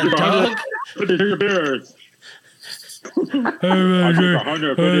 Look at that dog. Drink beers. Anybody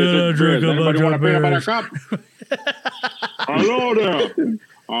want to pay about a cup? Hello there.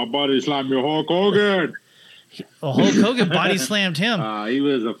 Our buddy Slimy Hulk Hogan. Well, Hulk Hogan body slammed him. He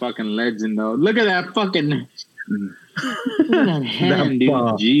was a fucking legend, though. Look at that fucking. Look at that hand,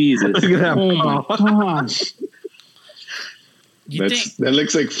 dude. Jesus. Look at that oh my gosh. That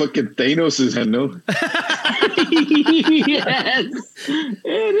looks like fucking Thanos' hand, no? Yes.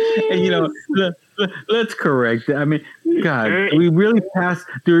 It is. And, you know, let's correct it. I mean, God, do we really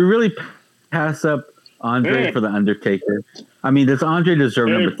pass up Andre for the Undertaker? I mean, does Andre deserve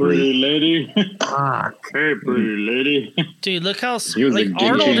number 3? Pretty lady. Fuck. Hey, pretty lady. Dude, look how He was a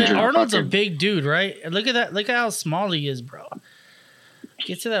game changer. Arnold's a big dude, right? And look at that. Look at how small he is, bro.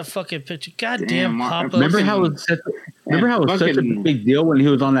 Get to that fucking picture. Goddamn, Papa. Remember how it was such a big deal when he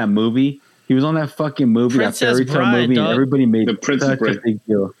was on that movie? He was on that fucking movie, Princess that fairy tale Bride, movie, dog. and everybody made The Princess such Bride. a big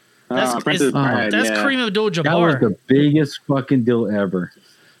deal. That's Princess Bride, that's yeah. Kareem Abdul-Jabbar. That was the biggest fucking deal ever.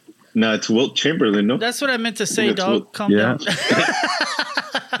 No, it's Wilt Chamberlain, no? That's what I meant to say, That's dog. what- Calm Yeah.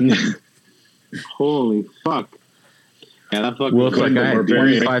 down. Holy fuck. Yeah, that fucking. Will's like, I had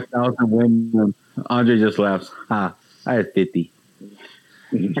Barbarian. 25,000 wins. Andre just laughs. I had 50.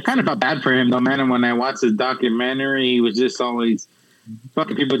 I kind of felt bad for him, though, man. And when I watched his documentary, he was just always.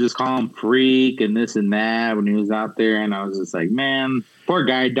 Fucking people just call him freak and this and that when he was out there. And I was just like, man, poor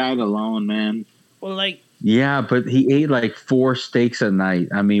guy died alone, man. Well, like, Yeah, but he ate like 4 steaks a night.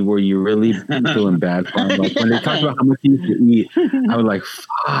 I mean, were you really feeling bad for him? Like when they talked about how much he used to eat, I was like,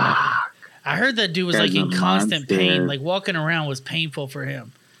 fuck. I heard that dude was Guy's like in a constant monster. pain. Like walking around was painful for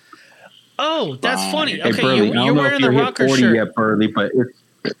him. Oh, that's Wow. funny. Hey, Okay, Burley, I you're don't know wearing if the you're hit rocker 40 shirt. yet, Burley, but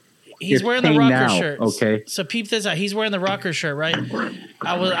He's it's wearing the pain rocker now, shirt. okay? So peep this out. He's wearing the rocker shirt, right?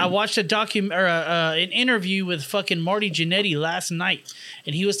 I watched a an interview with fucking Marty Jannetty last night,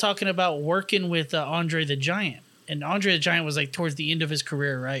 and he was talking about working with Andre the Giant. And Andre the Giant was like towards the end of his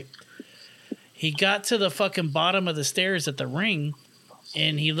career, right? He got to the fucking bottom of the stairs at the ring,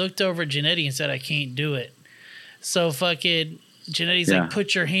 and he looked over at Jannetty and said, "I can't do it." So fucking Jannetty's Yeah. like,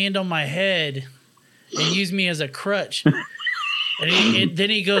 "Put your hand on my head and use me as a crutch." And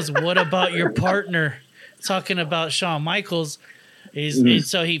then he goes, "What about your partner?" Talking about Shawn Michaels. And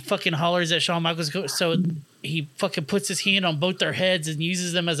so he fucking hollers at Shawn Michaels. So he fucking puts his hand on both their heads and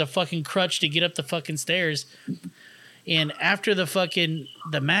uses them as a fucking crutch to get up the fucking stairs. And after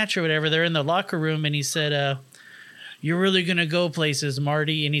the match or whatever, they're in the locker room and he said, "You're really going to go places,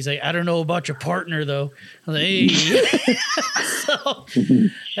 Marty." And he's like, "I don't know about your partner, though." I was like, "Hey." So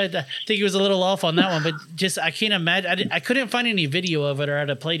I think he was a little off on that one, but just I can't imagine. I couldn't find any video of it, or I'd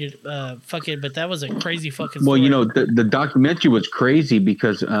have played it. But that was a crazy fucking story. Well, you know, the documentary was crazy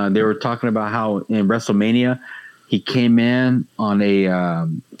because they were talking about how in WrestleMania he came in on a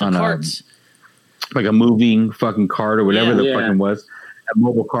carts. like a moving fucking cart or whatever Yeah. fucking was, a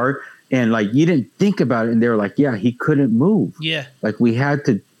mobile cart. And like you didn't think about it, and they were like, "Yeah, he couldn't move. Yeah. Like we had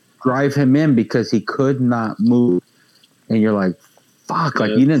to drive him in because he could not move." And you're like, "Fuck!"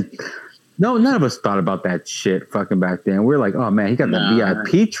 Like you didn't. No, none of us thought about that shit fucking back then. We're like, "Oh man, he got the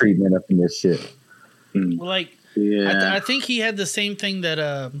VIP treatment up in this shit." Well, like, Yeah. I think he had the same thing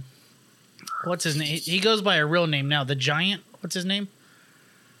that what's his name? He goes by a real name now. The Giant. What's his name?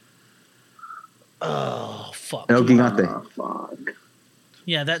 Oh fuck. El Gigante. Oh, fuck.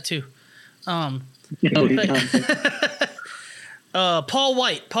 Yeah, that too. Oh, Paul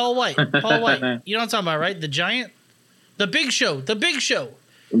White. Paul White. You know what I'm talking about, right? The Giant. The Big Show. The Big Show,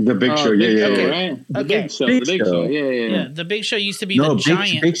 Oh, yeah, yeah, Big Show, yeah. right? The Okay. Big Show. Big The Big Show. Show. Yeah, Yeah, the Big Show used to be No, the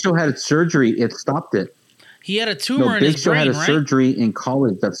Giant. Big Show had surgery. It stopped it. He had a tumor No, in Big his Show brain, had a right? surgery in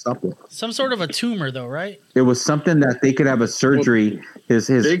college that stopped it. Some sort of a tumor, though, right? It was something that they could have a surgery. His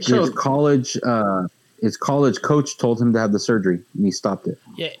Big Show- college coach told him to have the surgery, and he stopped it.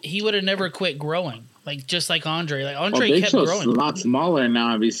 Yeah, he would have never quit growing, like just like Andre. Like Well, Andre Big kept Show's growing. a lot smaller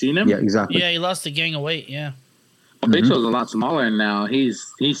now. Have you seen him? Yeah, exactly. Yeah, he lost a gang of weight. Yeah, Well, Big Show's a lot smaller now. He's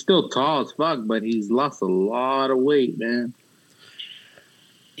still tall as fuck, but he's lost a lot of weight, man.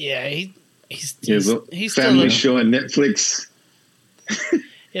 yeah, he's He's a still. family show on Netflix.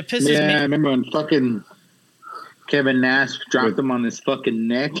 It pisses Yeah, I me. remember when fucking Kevin Nash dropped him on his fucking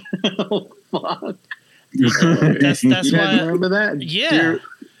neck. Oh, fuck. That's You why. guys remember that? Yeah.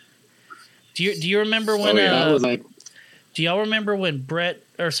 Do you remember when? That was like, Do y'all remember when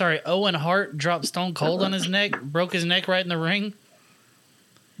Owen Hart dropped Stone Cold on his neck, broke his neck right in the ring?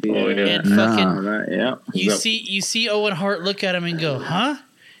 Oh, yeah. And fucking, right, yeah. you see Owen Hart look at him and go, "Huh?"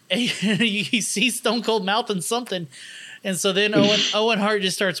 And you see Stone Cold mouthing something, and so then Owen Hart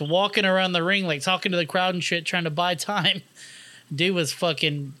just starts walking around the ring like talking to the crowd and shit, trying to buy time. Dude was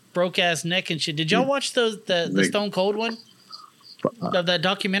fucking broke ass neck and shit. Did y'all watch the Stone Cold one of that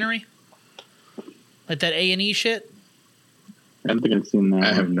documentary, like that A&E shit? I don't think I've seen that.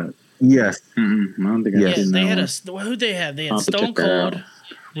 I have not. Yes. Mm-hmm. I don't think I've Yeah, seen they that had one. who'd they have? They had I'll have to Stone check that Cold,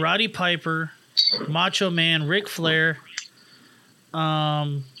 Roddy Piper, Macho Man, Ric Flair.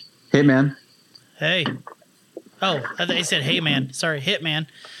 Hitman. Hey. Oh, I thought he said, "Hey man." Sorry, Hitman.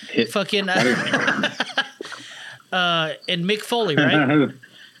 Fucking. And Mick Foley, right?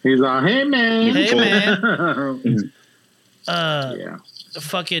 He's all, hey man. Hey man. Yeah.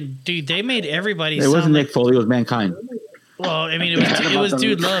 Fucking dude, they made everybody. It wasn't sound Nick Foley. It was Mankind. Well, I mean, it was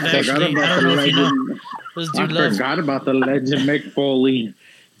Dude Love. Actually, I don't know if you know. It was Dude Love. I forgot about the legend Mick Foley.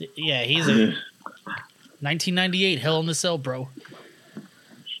 Yeah, he's a 1998 Hell in the Cell, bro.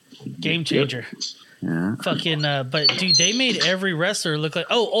 Game changer. Yeah. Fucking, but dude, they made every wrestler look like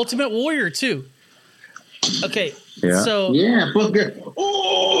Ultimate Warrior too. Okay, Yeah. so Yeah, fuck it.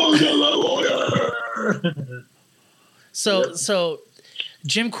 Oh, Warrior. so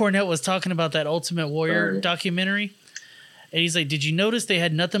Jim Cornette was talking about that Ultimate Warrior documentary, and he's like, "Did you notice they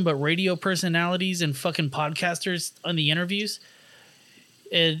had nothing but radio personalities and fucking podcasters on the interviews?"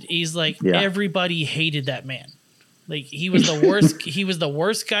 And he's like, everybody hated that man. Like he was the worst. He was the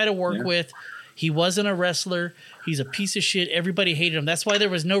worst guy to work with. He wasn't a wrestler. He's a piece of shit. Everybody hated him. That's why there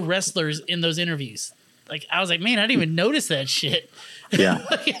was no wrestlers in those interviews. Like I was like, man, I didn't even notice that shit. Yeah.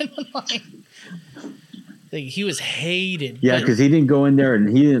 Like, he was hated. Yeah, because he didn't go in there and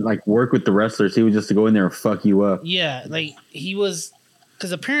he didn't like work with the wrestlers. He would just go in there and fuck you up. Yeah, like he was,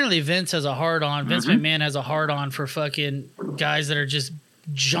 because apparently Vince has a hard on. Vince McMahon has a hard on for fucking guys that are just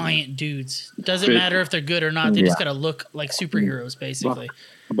giant dudes. Doesn't matter if they're good or not. They just gotta look like superheroes, basically.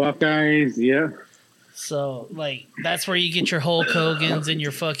 Buff guys, yeah. So like that's where you get your Hulk Hogan's and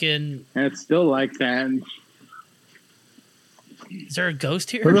your fucking. And it's still like that. Is there a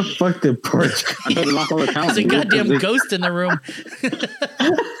ghost here? Where the fuck did Parch? I thought they lock all the There's a goddamn ghost in the room.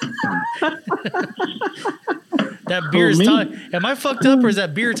 That beer is talking. Am I fucked up or is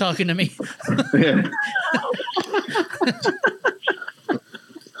that beer talking to me?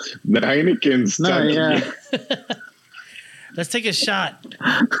 The Heineken's. No, yeah. Let's take a shot.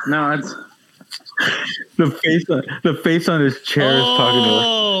 No, it's the face on his chair is talking to us.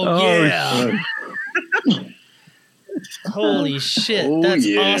 Oh yeah. Holy shit. That's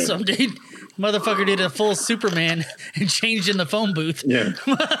awesome, dude. Motherfucker did a full Superman and changed in the phone booth. Yeah.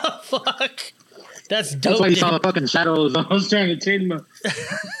 Fuck. That's dope. That's why you dude. saw the fucking shadows. I was trying to change my.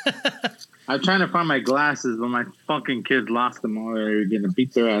 I'm trying to find my glasses, but my fucking kids lost them while they were getting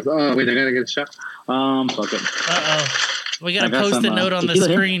beat their ass. Oh wait, I gotta get a shot. Fuck it. We gotta post a note on the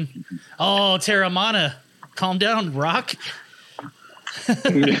screen. Oh, Terramana, calm down, Rock.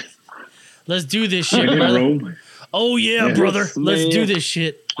 Let's do this shit, brother. Oh yeah, brother. Let's do this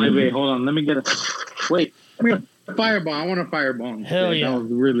shit. Wait, hold on. Let me get a. Wait, fireball. I want a fireball. Hell yeah, that was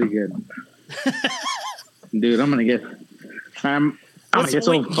really good. Dude, I'm gonna get. I'm gonna get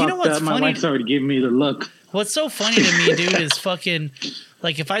so fucked up. My wife's already giving me the look. What's so funny to me, dude, is fucking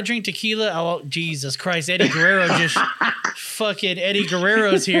like if I drink tequila, Jesus Christ, Eddie Guerrero just fucking Eddie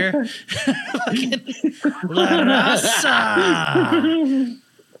Guerrero's here. Fucking La Raza.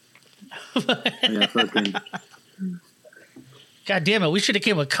 Yeah, fucking. God damn it, we should have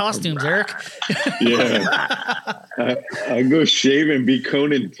came with costumes, Eric. Yeah. I go shave and be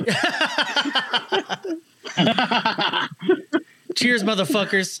Conan. Cheers,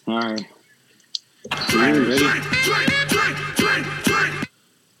 motherfuckers. All right. Ready?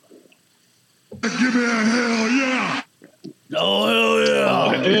 Give me a hell yeah! Oh, hell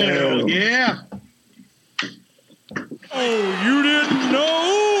yeah. Hell yeah. Oh, you didn't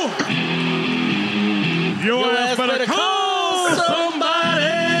know? Your ass better call somebody!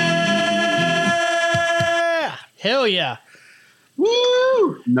 Hell yeah.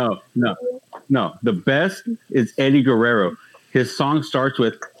 Woo! No. The best is Eddie Guerrero. His song starts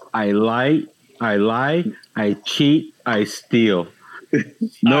with I lie, I cheat, I steal.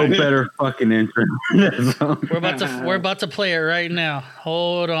 No better fucking intro. We're about to play it right now.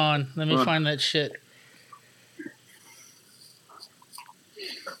 Hold on. Let me find that shit.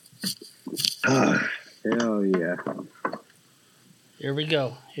 Hell yeah. Here we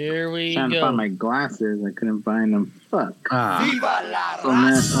go. Trying to find my glasses. I couldn't find them. Fuck. Viva la Oh,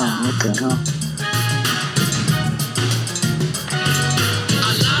 man. Oh, what the hell?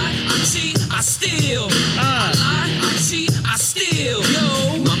 I lie, I cheat, I steal. I lie, I cheat, I steal.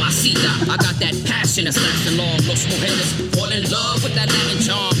 Yo, mamacita, I got that passion that's lasting long. Los mujeres fall in love with that Latin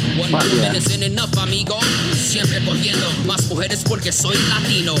charm. One woman isn't enough, amigo. Siempre cogiendo más mujeres porque soy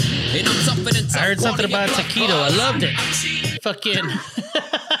latino. And I'm tougher than tough. I heard something about taquito. I loved it. Fucking.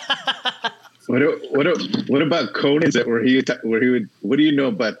 What about Conan's? Where he would? What do you know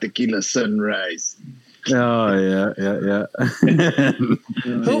about Tequila Sunrise? Oh yeah.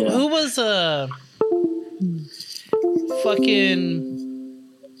 Who was fucking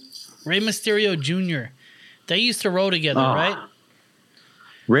Rey Mysterio Jr.? They used to roll together, right?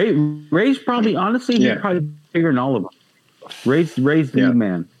 Ray's probably honestly he's probably bigger than all of them. Ray's the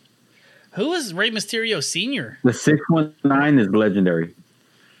man. Who was Rey Mysterio Sr.? The 619 is legendary.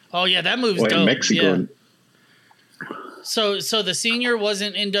 Oh yeah, that move's dope. In Mexico. Yeah. So the senior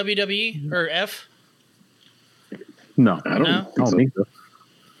wasn't in WWE or F? No, I don't think so.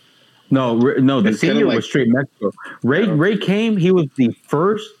 No, the senior was straight Mexico. Ray came. He was the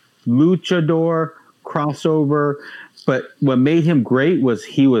first luchador crossover, but what made him great was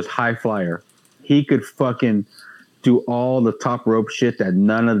he was high flyer. He could fucking do all the top rope shit that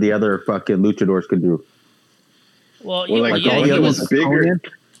none of the other fucking luchadors could do. Well, he was bigger.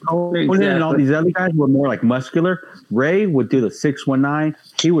 Conan and all these other guys were more like muscular. Ray would do the 619.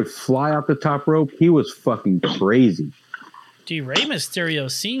 He would fly off the top rope. He was fucking crazy. Dude, Rey Mysterio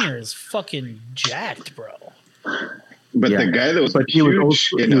Sr. is fucking jacked, bro. But the guy that was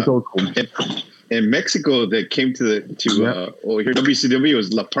huge in Mexico that came to here WCW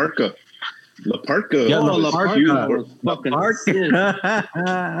was La Parca. La Parca. Yeah, La Parca.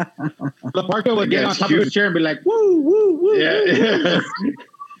 La Parca would get on top of the chair and be like, woo, woo, woo. Yeah.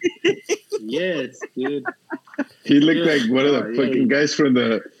 Yes, dude. He looked like one of the fucking guys from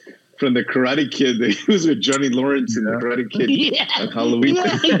the Karate Kid. He was with Johnny Lawrence in the Karate Kid on Halloween.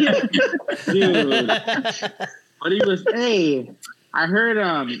 Dude. But he was, I heard,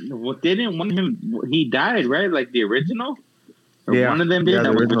 didn't one of him, he died, right? Like the original? Or one of them did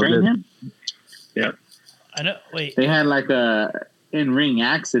that was betraying him? Yeah. I know. Wait. They had like a in-ring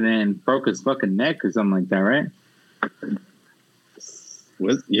accident and broke his fucking neck or something like that, right?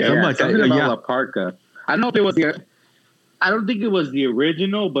 Something about La Parca. I don't know if it was I don't think it was the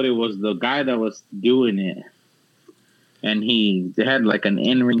original, but it was the guy that was doing it. And they had like an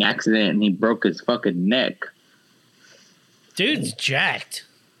in-ring accident and he broke his fucking neck. Dude's jacked.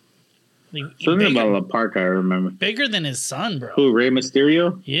 Something about La Parca, I remember. Bigger than his son, bro. Who, Rey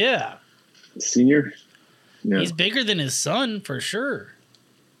Mysterio? Yeah. Senior? Yeah. He's bigger than his son, for sure.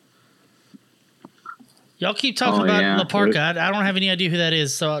 Y'all keep talking about La Parca. I don't have any idea who that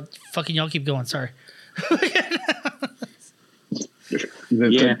is, so fucking y'all keep going. Sorry.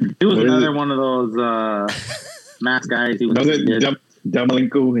 Yeah, he was another one of those mask guys. He was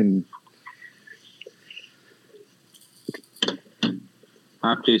Damalenko and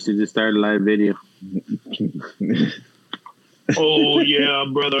Hop Chaser just started a live video. Oh yeah,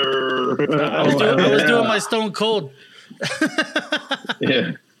 brother! I was doing my Stone Cold.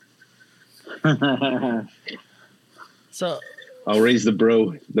 Yeah. So I'll raise the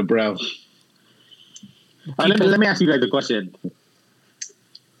brow. Let me ask you guys a question.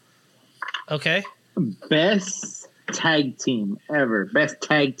 Okay. Best tag team ever. Best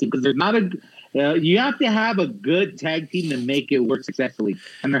tag team, because there's not you have to have a good tag team to make it work successfully,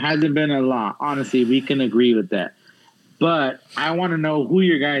 and there hasn't been a lot. Honestly, we can agree with that. But I want to know who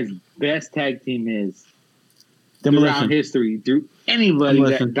your guys' best tag team is throughout history. Through anybody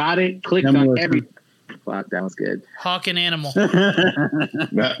that got it, clicked on every. Fuck, that was good. Hawk and Animal.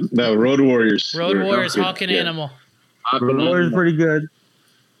 No, Road Warriors. Road Warriors, Hawk and Animal. Road Warriors is pretty good.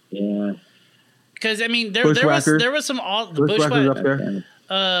 Yeah. Because I mean, there was some the Bushwhackers up there.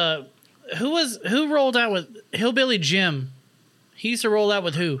 Who rolled out with Hillbilly Jim? He used to roll out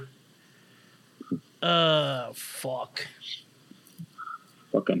with who? Fuck.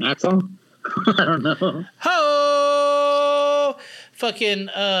 Fucking Axel? I don't know. Ho! Fucking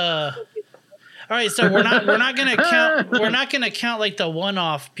all right, so we're not gonna count like the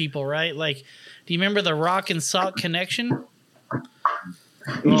one-off people, right? Like, do you remember the Rock and Sock Connection?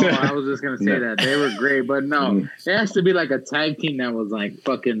 Oh, I was just gonna say that they were great, but no, it has to be like a tag team that was like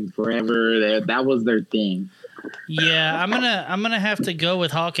fucking forever. That was their thing. Yeah, I'm gonna have to go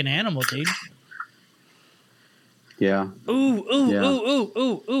with Hawk and Animal, dude. Yeah. Ooh.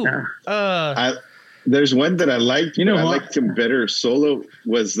 There's one that I liked. I liked him better solo.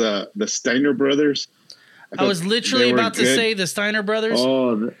 Was the Steiner brothers? I was literally about to say the Steiner brothers.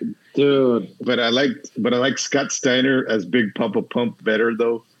 Oh, dude! But I liked Scott Steiner as Big Papa Pump better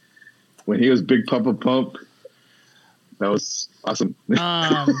though. When he was Big Papa Pump, that was awesome.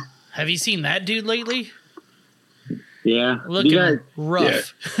 Have you seen that dude lately? Yeah, looking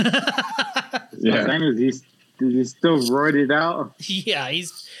rough. Yeah. Steiner's he's still roided out. Yeah,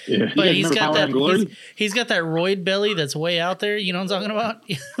 but he's got that roid belly that's way out there. You know what I'm talking about?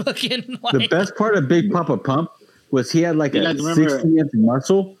 Looking like the best part of Big Papa Pump was he had like a 60-inch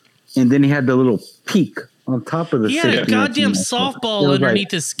muscle, and then he had the little peak on top of the He had a 60 goddamn inch. softball It was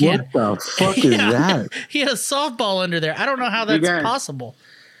underneath his skin. What the fuck is Yeah. that? He had a softball under there. I don't know how that's guys- possible.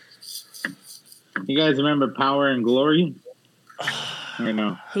 You guys remember Power and Glory? I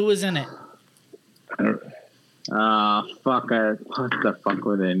know. Who was in it? What the fuck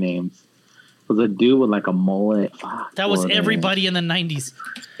were their names? It was a dude with like a mullet. Fuck, That was what were their everybody in the 90s.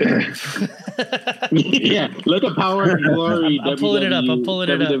 names? Yeah, look at Power and Glory. I'm pulling it up. I'm pulling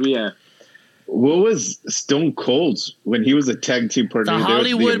it up. WWF. What was Stone Cold's when he was a tag team partner? The They were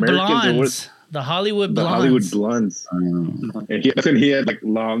Hollywood Americans, or what- Blondes. The Hollywood The Blondes. Hollywood Blondes. And he had like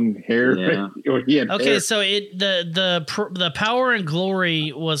long hair. Yeah. Or he had Okay, hair. so the Power and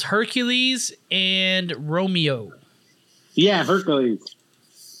Glory was Hercules and Romeo. Yeah, Hercules.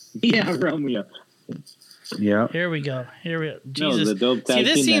 Yeah, Romeo. Yeah. Here we go. No, Jesus. the dope See, tag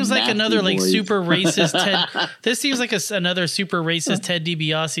this team, seems the like Nasty another like Boys. super racist Ted. This seems like another super racist Ted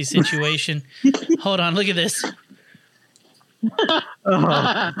DiBiase situation. Hold on, look at this. Yeah,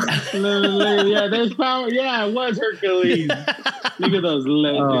 there's Power. Yeah, it was Hercules. Look at those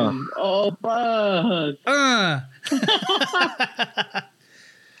legends. Oh, fuck.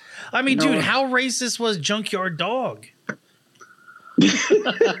 I mean, No. dude, how racist was Junkyard Dog?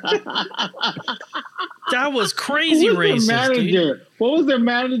 That was crazy Who was racist, their dude. manager? What was their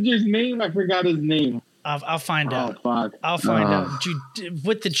manager's name? I forgot his name. I'll find out. Oh, fuck. I'll find out. Dude,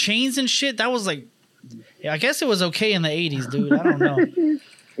 with the chains and shit, that was like, yeah, I guess it was okay in the 80s, dude. I don't know.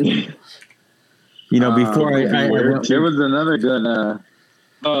 You know, before I went, there was another good.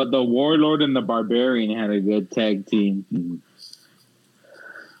 The Warlord and the Barbarian had a good tag team.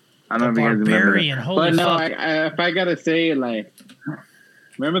 I don't know if you guys Barbarian, remember. holy But no, fuck. if I gotta say, like,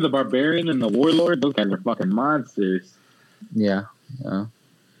 remember the Barbarian and the Warlord? Those guys are fucking monsters. yeah.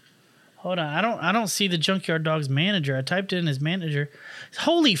 Hold on, I don't see the Junkyard Dog's manager. I typed in his manager.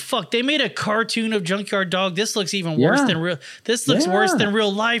 Holy fuck! They made a cartoon of Junkyard Dog. This looks even worse Yeah. than real. This looks Yeah. worse than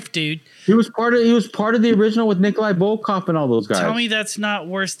real life, dude. He was part of the original with Nikolai Volkov and all those guys. Tell me that's not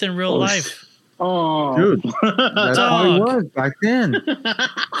worse than real life, Oh, Dude, that's how he Dog. was back then. With that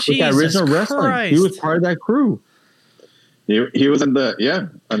Jesus original wrestling. Christ! He was part of that crew. He was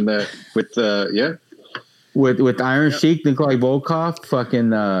With Iron Sheik, Nikolai Volkov,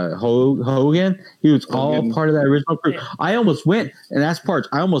 fucking Hogan. He was all part of that original crew. I almost went, and that's parts.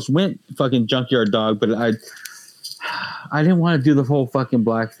 I almost went fucking Junkyard Dog, but I didn't want to do the whole fucking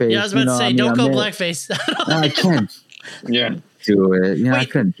blackface. Yeah, I was about to say, don't go blackface. I can't do it. Yeah, I Wait.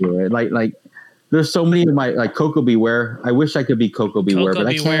 couldn't do it. Like there's so many of my like Coco Beware. I wish I could be Coco Beware, Coco but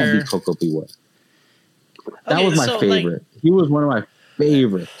I Beware. can't be Coco Beware. That Okay, was my so, favorite. He was one of my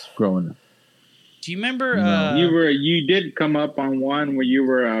favorites growing up. Do you remember? you did come up on one where you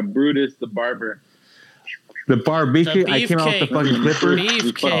were Brutus the Barber. The barbecue. The I came out the beefcake. fucking clipper.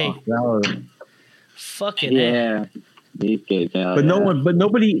 Beefcake. That was, Fucking A. Yeah, beefcake. but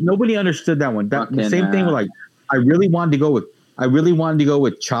nobody understood that one. That the Fucking, same thing with like I really wanted to go with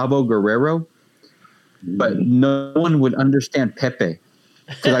Chavo Guerrero, but no one would understand Pepe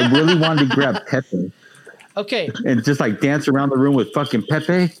because I really wanted to grab Pepe Okay, and just like dance around the room with fucking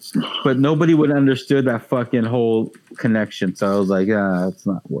Pepe, but nobody would understood that fucking whole connection. So I was like, it's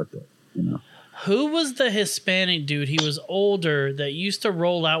not worth it, you know. who was the Hispanic dude? He was older that used to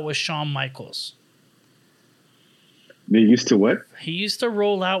roll out with Shawn Michaels. They used to what? He used to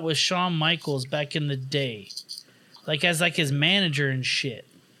roll out with Shawn Michaels back in the day, like as like his manager and shit.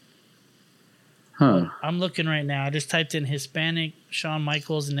 Huh. I'm looking right now. I just typed in Hispanic Shawn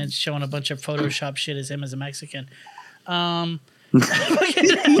Michaels and it's showing a bunch of Photoshop shit as him as a Mexican. Come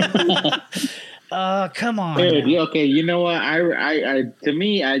on. Dude, now. okay, you know what? I to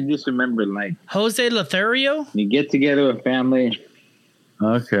me, I just remember like Jose Lothario? you get together with family.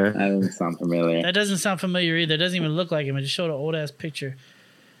 Okay. That doesn't sound familiar. That doesn't sound familiar either. It doesn't even look like him. It just showed an old ass picture.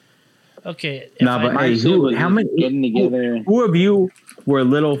 Okay. No, but hey, how many? Getting together? Who of you were a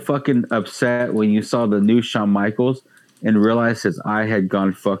little fucking upset when you saw the new Shawn Michaels and realized his eye had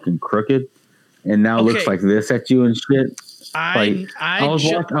gone fucking crooked and now looks like this at you and shit? I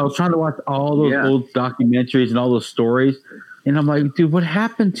was trying to watch all those old documentaries and all those stories, and I'm like, dude, what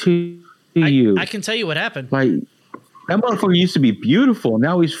happened to you? I can tell you what happened. Like that motherfucker used to be beautiful.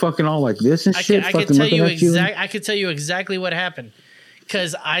 Now he's fucking all like this and shit. I can tell you exactly what happened.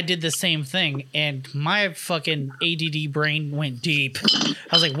 Because I did the same thing, and my fucking ADD brain went deep. I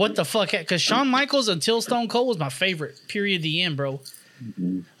was like, what the fuck? Because Shawn Michaels until Stone Cold was my favorite, period, the end, bro.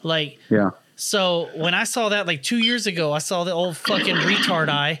 Like, yeah. So when I saw that like 2 years ago, I saw the old fucking retard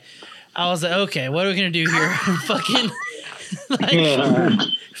eye. I was like, okay, what are we going to do here?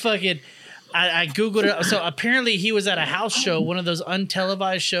 I Googled it. So apparently he was at a house show, one of those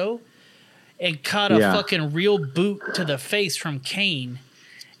untelevised show. and caught a fucking real boot to the face from Kane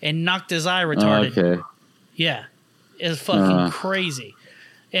and knocked his eye retarded. Okay. Yeah. It's fucking crazy.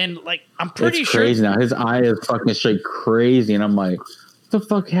 And like, I'm pretty it's sure. Crazy now. His eye is fucking straight crazy. And I'm like, what the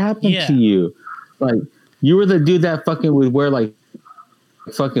fuck happened to you? Like, you were the dude that fucking would wear like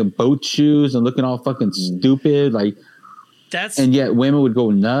fucking boat shoes and looking all fucking stupid. Like, and yet women would go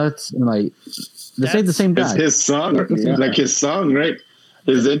nuts. And like, this ain't the same guy. It's his song. Like his song, right?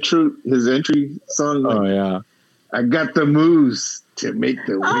 His entry song. Like, oh, yeah. I got the moves to make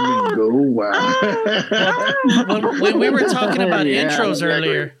the women go wild. When we were talking about intros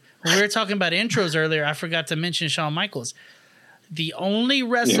earlier, I forgot to mention Shawn Michaels. The only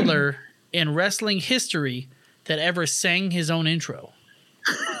wrestler in wrestling history that ever sang his own intro.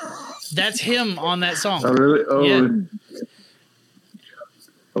 That's him on that song. Oh, really? Oh, yeah.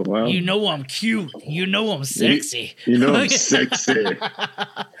 Oh, wow. You know I'm cute. You know I'm sexy. You know I'm sexy.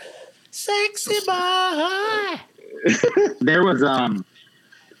 Sexy boy. There was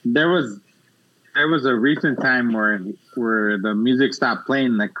a recent time where the music stopped playing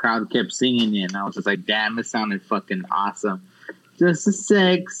and the crowd kept singing it, and I was just like, damn, it sounded fucking awesome. Just a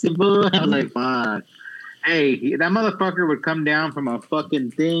sexy boy. I was like, fuck. Hey, that motherfucker would come down from a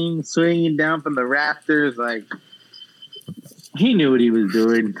fucking thing, swinging down from the rafters, like he knew what he was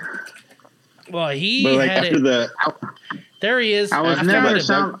doing. Well, he but like had after it. There he is. I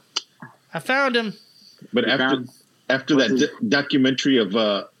found him. But after that documentary of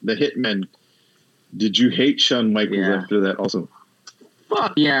the Hitman, did you hate Shawn Michaels after that also?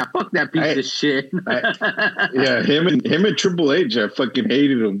 Fuck yeah, fuck that piece of shit. Him and Triple H, I fucking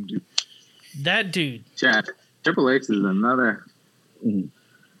hated him, dude. That dude. Yeah, Triple H is another.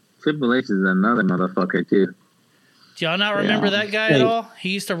 Triple H is another motherfucker too. Do y'all not remember that guy at all? He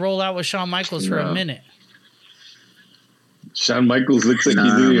used to roll out with Shawn Michaels for a minute. Shawn Michaels looks like he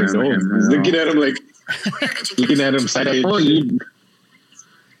didn't even know him. He's looking at him like looking at him sideways. Oh, The World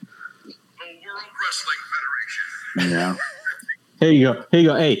Wrestling Federation. Yeah. Here you go.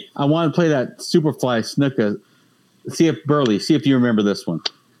 Hey, I want to play that Superfly Snuka. See if you remember this one.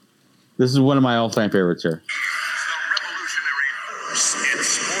 This is one of my all-time favorites here. The revolutionary force in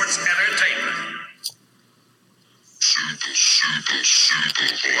sports entertainment.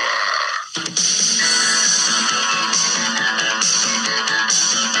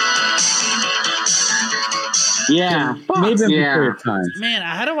 Yeah. Maybe before time. Man,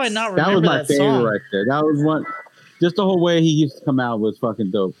 how do I not That remember was my that favorite song? right there. That was one. Just the whole way he used to come out was fucking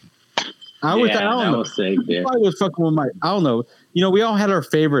dope. I don't know. Was sick, yeah. Probably was fucking one of my. I don't know. You know, we all had our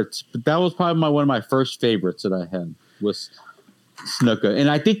favorites, but that was probably one of my first favorites that I had was Snuka, and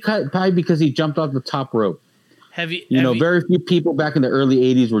I think probably because he jumped off the top rope. Very few people back in the early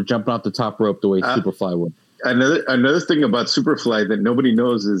 '80s were jumping off the top rope the way Superfly would. Another thing about Superfly that nobody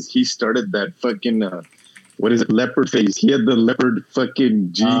knows is he started that fucking what is it, leopard face. He had the leopard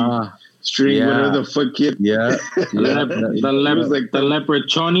fucking G string, whatever the fuck it. Yeah. The leopard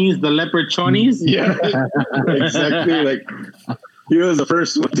chonies. Yeah, exactly. Like he was the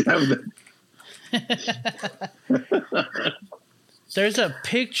first one to have that. There's a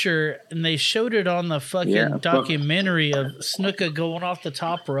picture, and they showed it on the fucking documentary of Snuka going off the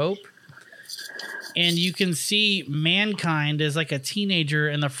top rope. And you can see Mankind as like a teenager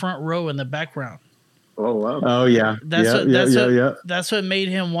in the front row in the background. Oh, wow. Oh, yeah. That's what made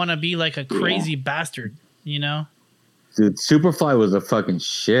him want to be like a crazy bastard, you know? Dude, Superfly was a fucking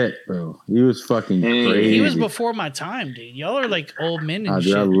shit, bro. He was fucking crazy. He was before my time, dude. Y'all are like old men and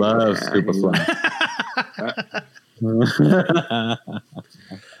shit. Dude, I love Superfly.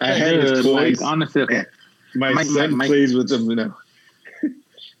 I had his toys. Honestly, my son plays with them now.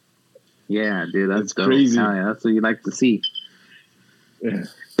 Yeah, dude, that's crazy. Yeah, that's what you like to see.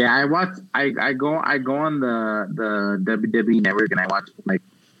 Yeah, I watch. I go on the WWE network and I watch like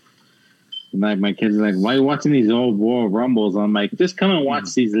my kids are like, why are you watching these old Royal Rumbles? I'm like, just come and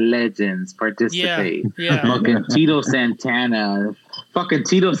watch these legends participate. Yeah. Fucking Tito Santana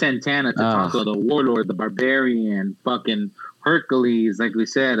to talk to the Warlord, the Barbarian, fucking Hercules, like we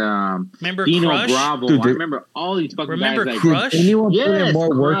said. Remember Dino Crush? Bravo. Dude, I remember all these fucking guys. Like, Crush? Did anyone put in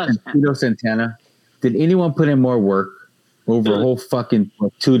more work Crush. than Tito Santana? Did anyone put in more work over a whole fucking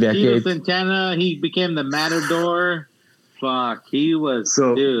 2 decades? Tito Santana, he became the Matador. Fuck, he was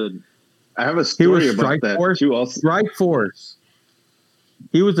dude. I have a story about that too. Also, Strike Force.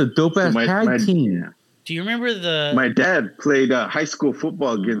 He was a dope ass tag team. Yeah. Do you remember My dad played high school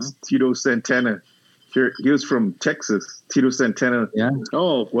football against Tito Santana. He was from Texas. Tito Santana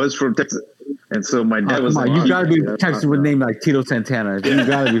was from Texas. And so my dad was like, you gotta be from Texas with a name like Tito Santana. You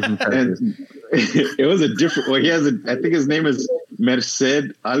gotta be from Texas. And it was a different, I think his name is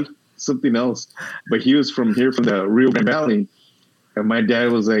Merced something else, but he was from here, from the Rio Grande Valley. And my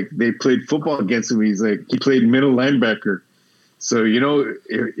dad was like, they played football against him. He's like, he played middle linebacker. So, you know,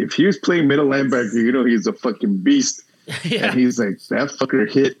 if he was playing middle linebacker, you know, he's a fucking beast. Yeah. And he's like, that fucker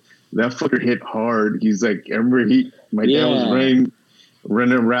hit hard. He's like, I remember my dad was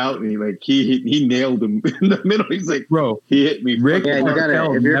running a route, and he nailed him in the middle. He's like, bro, he hit me. Rick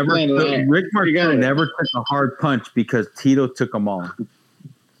Martell never took a hard punch because Tito took them all.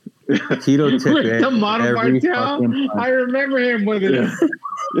 Tito took Rick the Model Martell. I remember him with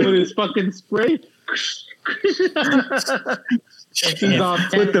his fucking spray. He's all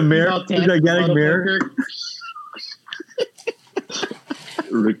with the mirror, the gigantic mirror.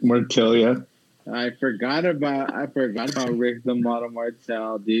 Rick Martell, yeah. I forgot about Rick the Model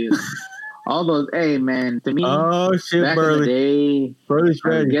Martell, dude. All those, hey man, to me, oh shit, back Burley. in the day, Burley's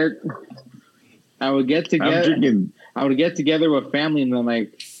ready. I would get together with family, and then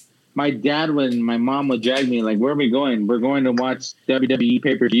like my dad and my mom would drag me, like, where are we going? We're going to watch WWE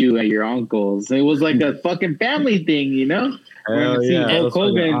pay-per-view at your uncle's. It was like a fucking family thing, you know? We're going to see Hulk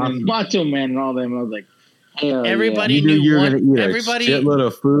Hogan and Macho Man and all them. I was like, hell everybody you knew you're one. Gonna eat everybody a shitload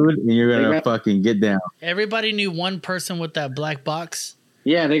of food, and you're gonna fucking get down. Everybody knew one person with that black box.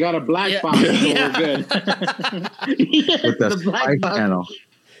 Yeah, they got a black box. So we're good. With the Spice Channel.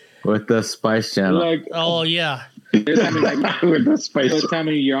 With the Spice Channel. Like, oh yeah. With the Spice. Tell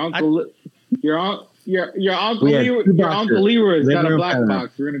me your uncle Leroy's got a black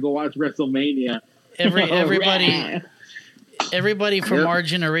box. We're gonna go watch WrestleMania. Everybody from our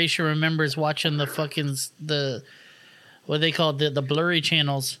generation remembers watching the fucking what they call the blurry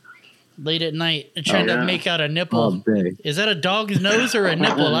channels late at night and trying to make out a nipple. Is that a dog's nose or a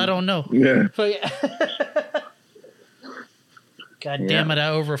nipple? I don't know. Yeah. God damn it! I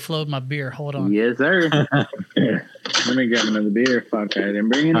overflowed my beer. Hold on. Yes, sir. Let me grab another beer. Fuck, I didn't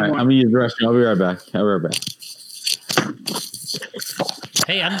bring any more. I'm gonna use the restroom. I'll be right back.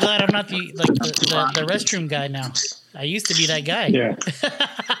 Hey, I'm glad I'm not the restroom guy now. I used to be that guy. Yeah.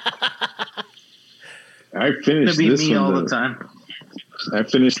 I finished this me one all the time. I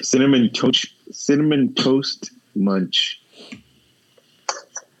finished cinnamon toast munch.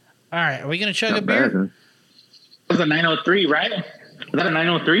 All right, are we gonna chug Not a beer? bad, huh? It was a 903, right? Was that a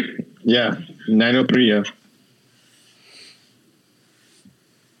 903? Yeah, 903. Yeah.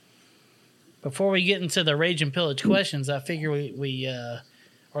 Before we get into the Rage and Pillage questions, I figure we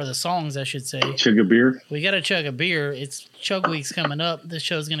or the songs, I should say. Chug a beer. We got to chug a beer. It's Chug Week's coming up. This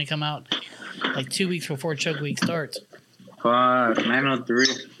show's going to come out like 2 weeks before Chug Week starts. Fuck, 903.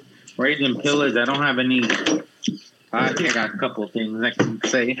 Rage and Pillage, I don't have any. I think I got a couple of things I can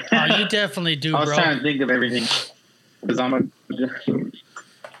say. Oh, you definitely do, bro. I was trying to think of everything. Because I'm a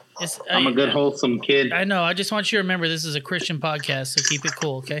good, wholesome kid. I know. I just want you to remember this is a Christian podcast, so keep it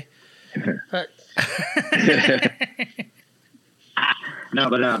cool, okay? No,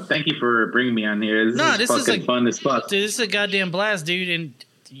 but thank you for bringing me on here. This is fucking fun as fuck. Dude, this is a goddamn blast, dude, and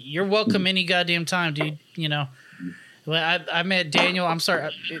you're welcome any goddamn time, dude. You know, well, I met Daniel. I'm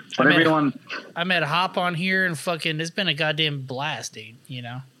sorry, I met Hop on here, and fucking, it's been a goddamn blast, dude. You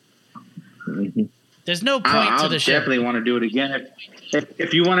know, there's no point to the show. I definitely want to do it again.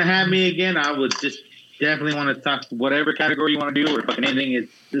 If you want to have me again, I would just definitely want to talk whatever category you want to do or fucking anything.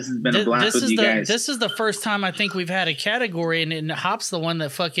 This has been a blast with you guys. This is the first time I think we've had a category, and Hop's the one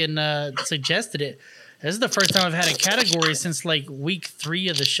that fucking suggested it. This is the first time I've had a category since like week 3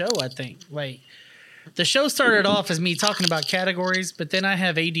 of the show, I think. Like, the show started off as me talking about categories, but then I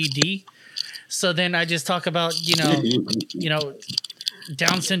have ADD. So then I just talk about, you know,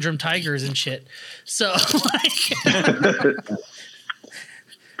 Down syndrome tigers and shit. So like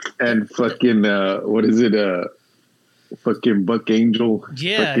and fucking what is it? Fucking Buck Angel.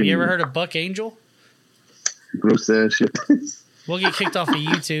 Yeah, you ever heard of Buck Angel? Gross ass shit. We'll get kicked off of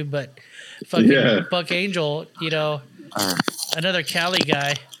YouTube, but fucking Buck Angel, you know, another Cali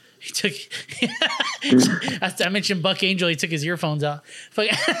guy. He took. I mentioned Buck Angel. He took his earphones out.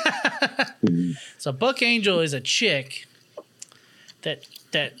 So Buck Angel is a chick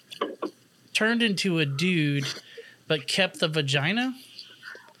that turned into a dude, but kept the vagina.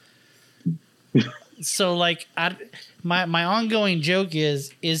 So like, my ongoing joke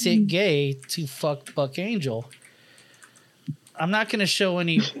is it gay to fuck Buck Angel? I'm not going to show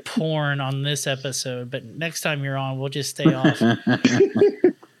any porn on this episode, but next time you're on, we'll just stay off.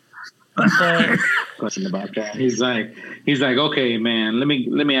 Question about that. He's like, okay, man. Let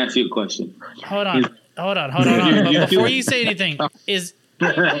me ask you a question. Hold on. But before you say anything, is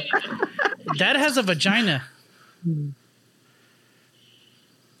that has a vagina?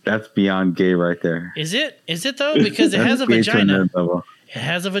 That's beyond gay right there. Is it though? Because it has a vagina. It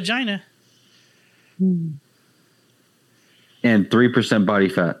has a vagina. And 3% body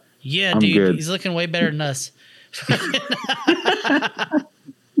fat. Yeah, I'm dude. good. He's looking way better than us.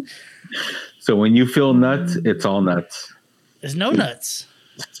 So when you feel nuts, it's all nuts. There's no nuts.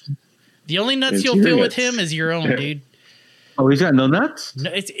 The only nuts It's you'll your feel with nuts. him is your own, dude. Oh, he's got no nuts?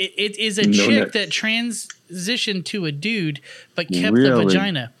 No, it is a No chick nuts. that transitioned to a dude but kept the Really?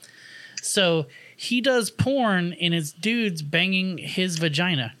 vagina. So he does porn and it's dudes banging his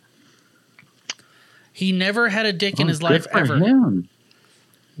vagina. He never had a dick in his life Good for ever. him.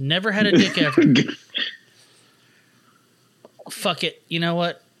 Never had a dick ever. Fuck it. You know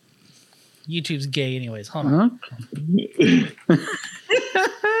what? YouTube's gay anyways. Hold on. Huh?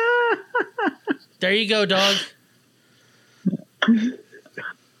 There you go, dog. Change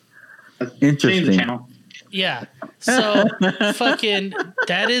the Interesting. channel. Yeah. So fucking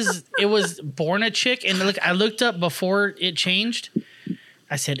it was born a chick, and look, I looked up before it changed.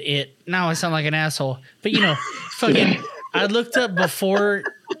 I said it. Now I sound like an asshole. But fucking I looked up before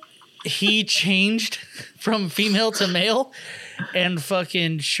he changed from female to male, and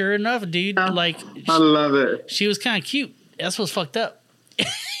fucking sure enough, dude, like I love it. she was kind of cute. That's what's fucked up.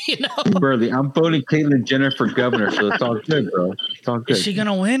 Burley, I'm voting Caitlyn Jenner for governor, so it's all good, bro. It's all good. Is she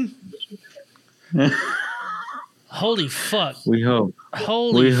gonna win? Holy fuck. We hope.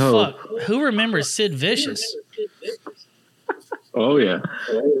 Holy We hope. fuck. Who remembers Sid Vicious? Oh yeah.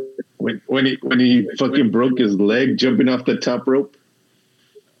 When he fucking broke his leg jumping off the top rope.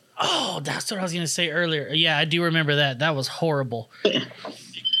 Oh, that's what I was going to say earlier. Yeah, I do remember that. That was horrible.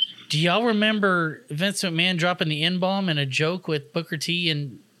 Do y'all remember Vince McMahon dropping the N-bomb in a joke with Booker T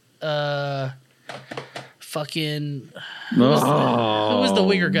and fucking who was the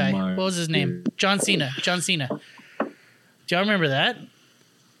wigger guy? my What was his name? John Cena. Do y'all remember that?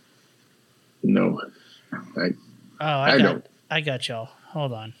 No. I don't. got y'all.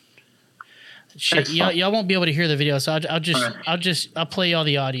 Hold on. Shit, y'all won't be able to hear the video, so I'll play y'all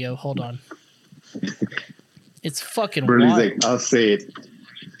the audio. Hold on. It's fucking Burley's wild. like, I'll say it.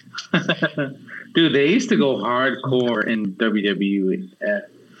 Dude, they used to go hardcore in WWE.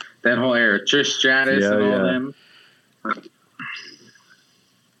 That whole era. Trish Stratus and all them.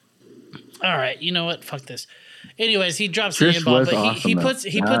 All right, you know what? Fuck this. Anyways, he drops Trish the N-bomb, was but awesome, he though.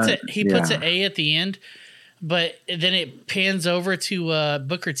 puts an A at the end, but then it pans over to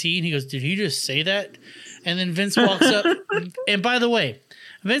Booker T, and he goes, "Did he just say that?" And then Vince walks up, and by the way,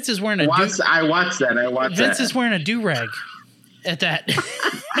 Vince is wearing I watched that. Vince is wearing a do-rag at that.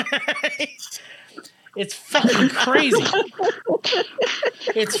 It's fucking crazy.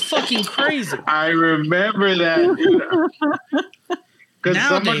 It's fucking crazy. I remember that, dude. Because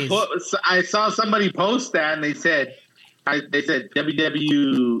Nowadays- I saw somebody post that, and they said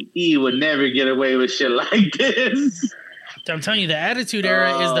WWE would never get away with shit like this. I'm telling you, the Attitude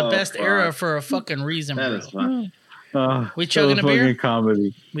Era is the best fuck. era for a fucking reason, That bro. is fun. We chugging a beer? fucking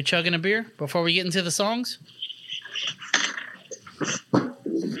comedy. We chugging a beer before we get into the songs?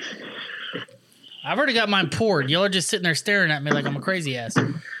 I've already got mine poured. Y'all are just sitting there staring at me like I'm a crazy ass.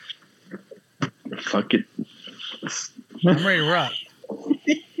 I'm Fuck it. ready to rock.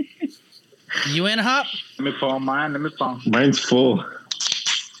 You in, Hop? Let me pull mine. Mine's full.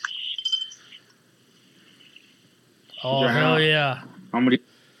 Oh, Yeah. hell yeah. How many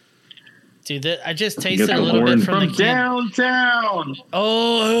Dude, I just tasted got a the little bit horn from from the can. downtown?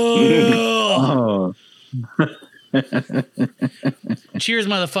 Oh, Oh, cheers,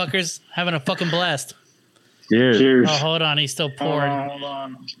 motherfuckers. Having a fucking blast. cheers. Cheers. Oh, hold on. He's still pouring. Hold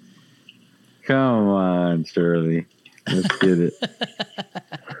on. Come on, Shirley. Let's get it.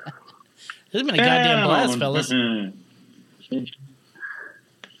 This has been a goddamn blast, fellas. Hit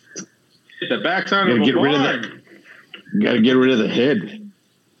the backside Gotta of a get rid of barn. that. Gotta get rid of the head.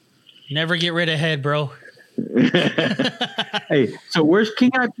 Never get rid of head, bro. Hey, so where's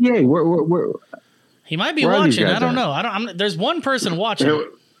King IPA? Where? He might be Where are these watching. guys I don't at? know. There's one person watching. Hey,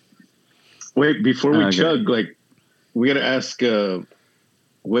 wait, before we Okay. chug, like, we gotta ask,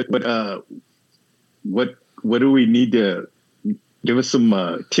 what do we need to give us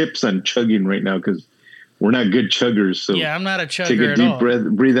some tips on chugging right now? Because we're not good chuggers. So Yeah, I'm not a chugger take a at deep all. breath,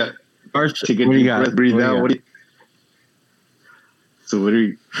 breathe out. Take a What do you deep got? breath, breathe What do you out. got? What do you, so what do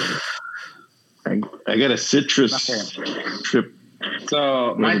you? I got a citrus trip.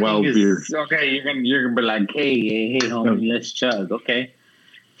 So my wild thing is beer. okay. You're gonna be like, hey, homie, let's chug. Okay.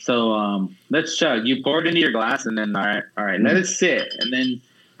 So let's chug. You pour it into your glass, and then all right, let it sit, and then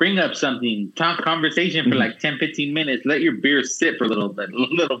bring up something. Talk conversation for like 10, 15 minutes. Let your beer sit for a little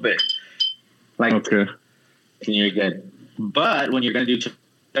bit. Like Okay. and you're good. But when you're gonna do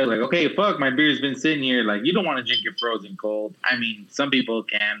They're like, okay, fuck, my beer's been sitting here. Like, you don't want to drink your frozen cold. I mean, some people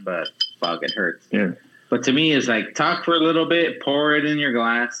can, but fuck, it hurts. Yeah. But to me, it's like, talk for a little bit, pour it in your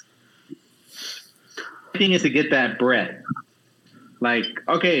glass. The thing is to get that breath. Like,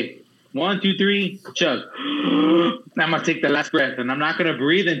 okay, 1, 2, 3, chug. I'm going to take the last breath, and I'm not going to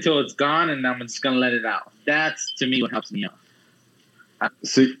breathe until it's gone, and I'm just going to let it out. That's, to me, what helps me out.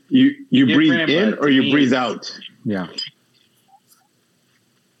 So you breathe in or you breathe out? Yeah.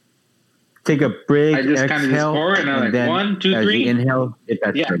 Take a big I just kind of just exhale, pour it, and I'm like, 1, 2, 3. Inhale, get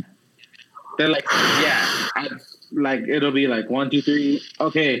that straight. They're like, like it'll be like 1, 2, 3.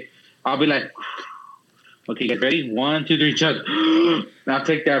 Okay, I'll be like, okay, get ready. 1, 2, 3, chug. Now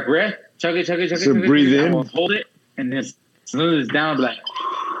take that breath, chug it. So breathe in, hold it, and then as soon as it's down, be like,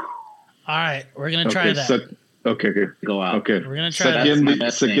 All right, we're gonna try that. Okay. Go out. Okay, We're gonna try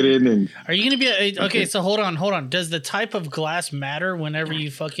that. Suck it in, and Are you gonna be okay? So hold on. Does the type of glass matter whenever you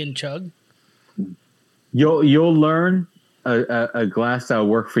fucking chug? You'll learn a glass that'll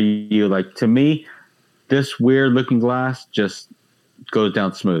work for you. Like, to me, this weird looking glass just goes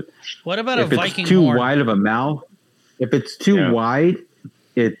down smooth. What about a Viking If it's too horn? wide of a mouth, if it's too wide,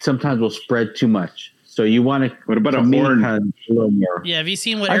 it sometimes will spread too much. So you want to. What about a horn? Kind of a little more. Yeah, have you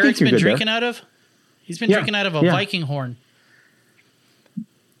seen what I think Eric's you're been good drinking there. out of? He's been drinking out of a Viking horn.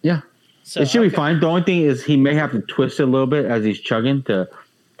 Yeah, So it should be fine. The only thing is he may have to twist it a little bit as he's chugging for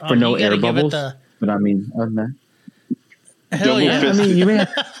no you air gotta give it bubbles. But I mean, other than that. Hell yeah! I mean, you may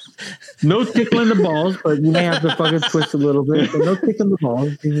have no tickling the balls, but you may have to fucking twist a little bit. But no tickling the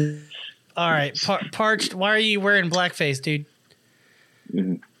balls. All right, Parched. Why are you wearing blackface, dude?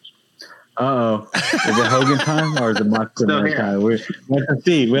 Uh-oh. Is it Hogan time or is it Macho Man time? We have to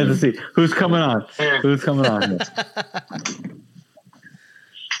see. We have to see. Who's coming on? Who's coming on here?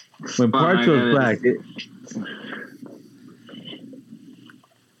 When Parch goes black,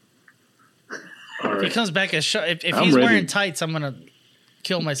 If he comes back as if I'm he's ready. wearing tights, I'm gonna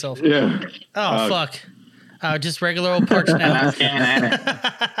kill myself. Yeah. Oh fuck! Just regular old Parched now. last can.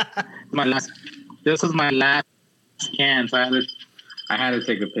 This was my last can, so I had to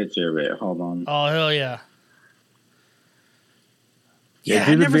take a picture of it. Hold on. Oh hell yeah! Yeah, Yeah,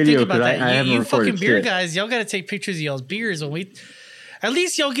 do I the never video, think about 'cause I that. haven't You recorded fucking beer shit. guys, y'all got to take pictures of y'all's beers when we. At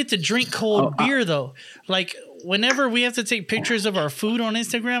least y'all get to drink cold beer though. Like whenever we have to take pictures of our food on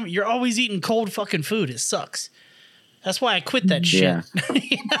Instagram, you're always eating cold fucking food. It sucks. That's why I quit that shit. Yeah.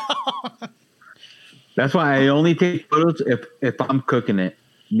 You know? that's why I only take photos if I'm cooking it.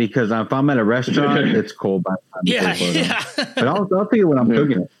 Because if I'm at a restaurant, it's cold by the time you Yeah, take a photo. yeah. But I'll take it when I'm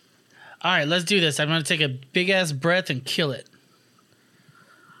cooking it. All right, let's do this. I'm gonna take a big ass breath and kill it.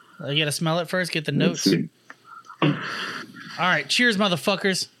 You gotta smell it first. Get the notes. see. All right, cheers,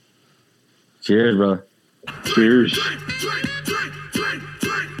 motherfuckers. Cheers, brother. Cheers.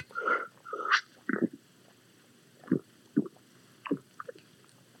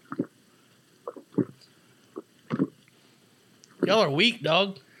 Y'all are weak,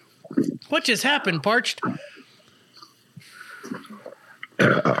 dog. What just happened, Parched?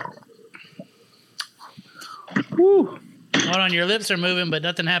 Woo. Hold on, your lips are moving, but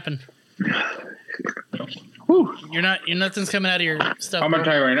nothing happened. Whew. You're nothing's coming out of your stuff. I'm gonna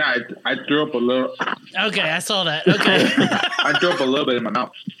bro. tell you right now. I threw up a little. Okay, I saw that. Okay. I threw up a little bit in my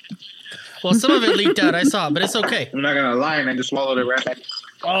mouth. Well, some of it leaked out. I saw it, but it's okay. I'm not gonna lie, and I just swallowed it right back.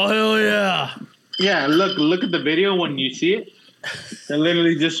 Oh hell yeah! Yeah, look at the video when you see it. It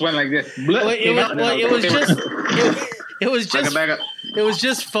literally just went like this. Well, it was just back up. it was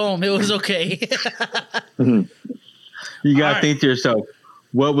just foam. It was okay. You gotta All right. think to yourself,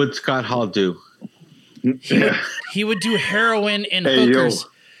 what would Scott Hall do? He would do heroin and Hey, yo. hookers.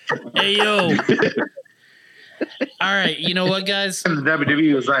 Hey yo! All right, you know what, guys? And the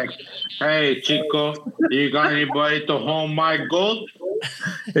WWE was like, "Hey, Chico, you got anybody to hold my gold?"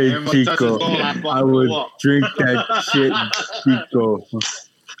 Hey, Everyone touches Chico, gold, I fucking I would walk. drink that shit, Chico.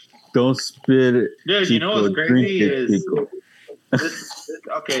 Don't spit it, Dude, Chico. you know what's Drink crazy it, is Chico.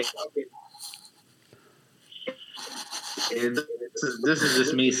 okay. This is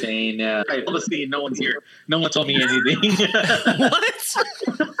just me saying. Obviously, no one's here. No one told me anything. What?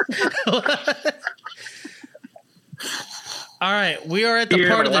 All right, we are at the Here,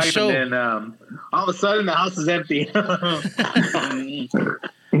 part of my the wife, show. and then all of a sudden, the house is empty.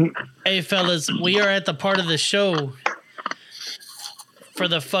 Hey, fellas, we are at the part of the show for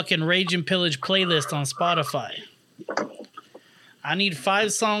the fucking Rage and Pillage playlist on Spotify. I need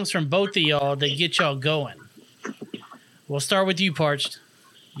 5 songs from both of y'all that get y'all going. We'll start with you, Parched.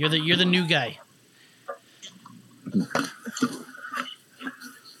 You're the new guy.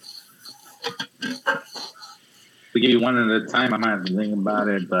 we give you one at a time, I might have to think about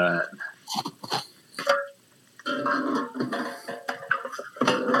it, but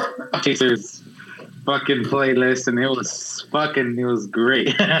Chasers fucking playlist, and it was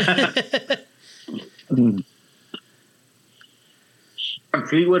great.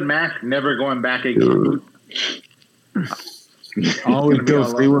 Fleetwood Mac, never going back again. Always go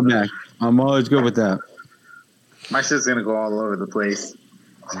Fleetwood Mac. I'm always good with that. My shit's gonna go all over the place.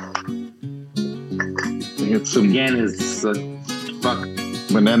 Get some Again, is fuck.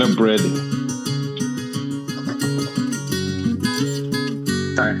 banana bread.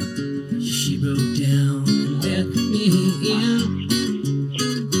 Sorry. She broke down and let me in.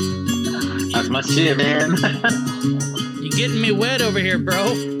 That's my shit, man. You getting me wet over here,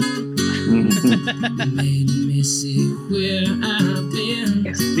 bro. Made me see where I've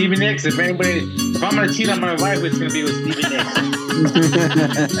been. Stevie Nicks. If I'm gonna cheat on my wife, it's gonna be with Stevie Nicks.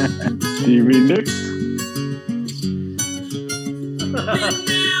 Stevie Nicks. Been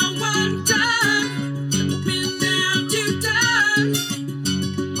down one time, been down two times.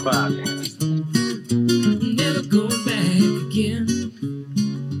 Fuck. Never going back again.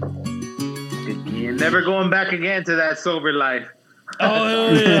 You're never going back again to that sober life.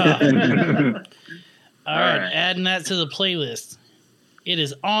 Oh yeah. All right, right. adding that to the playlist. It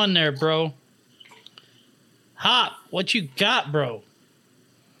is on there, bro. Hop, what you got, bro?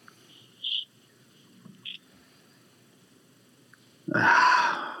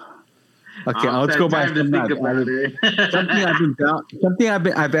 Okay, let's go by something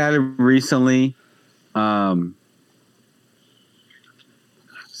I've added recently.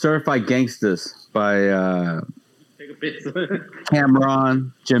 Certified Gangsters by Take a piss.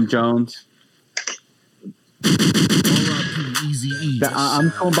 Cameron, Jim Jones. I'm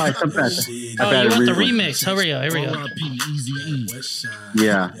going by something Oh, you want the remix? Here we go.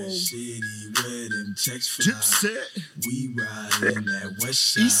 Yeah. We riding that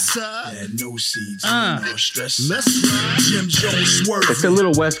west side. That no seats, no stress. Let's ride. Jim Jones swerve. It's a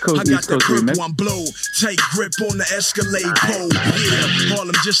little West Coast, I got East that Coast remix. purple, I'm blow. Tight grip on the Escalade pole. Yeah,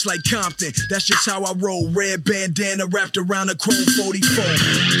 Harlem just like Compton. That's just how I roll. Red bandana wrapped around a chrome 44.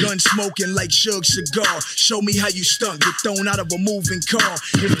 Gun smoking like Suge cigar. Show me how you stunt. Get thrown out of a moving car.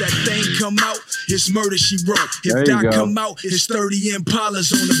 If that thing come out, it's murder she wrote. If There you Doc go. come out, it's 30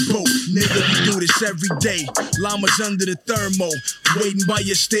 Impalas on the boat. Nigga, we do this every day. Llamas under the thermo. Waiting by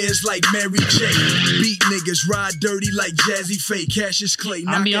your stairs like Mary J. Beat niggas, ride dirty like Jazzy Faye. Cassius Clay.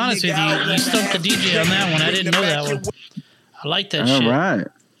 I'll be honest with you. You stumped the DJ on that one. I didn't know that one. I like that All shit. right.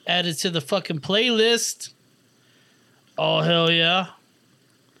 Added to the fucking playlist. Oh, hell yeah.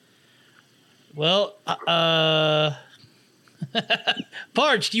 Well,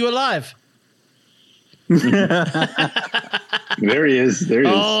 Parched, you alive? There he is. There he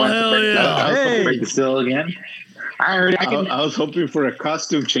is. Oh, hell yeah. I was hoping to break the seal again. I heard I can. I was hoping for a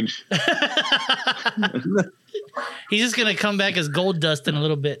costume change. He's just going to come back as Gold Dust in a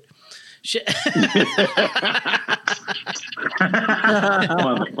little bit. Shit.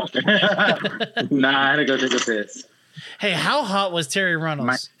 Motherfucker. Nah, I had to go take a piss. Hey, how hot was Terry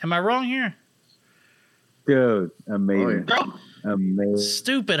Runnels? Am I wrong here? Dude, amazing. Girl. Amazing.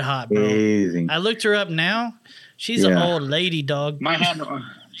 Stupid hot, bro. Amazing. I looked her up now. She's an Yeah. old lady, dog. My hand,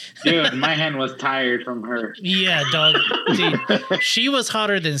 dude, my hand was tired from her. Yeah, dog. Dude, she was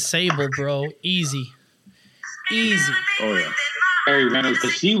hotter than Sable, bro. Easy. Easy. Oh yeah. Harry Reynolds,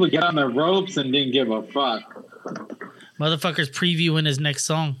 because she would get on the ropes and didn't give a fuck. Motherfucker's previewing his next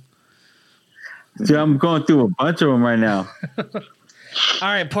song. Dude, I'm going through a bunch of them right now. All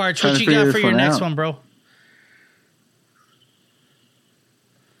right, Parch, Trying what to you got figure for this your one next out. one, bro?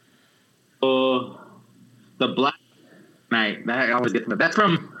 The Black Knight. That always gets me. That's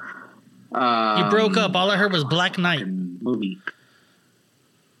from. You broke up. All I heard was Black Knight. Movie.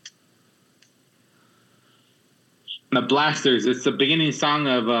 The Blasters. It's the beginning song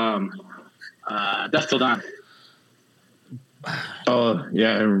of Dust Till Dawn. Oh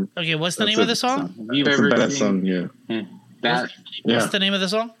yeah. Okay, what's the That's name of a the song? Have you That's a ever bad seen song. Yeah. that? Yeah. What's the name of the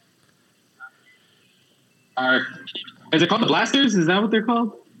song? Is it called the Blasters? Is that what they're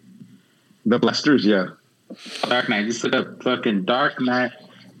called? The Blasters. Yeah. Dark Knight. Just look up fucking Dark Knight.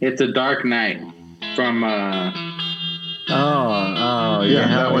 It's a Dark Knight from. Oh, Yeah, yeah. that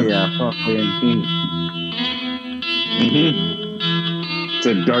Hell one. yeah. Fucking, It's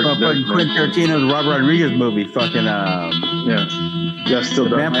a dark. fucking Quentin Tarantino's Robert Rodriguez movie. Fucking, Yeah. Yeah. Still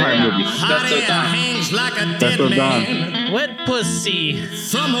dark. vampire Yeah. movie. Hot air hangs like a That's dead so man Wet pussy.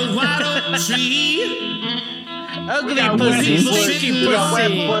 from a white oak tree. Ugly got pussy. wet Stinky We got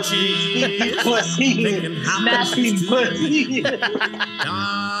wet pussy. pussy. Making hot Snapping pussy.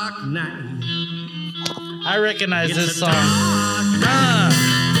 dark night. I recognize this song.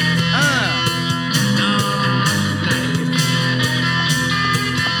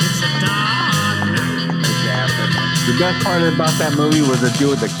 The best part about that movie was the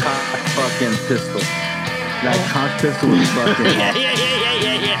dude with the cock fucking pistol. That cock pistol was fucking.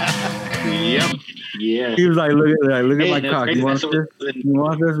 Yep. Yeah. He was like, look at Hey, my that's cock. crazy. You want That's this? what- You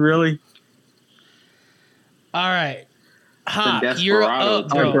want this really? All right. Hop, The you're Desperado, up,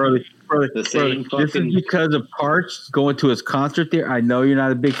 too. All right, bro. Burley, The same this is fucking- because of Parched going to his concert there. I know you're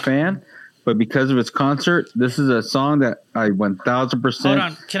not a big fan, but because of his concert, this is a song that I 1000% Hold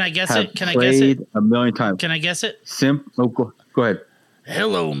on. Can I guess have it? Can I guess it? played a million times. Can I guess it? Go ahead.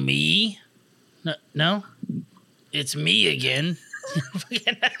 Hello, me. No? It's me again.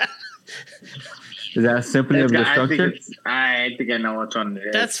 Is that Symphony of Destruction? I think I know which one it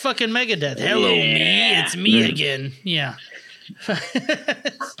is. That's fucking Megadeth. Hello, me. It's me again. Yeah. Wait,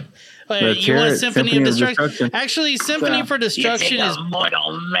 Let's you hear want it. Symphony of Destruction? Actually, Symphony for Destruction is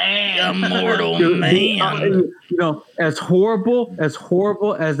mortal man. a mortal Dude, man. you know, as horrible as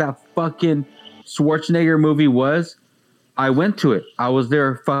that fucking Schwarzenegger movie was, I went to it. I was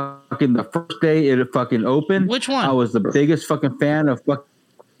there fucking the first day it fucking opened. Which one? I was the biggest fucking fan of fucking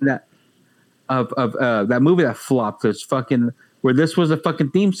that that movie that flopped. It's fucking where this was a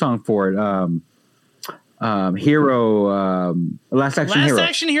fucking theme song for it. Hero, Last Action Hero. Last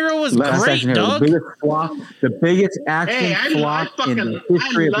Action Hero was Last great, Action Hero, dog. the biggest action Hey, I flop in the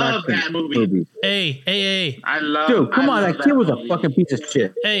history of love action that movie. movies. Hey. I love. Dude, come I on, love that kid was a movie. fucking piece of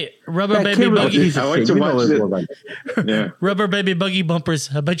shit. Hey, Rubber That Baby kid was a Buggy. piece of I went shit. to You know watch what it it. was like. Yeah. Rubber Baby Buggy bumpers.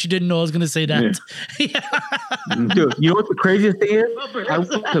 I bet you didn't know I was going to say that. Dude, you know what the craziest thing is? I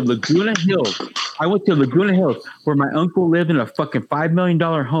went to Laguna Hills. Where my uncle lived in a fucking $5 million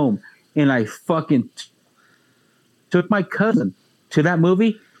home, and I fucking took my cousin to that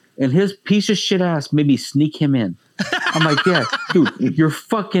movie, and his piece of shit ass made me sneak him in. I'm like, yeah, dude, you're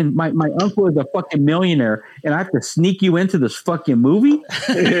fucking my uncle is a fucking millionaire, and I have to sneak you into this fucking movie?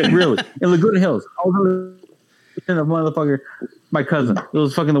 Really? In Laguna Hills. I was in a motherfucker. My cousin. It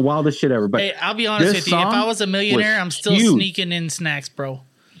was fucking the wildest shit ever. But Hey, I'll be honest this with you. If I song was a millionaire, was I'm still huge. sneaking in snacks, bro.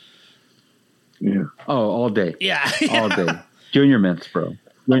 Yeah. Oh, all day. Yeah. All day. Junior mints, bro.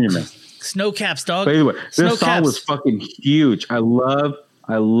 Junior mints. Snow caps, dog. But anyway, Snow this song caps. was fucking huge. I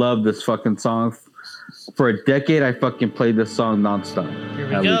love this fucking song. For a decade, I fucking played this song nonstop. Here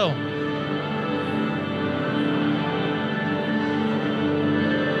we At go.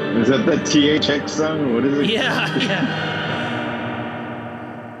 Is that the THX song? What is it? Yeah.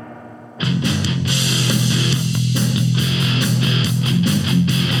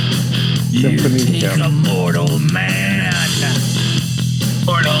 Symphony. Take Yeah. a mortal man.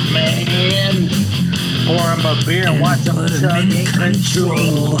 Mortal man. Pour him a beer and watch him Put him in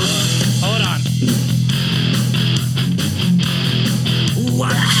control. Hold on.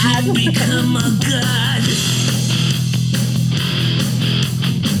 What had become a god?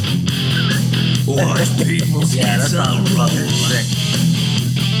 Watch people get a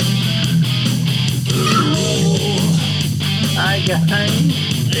roll. I got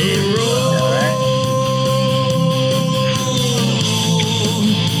They roll.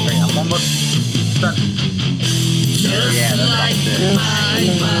 I'm almost done. Just like my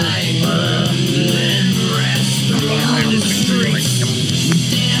Bible and rest around the streets.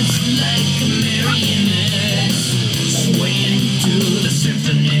 Dance like a marionette, swaying to the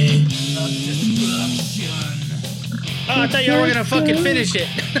symphony of destruction. Oh, I thought y'all were gonna fucking finish it.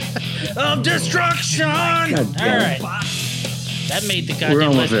 Of destruction. All right. That made the goddamn We're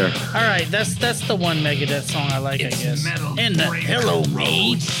almost list. there. All right, that's the one Megadeth song I like, I guess. And the Hello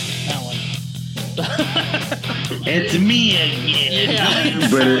Me. That one. It's me again. Yeah.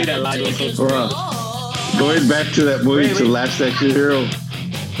 But That line was so going back to that movie, to Last Action Hero,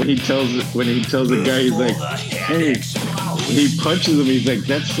 when he tells the guy, he's like, hey, he punches him. He's like,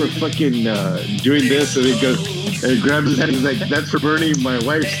 that's for fucking doing this, and he goes and he grabs his hand. He's like, that's for burning my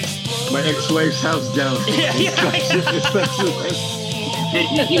ex-wife's house down.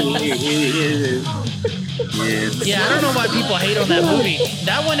 Yeah, I don't know why people hate on that movie.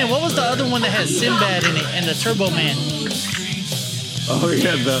 That one, and what was the other one that had Sinbad in it and the Turbo Man? Oh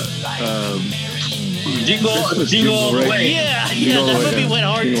yeah, the Jingle all the right? way. Yeah, Jingle that all the movie way. went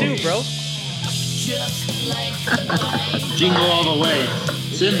hard Jingle. too, bro. Jingle all the way.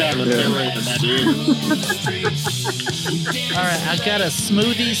 Sinbad was better than that, dude. All right, I got a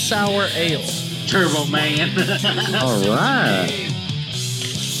smoothie sour ale. Turbo Man. All right.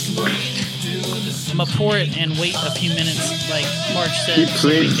 I'm gonna pour it and wait a few minutes, like March said. He so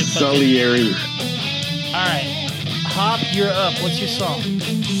we played can fucking- Salieri. All right, Hop, you're up. What's your song?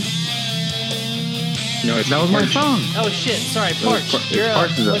 No, it's That was my Parched. song. Oh shit! Sorry, Parched. Parched. You're up.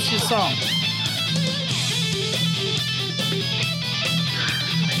 Parched is up. What's your song?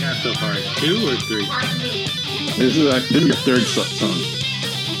 I got so far 2 or 3. This is your third song.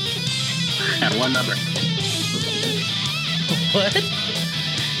 At one number. What?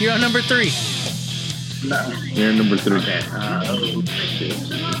 You're on number 3. No. You're number 3. Okay.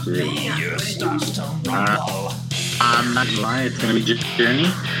 I'm not gonna lie, it's gonna be Journey,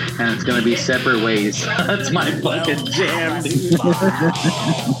 and it's gonna be Separate Ways. That's my fucking jam, dude. I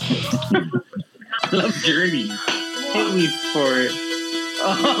love Journey. Hate me for it.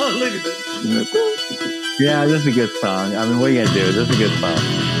 Oh, look at this. Yeah, this is a good song. I mean, what are you gonna do? This is a good song.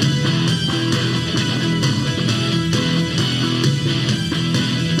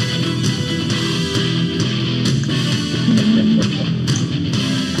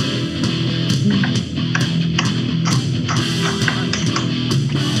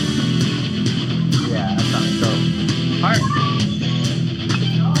 Yeah, that sounds dope. All right.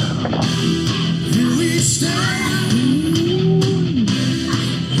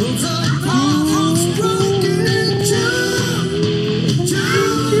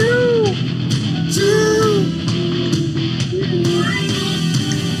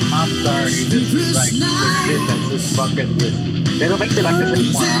 I'm sorry, this is like legit. That's just fucking good. They don't make it like this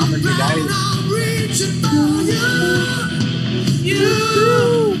anymore. I'm gonna guys.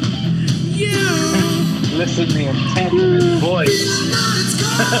 Listen to the intent of his voice.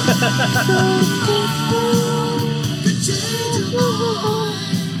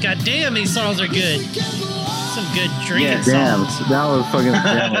 God damn, these songs are good. Some good drinking Damn, songs. that was fucking.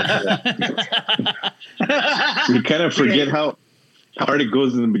 You kind of forget how hard it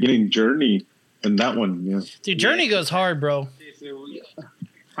goes in the beginning. Journey and that one, yeah. Dude, Journey goes hard, bro.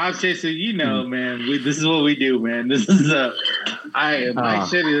 Hop Chaser, you know, man. This is what we do, man. This is my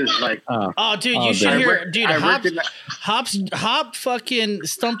shit is like. Oh, dude, Oh, you should damn. hear. Dude, Hop fucking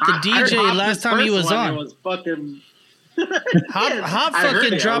stumped the DJ last time he was on. It was fucking. Hop I heard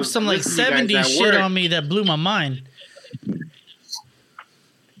fucking it. I dropped was some like listening to you 70s guys at shit work. on me that blew my mind.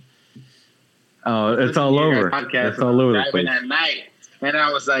 Oh, it's all over. It's all over the place. At night, and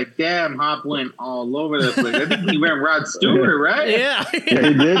I was like, "Damn, Hop went all over the place." I think he went Rod Stewart, right? Yeah. Yeah, he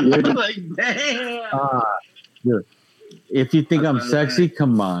did. I Yeah. was like, "Damn." Dude, if you think I'm sexy,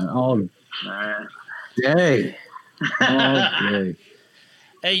 come on, all day, all day.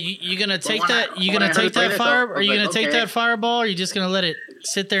 Hey, you gonna take when I- that? You when I gonna heard take play that this, fire? I Are was you like, gonna take okay. that fireball? Or are you just gonna let it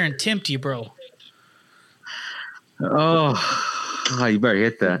sit there and tempt you, bro? Oh, you better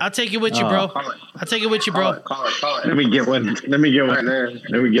hit that. I'll take it with you, bro. Call it. I'll take it with you, Call bro. it. Call it. Call Let it. me get one. Let me get one.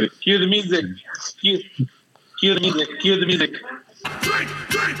 Let me get it. Cue the music. Cue the music. Cue the music.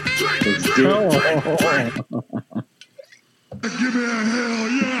 Let's do it. Give me a hell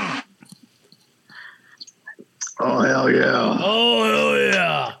yeah! Oh hell yeah! Oh hell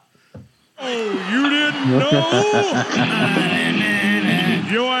yeah! Oh, you didn't know?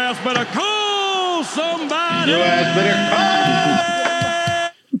 Your ass better call somebody! Your ass better call.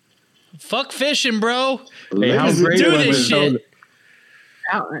 Fuck fishing, bro. Hey, how great Do was this it? shit.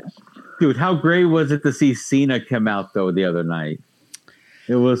 Dude, how great was it to see Cena come out though the other night?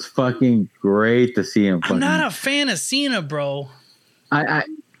 It was fucking great to see him. I'm not a fan of Cena, bro. I'm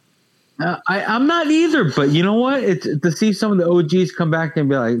not either, but you know what? It's to see some of the OGs come back and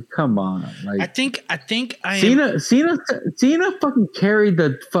be like, "Come on!" Like I think I am. Cena fucking carried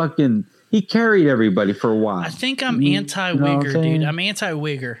the fucking. He carried everybody for a while. I think I'm You know anti-wigger, what I'm saying? dude. I'm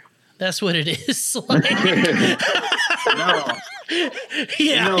anti-wigger. That's what it is. Like, No.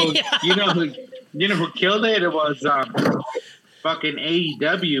 yeah, You know who killed it? It was fucking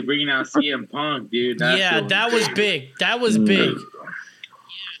AEW bringing out CM Punk, dude. yeah, that was big. That was big.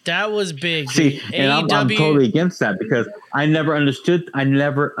 That was big. See, dude. and I'm totally against that because I never understood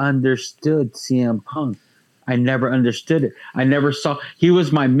CM Punk. I never understood it. I never saw. He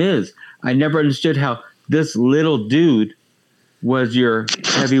was my Miz. I never understood how this little dude was your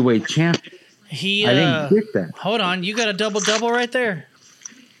heavyweight champion. He. I didn't get that. Hold on, you got a double right there.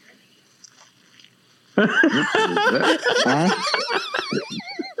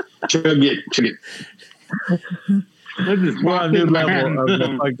 Chug it. We're on a new level of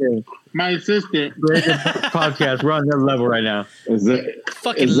the fucking my assistant. podcast. We're on that level right now. Is that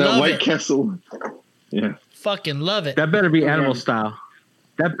Fucking is that love White it. Castle? Yeah. Fucking love it. That better be animal style.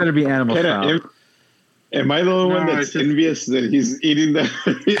 That better be animal style. Am I the only one No, that's it's just- envious that he's eating that?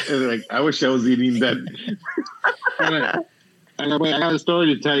 Like, I wish I was eating that. I got a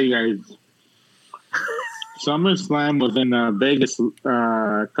story to tell you guys. SummerSlam was in Vegas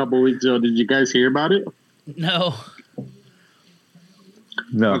a couple weeks ago. Did you guys hear about it? No.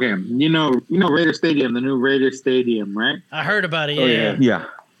 No. Okay, you know Raider Stadium, the new Raider Stadium, right? I heard about it. Oh, Yeah. Yeah.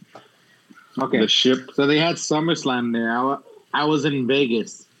 Okay, The ship. so they had SummerSlam there. I was in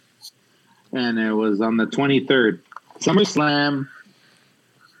Vegas, and it was on the 23rd. SummerSlam.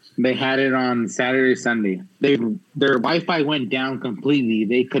 They had it on Saturday, Sunday. Their Wi-Fi went down completely.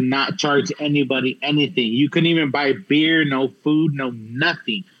 They could not charge anybody anything. You couldn't even buy beer, no food, no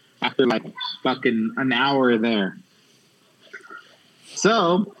nothing after like fucking an hour there.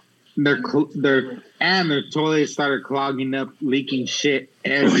 So their toilets started clogging up, leaking shit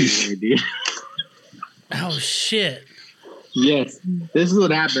everywhere, dude. Oh shit. Yes, this is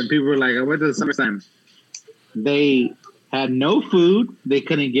what happened. People were like, I went to the SummerSlam. They had no food. They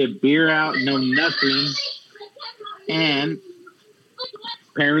couldn't get beer out, no nothing. And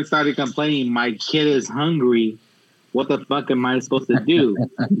parents started complaining, my kid is hungry. What the fuck am I supposed to do?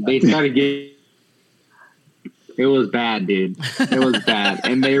 They started getting... It was bad, dude. It was bad.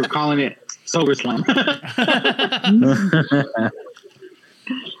 And they were calling it Sober Slam.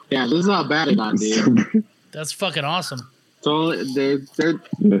 Yeah, this is how bad it got, dude. That's fucking awesome. So they're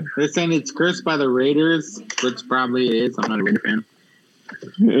saying it's cursed by the Raiders, which probably is. I'm not a Raider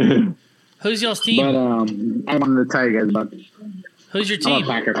fan. Who's y'all's team? But I wanted to tell you guys about... Who's your I'm team? a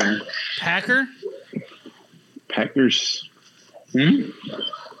Packer fan. Packer? Packers.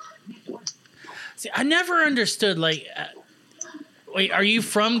 See, I never understood, like... wait, are you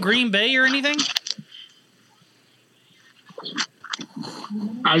from Green Bay or anything?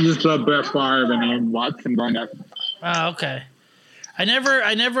 I just love Brett Favre and I watched him growing up. Oh, okay. I never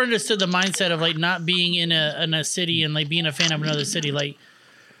understood the mindset of like not being in a city and like being a fan of another city. Like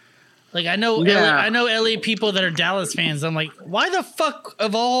I know Yeah. I know LA people that are Dallas fans. I'm like, why the fuck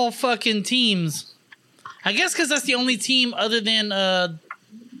of all fucking teams? I guess because that's the only team other than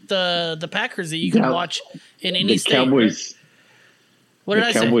the Packers that you can watch in any state. Cowboys. What did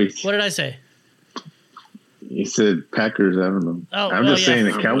I Cowboys. say? What did I say? You said Packers. I don't know. Oh, I'm just saying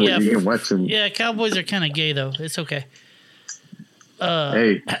the Cowboys. yeah, you can watch them. Yeah, Cowboys are kind of gay though. It's okay.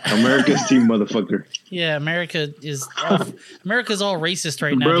 Hey, America's team, motherfucker. Yeah, America's all racist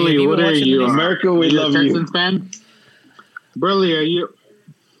right now. Burley, dude. what are watching you? the news? America, we love a you. Texans fan? Burley, are you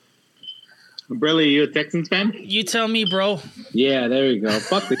a Texans fan? You tell me, bro. Yeah, there you go.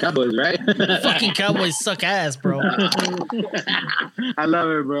 Fuck the Cowboys, right? Fucking Cowboys suck ass, bro. I love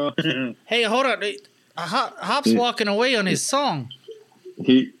it, bro. Hey, hold on. Hop's walking away on his song.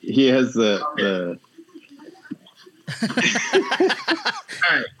 He has the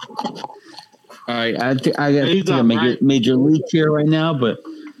All right, I got to make a major leak here right now, but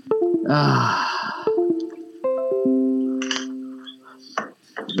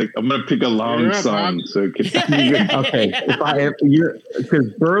like, I'm gonna pick a long song so it can. okay. Because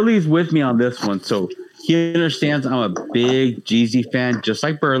Burley's with me on this one, so he understands I'm a big Jeezy fan, just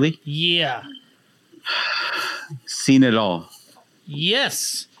like Burley. Yeah. Seen it all.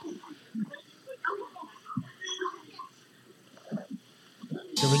 Yes.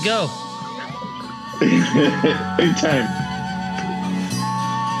 Here we go. Anytime.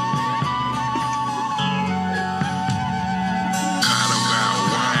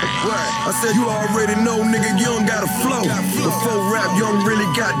 I said you already know, nigga, you don't got a flow. Before rap, you don't really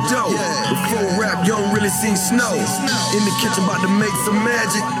got dough. Before rap, you don't really see snow. In the kitchen, about to make some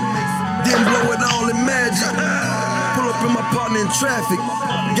magic. Then blow it all in magic. Pull up in my partner in traffic.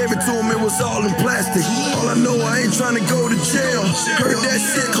 Gave it to him, it was all in plastic. All I know, I ain't trying to go to jail. Heard that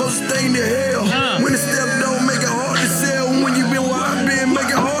shit, close thing to hell. When the step don't make it hard to sell. When you been where I been,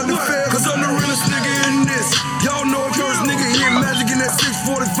 make it hard to fail. Cause I'm the realest nigga in this. Y'all know a first nigga here, magic in that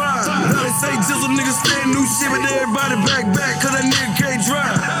 645. Now they say jizzle niggas stand new shit, but everybody back, cause that nigga can't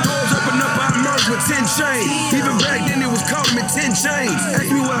drive. Doors open up, I emerged with 10 chains. Even back then, it was calling me 10 chains.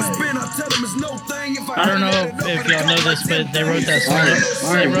 Ask me what I spend, I tell them it's no thing. If I don't know if y'all know this, but they wrote that song.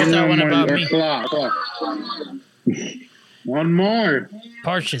 They wrote that one about me. One more.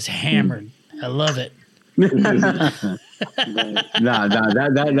 Parched is hammered. I love it. That's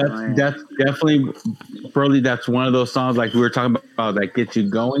definitely Burley. That's one of those songs like we were talking about that gets you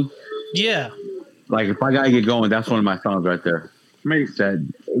going. Yeah. Like if I gotta get going, that's one of my songs right there. Makes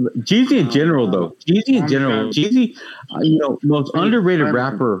sense. Jeezy in general, though. Jeezy, most underrated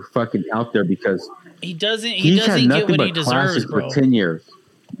rapper fucking out there because he doesn't he's had get nothing what but he deserves, bro. for 10 years.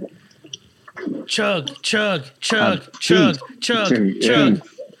 Chug.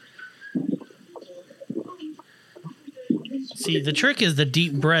 See, the trick is the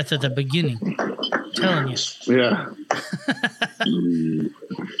deep breath at the beginning. I'm telling you. Yeah.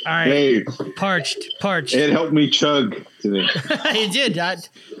 All right. Hey, Parched. It helped me chug today. It did.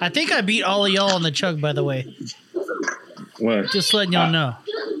 I think I beat all of y'all on the chug, by the way. What? Just letting y'all know.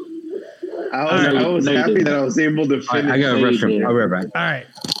 I was happy that I was able to finish. I got a rush from. I'll be right back. All right.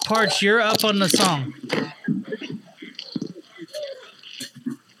 Parch, you're up on the song.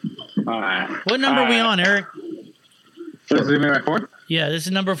 All right. What number are we on, Eric? This is my fourth? Yeah, this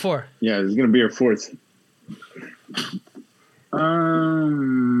is number 4. Yeah, it's gonna be our fourth.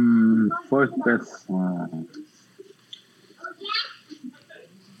 Fourth best song.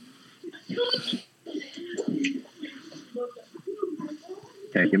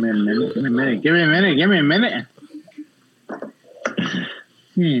 Okay, give me a minute.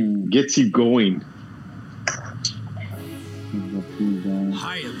 Gets you going.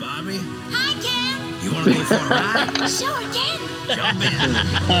 Hiya, Bobby. Hi, Ken. You want to go for a ride? Sure, Ken. Jump in.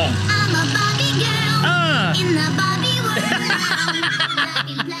 I'm a Barbie girl in the Barbie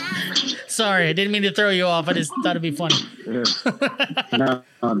world. Sorry, I didn't mean to throw you off. I just thought it'd be funny. No,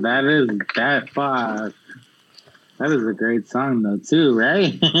 that is a great song though too,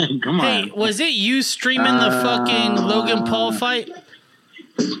 right? Come on. Hey, was it you streaming the fucking Logan Paul fight?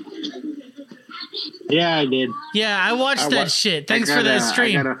 Yeah, I did. Yeah, I watched that shit. Thanks for that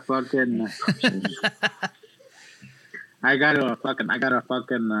stream. I have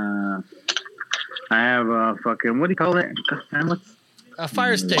a fucking, what do you call it? A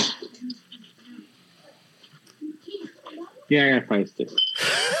fire stick. Yeah, I got a fire stick.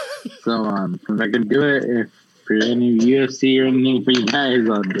 So, if I can do it, if for any UFC or anything for you guys,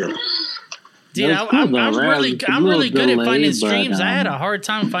 I'll do it. Dude, I'm really good at finding streams. I had a hard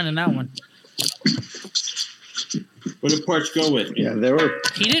time finding that one. What did Parch go with? Yeah, they were.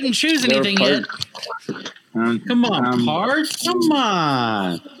 He didn't choose anything yet. Come on, Parch. Come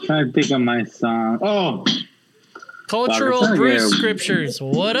on. Trying to think of my song. Oh, Cultural Bruce Scriptures.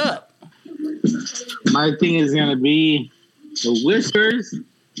 What up? my thing is gonna be the whispers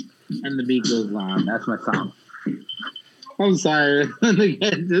and the beat goes on. That's my song. I'm sorry.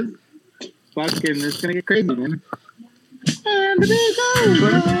 Just fucking, it's gonna get crazy, man. And the beat goes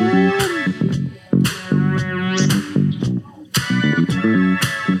on.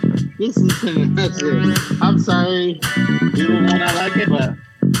 This is that's it. I'm sorry. People might not like it, but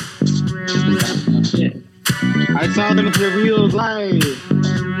that's my shit. I saw them at the Reels live.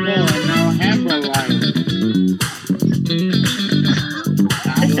 No, and now Amber live.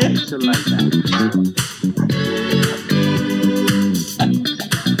 I like shit like that.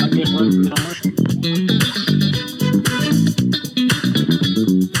 Okay, well,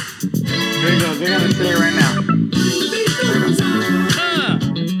 there you go. They're gonna say it right now.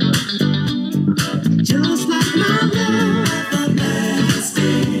 Just like my love,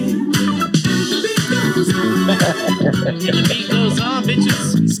 everlasting. The beat goes on, bitches.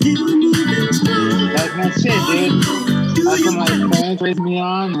 That's my shit, dude. That's what my parents raised me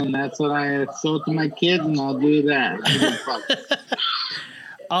on, and that's what I show to my kids, and I'll do that.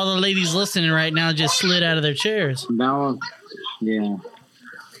 All the ladies listening right now just slid out of their chairs. That was, yeah.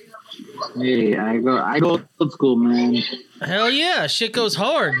 Hey, I go old school, man. Hell yeah, shit goes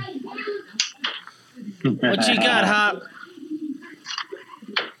hard. What you got, Hop?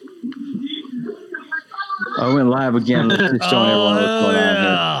 I went live again. Let's just show everyone what's going on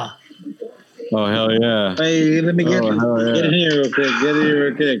here. Oh, hell yeah. Hey, let me get in here real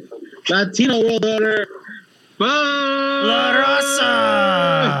quick. Latino World Order. La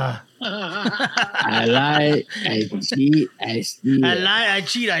Raza. I lie, I cheat, I steal. I lie, I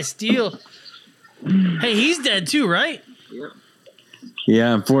cheat, I steal. Hey, he's dead too, right?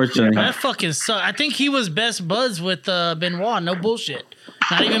 Yeah, unfortunately. That fucking sucks. I think he was best buds with Benoit. No bullshit.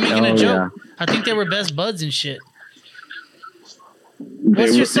 Not even making a joke. Yeah. I think they were best buds and shit.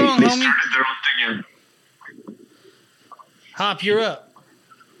 What's your song, homie? Hop, you're up.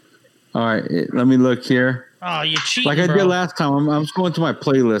 All right, let me look here. Oh, you cheating, Like I bro. did last time, I'm just going to my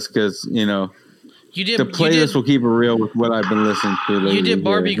playlist because, you know, You did. the playlist will keep it real with what I've been listening to lately. You did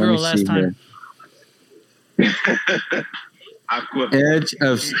Barbie Let me Girl see last time. here. Edge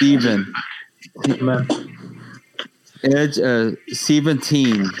of Steven. Edge of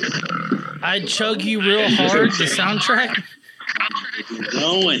 17. I'd chug you real hard. The soundtrack.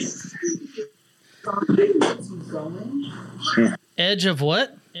 Edge of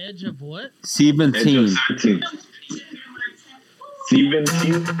what? Edge of what? 17. 17.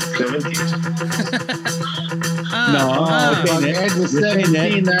 17? Edge of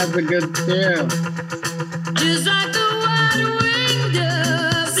 17, that's a good tale. Just like the wide-winged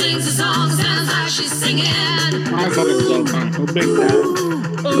dove sings a song, sounds like she's singing. I fucking so fun. Who picked that?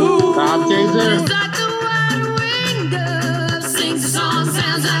 Ooh. Top Chaser? Just like the wide-winged dove sings a song,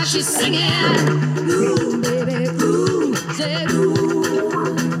 sounds like she's singing. Ooh, baby, ooh, say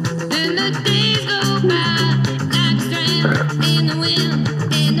ooh. And the days go by like strange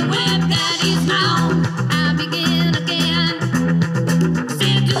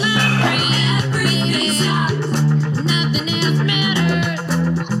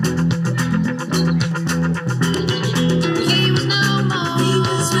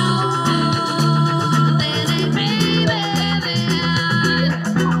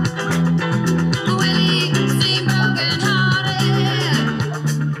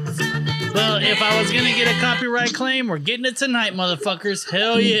if I was gonna get a copyright claim, we're getting it tonight, motherfuckers.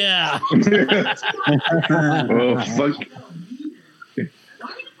 Hell yeah. Oh, fuck.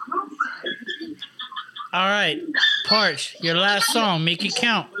 All right, Parch, your last song. Make it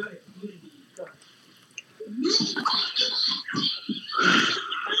count.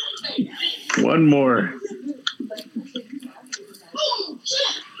 One more.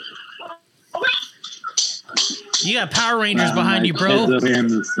 You got Power Rangers behind you, bro. Kids up here on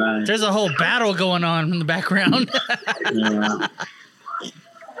the side. There's a whole battle going on in the background. Yeah.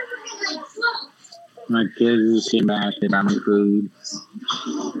 My kids just came back. They brought me food.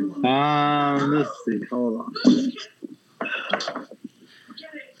 Let's see. Hold on.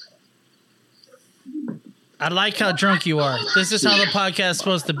 I like how drunk you are. This is how the podcast is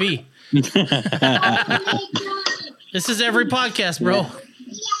supposed to be. This is every podcast, bro.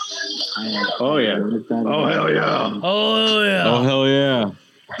 Oh, yeah. Oh, hell yeah. Oh, yeah. Oh, hell yeah.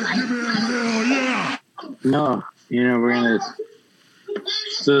 No, we're gonna.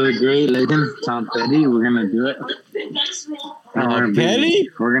 So the great legend Tom Petty, we're gonna do it. Petty?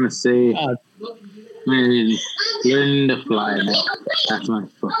 We're gonna say, "Learning to Fly." That's my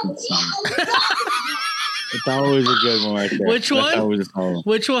fucking song. It's always a good one right there. Which one? That's always a song.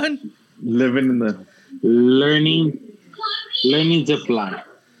 Which one? Living in the... Learning to Fly.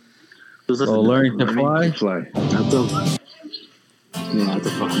 Oh, learning to fly? That's a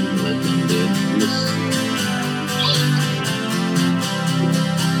fucking legend, dude.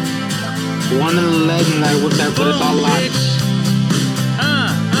 One of the legends I wish I put us all on.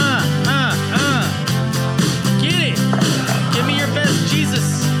 Get it. Give me your best, Jesus.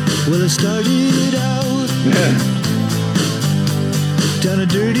 Well, I started out down a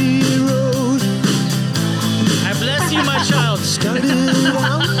dirty road. I bless you, my child. Started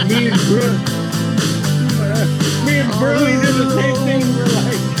out Me and Burley did the same thing. We're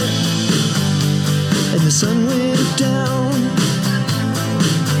like, and the sun went down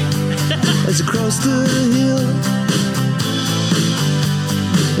as across the hill,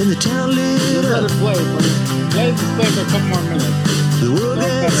 and the town lit let up. us play, bro. Let us play for a couple more minutes. The world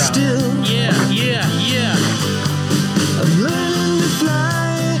got still. Yeah. I'm learning to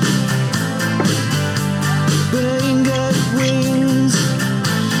fly, but I ain't got wings.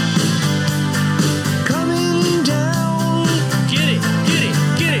 Coming down Get it.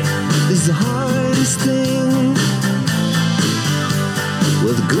 is the hardest thing.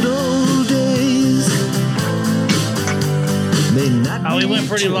 Well, the good old days may not. Oh, we be went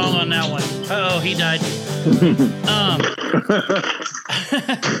pretty true. long on that one. Uh-oh, he died.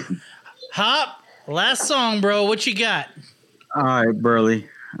 Hop, last song, bro. What you got? All right, Burley.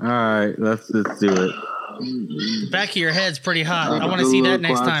 All right, let's do it. Back of your head's pretty hot. I want to see that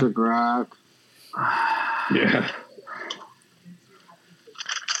next time. Rock. Yeah.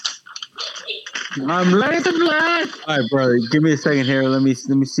 I'm ready to fly. All right, brother. Give me a second here. Let me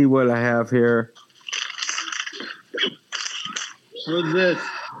see what I have here. What's this?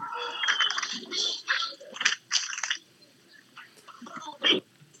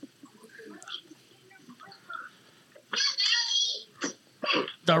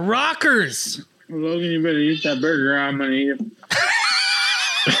 The Rockers. Logan, you better eat that burger. I'm gonna eat it.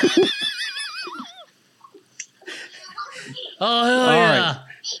 Oh, hell All yeah.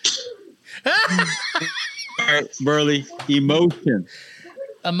 All right, Burley. Emotion.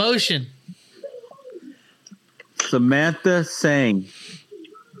 Emotion. Samantha sang.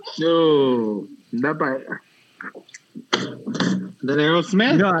 No, that by the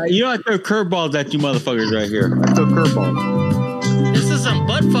Aerosmith. You know I throw curveballs at you motherfuckers right here. I throw curveballs. This is some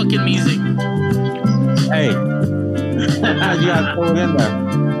butt fucking music. Hey. Sometimes you gotta throw it in there.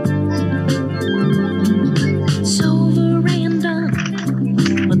 It's over and done,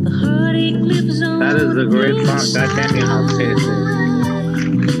 but the heartache lives on. That is a great song. That can't be how to say it.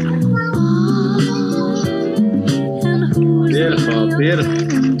 Beautiful, beautiful.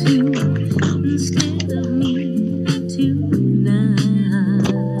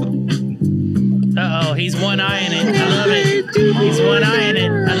 Uh-oh, he's one-eyeing it. I love it. He's one-eyeing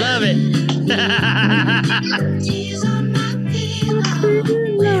it. I love it.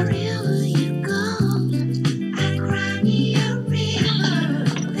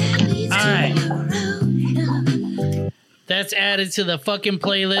 All right. That's added to the fucking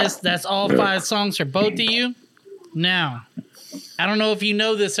playlist. That's all 5 songs for both of you. Now, I don't know if you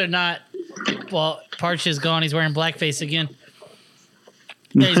know this or not. Well, Parch is gone. He's wearing blackface again.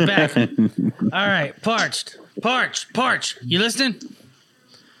 Yeah, he's back. All right, Parched. You listening?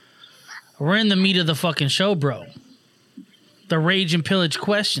 We're in the meat of the fucking show, bro. The rage and pillage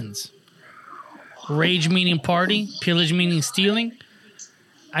questions. Rage meaning party, pillage meaning stealing.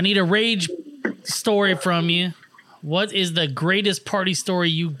 I need a rage story from you. What is the greatest party story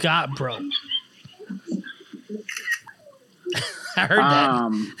you got, bro? I heard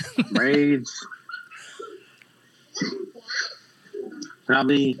that. Rage.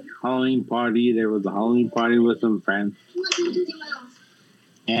 Probably Halloween party. There was a Halloween party with some friends.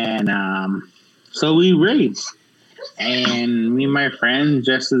 And so we raged. And me and my friend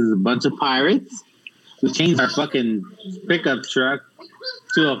dressed as a bunch of pirates. We changed our fucking pickup truck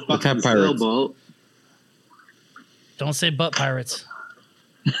to a fucking sailboat. Don't say butt pirates.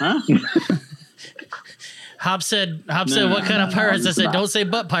 Huh? Hop said, what kind of pirates? I said, don't say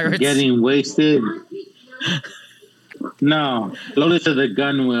butt pirates. Getting wasted. No, loaded to the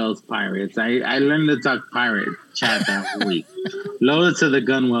gun wheels pirates. I learned to talk pirate chat that week. Loaded to the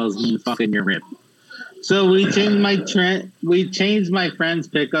gun wheels means fucking your rip. So we changed my friend's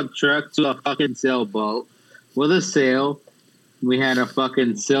pickup truck to a fucking sailboat with a sail. We had a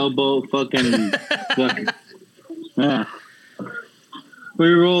fucking sailboat fucking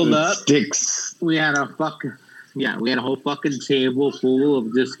We rolled up. Sticks. We had a whole fucking table full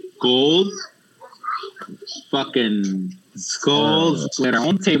of just gold. Fucking skulls. We had our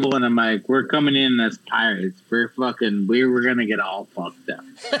own table, and I'm like, we're coming in as pirates. We were gonna get all fucked up.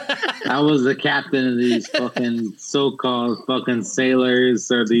 I was the captain of these fucking so-called fucking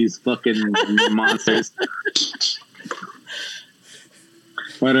sailors or these fucking monsters.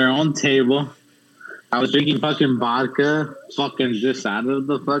 With our own table. I was drinking fucking vodka, fucking just out of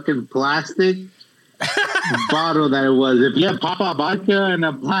the fucking plastic bottle that it was. If you have pop-up vodka in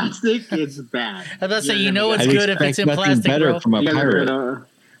a plastic, it's bad. I was about to say, you know it's good if it's in plastic, better bro. from a pirate.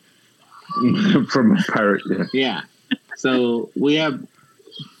 From a pirate, yeah. Yeah. So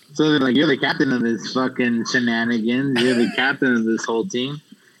they're like, you're the captain of this fucking shenanigans. You're the captain of this whole team.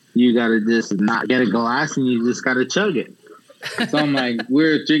 You gotta just not get a glass and you just gotta chug it. So I'm like,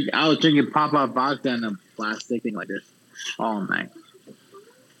 I was drinking pop-up vodka in a plastic thing like this all night.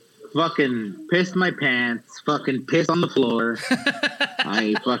 Fucking pissed my pants. Fucking pissed on the floor.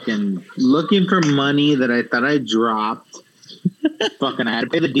 I fucking looking for money that I thought I dropped. Fucking I had to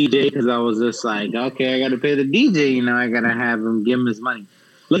pay the DJ because I was just like, okay, I got to pay the DJ. You know, I got to have him give him his money.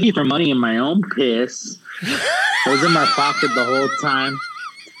 Looking for money in my own piss. It was in my pocket the whole time.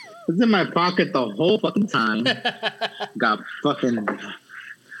 It was in my pocket the whole fucking time. Got fucking...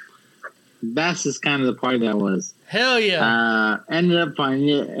 That's just kind of the party that was. Hell yeah. Ended up finding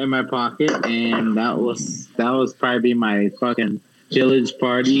it in my pocket, and that was probably my fucking village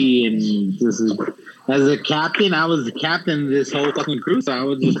party. And this is, as a captain, I was the captain of this whole fucking crew, so I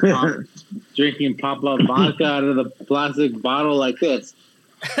was just drinking pop-up vodka out of the plastic bottle like this.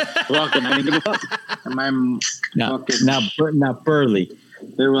 Fucking, I didn't give a fuck. And my Now, Burley.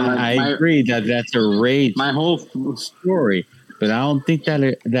 They were like, I agree that's a rage. My whole story, but I don't think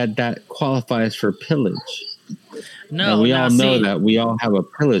that qualifies for pillage. No, and we all know that we all have a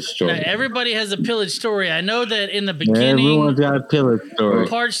pillage story. Now, everybody has a pillage story. I know that in the beginning, everyone's got a pillage story.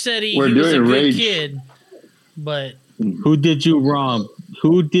 Parch said he was a good kid, but who did you wrong?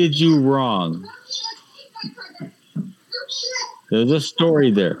 Who did you wrong? There's a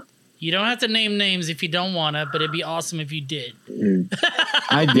story there. You don't have to name names if you don't want to, but it'd be awesome if you did.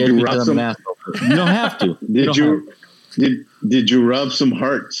 I did because I'm an asshole. You don't have to. Did you rub some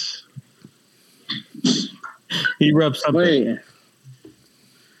hearts? He rubbed something. Wait.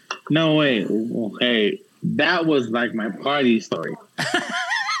 No, wait. Okay. That was like my party story.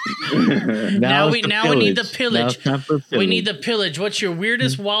 now we need the pillage. We need the pillage. What's your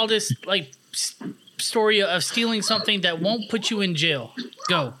weirdest, wildest story of stealing something that won't put you in jail?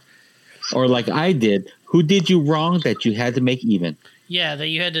 Go. Or like I did. Who did you wrong that you had to make even? Yeah, that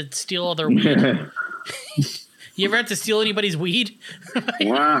you had to steal all their weed. You ever had to steal anybody's weed?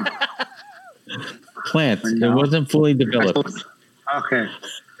 Wow. Plants. No. It wasn't fully developed. Okay.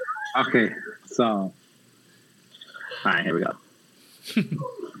 So, all right, here we go.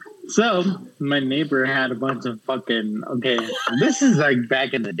 So, my neighbor had a bunch of fucking... Okay, this is like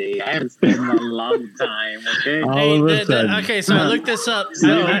back in the day. I haven't spent a long time, okay? Okay, so I looked this up.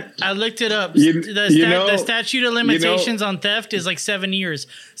 I looked it up. The statute of limitations on theft is like 7 years.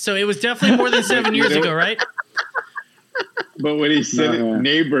 So it was definitely more than 7 years ago, right? But when he said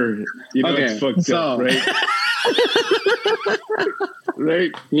neighbor, it's fucked up, right?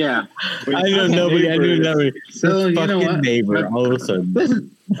 Right? Yeah. I knew nobody. So, you know what? Neighbor, all of a sudden. This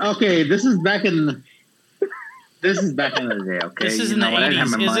is back in the day, okay? This is in the 80s.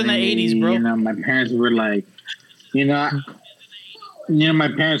 It's in the 80s, bro. You know, my parents were like, my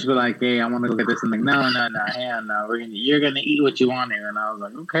parents were like, hey, I want to go get this. I'm like, no, hell no. You're going to eat what you want here. And I was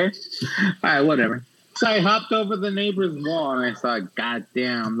like, okay. All right, whatever. So I hopped over the neighbor's wall and I saw,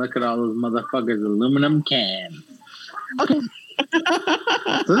 goddamn, look at all those motherfuckers aluminum cans. Okay.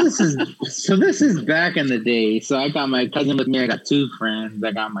 So this is back in the day. So I got my cousin with me. I got 2 friends.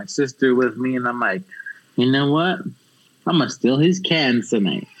 I got my sister with me, and I'm like, you know what? I'm gonna steal his cans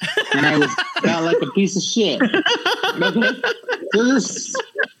tonight. And I felt like a piece of shit. Okay.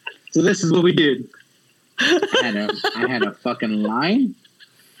 So this is what we did. I had a fucking line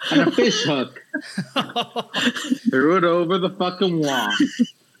and a fish hook. Threw it over the fucking wall.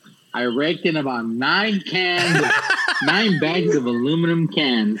 I raked in about 9 bags of aluminum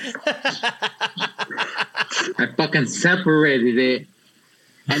cans. I fucking separated it,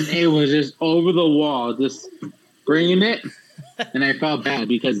 and it was just over the wall, just bringing it. And I felt bad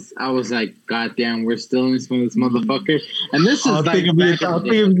because I was like, God damn, we're stealing this from this motherfucker. And this is I'll think of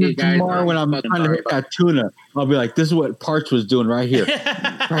you tomorrow when I'm trying to hit that tuna. I'll be like, this is what Parch was doing right here.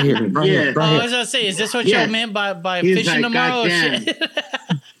 Right here. Right here. I was going to say, is this what y'all meant by fishing tomorrow?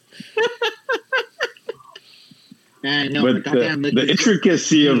 And no, but the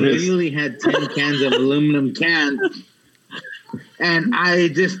intricacy of his... He literally had 10 cans of aluminum cans. And I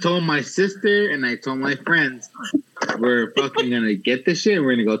just told my sister and I told my friends, we're fucking going to get this shit.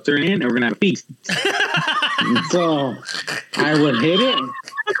 We're going to go turn in and we're going to have a feast. So I would hit it,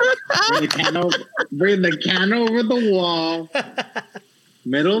 bring the can over the wall.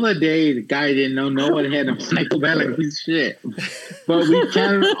 Middle of the day, the guy didn't know no one had him. I feel bad like a piece of shit. But we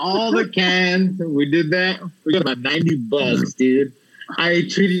counted all the cans. We did that. We got about $90, dude. I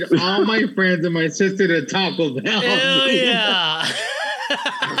treated all my friends and my sister to Taco Bell. Hell yeah.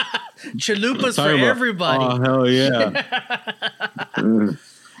 Chalupas for everybody. Oh, hell yeah. And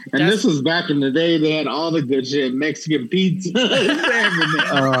this was back in the day. They had all the good shit. Mexican pizza.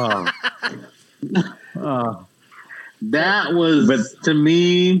 That was, to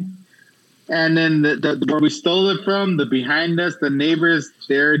me, and then the where we stole it from, the behind us, the neighbors,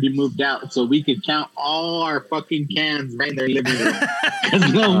 they already moved out. So we could count all our fucking cans right in their living room.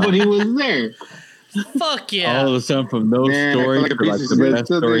 Because nobody was there. Fuck yeah. All of a sudden from those stories to like the best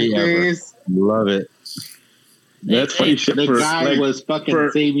story ever. Love it. That's funny shit. The guy was fucking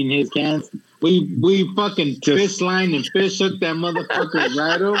saving his cans. We fucking fish line and fish hooked that motherfucker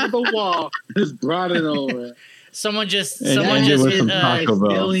right over the wall. Just brought it over. Someone just commented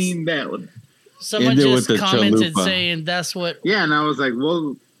Chalupa. Saying that's what. Yeah, and I was like,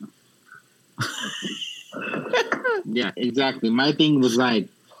 well, yeah, exactly. My thing was like,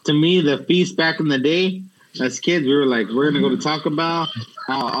 to me, the feast back in the day, as kids, we were like, we're gonna go to Taco Bell.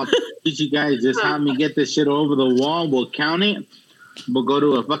 I'll teach you guys just help me get this shit over the wall. We'll count it. We'll go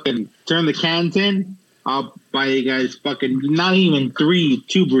to a fucking turn the cans in. I'll buy you guys fucking not even 2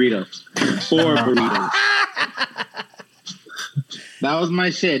 burritos, 4 burritos. That was my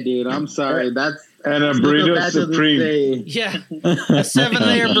shit, dude. I'm sorry. That's and a burrito supreme. Yeah, a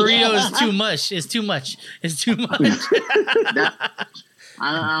 7-layer burrito is too much. It's too much.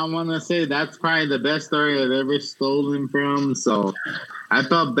 I want to say that's probably the best story I've ever stolen from. So I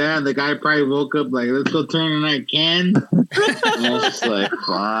felt bad. The guy probably woke up like, let's go turn in that can. And I was just like,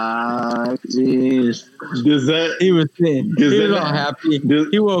 fuck, jeez. He was all happy.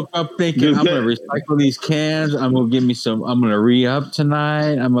 He woke up thinking, I'm going to recycle these cans. I'm going to give me some. I'm going to re-up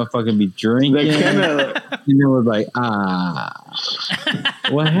tonight. I'm going to fucking be drinking. And it was like,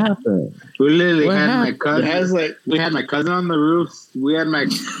 what happened? We literally had my cousin. We had my cousin on the roof. We had my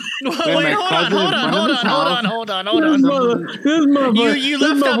Hold on. You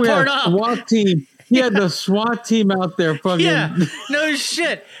left that part up. SWAT team. He had the SWAT team out there fucking. Yeah, no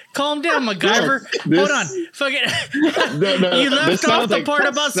shit. Calm down, MacGyver. Hold on. Fucking. You left off the part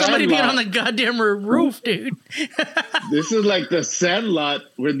about somebody being on the goddamn roof, dude. This is like the Sandlot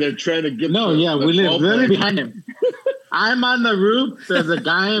when they're trying to get. We live really behind him. I'm on the roof. There's a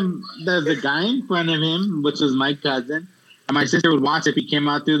guy in front of him, which is my cousin. And my sister would watch if he came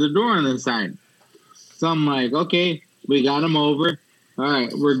out through the door on the side. So I'm like, okay, we got him over. All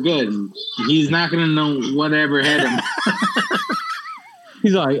right, we're good. He's not going to know whatever hit him.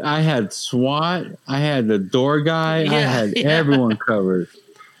 He's like, I had SWAT. I had the door guy. I had everyone covered.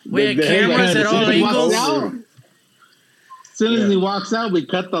 We had cameras at all angles. As soon as he walks out, we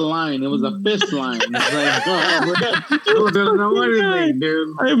cut the line. It was a fish line. It's like, we don't know anything,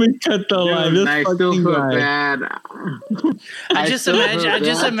 dude. We cut the line. I still feel bad. I just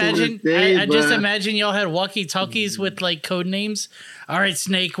imagine y'all had walkie-talkies with like code names. All right,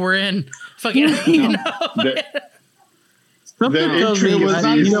 Snake, we're in. Fucking, you know. Somebody tells me it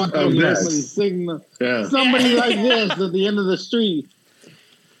was signal. Yeah. Somebody like this at the end of the street.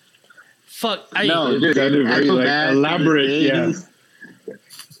 Fuck. Dude, very like elaborate. Yeah.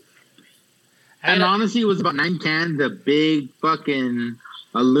 And honestly, it was about 9 cans, the big fucking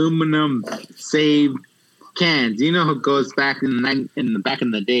aluminum save cans. You know how it goes back in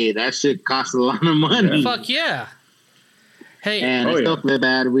the day. That shit cost a lot of money. Fuck yeah. Hey, And I still feel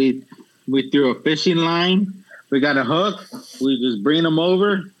bad. We threw a fishing line. We got a hook. We just bring them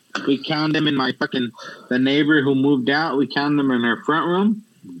over. We count them in the neighbor who moved out. We count them in her front room.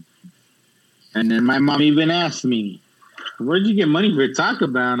 And then my mom even asked me, "Where'd you get money for Taco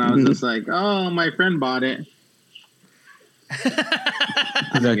Bell?" And I was just like, "Oh, my friend bought it."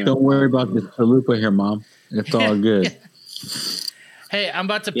 He's like, "Don't worry about this chalupa here, Mom. It's all good." Hey, I'm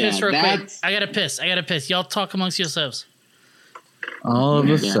about to piss real quick. I gotta piss. Y'all talk amongst yourselves. All of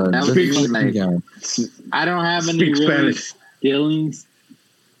a sudden, I don't have any really feelings,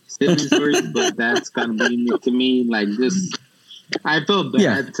 stories, but that's gonna be to me like this. I feel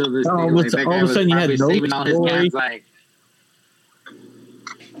bad till this day. All of a sudden, you had no story.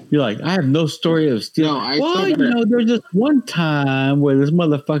 You're like, I have no story of stealing. No, there's just one time where this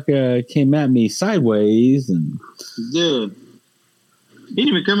motherfucker came at me sideways, and dude, he didn't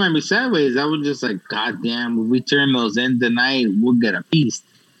even come at me sideways. I was just like, God damn, when we turn those in tonight, we'll get a feast.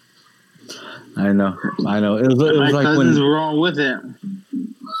 I know. It was like cousins were all with it.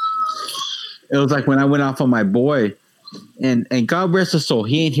 It was like when I went off on my boy, and God rest his soul,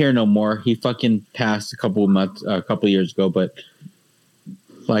 he ain't here no more. He fucking passed a couple years ago, but.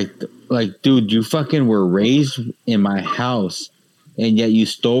 Like, dude, you fucking were raised in my house, and yet you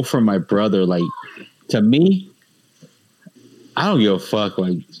stole from my brother. Like, to me, I don't give a fuck.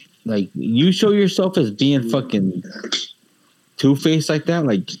 Like you show yourself as being fucking two-faced like that.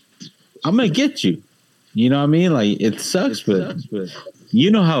 Like, I'm gonna get you. You know what I mean? Like, it sucks, but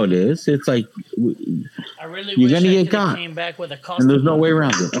you know how it is. It's like I really you're wish gonna I get got, came back with a and there's no way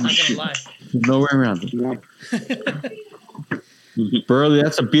around it. I'm not gonna lie. There's no way around it. Burley,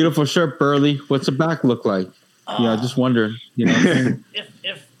 that's a beautiful shirt, Burley. What's the back look like? Just wondering. You know,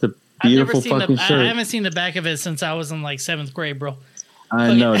 if the beautiful fucking shirt. I haven't seen the back of it since I was in like 7th grade, bro.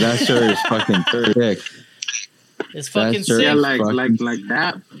 I know that shirt is fucking thick. It's fucking sick. Yeah, like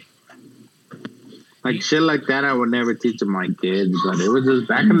that. Like shit like that, I would never teach to my kids. But it was just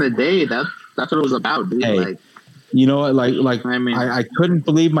back in the day. That's what it was about, dude. Hey. Like. You know what? Like I mean, I couldn't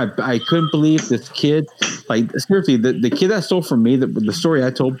believe this kid. Like seriously, the kid that stole from me. The story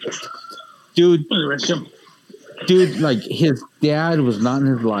I told, dude. Like his dad was not in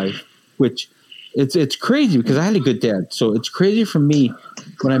his life, which it's crazy because I had a good dad. So it's crazy for me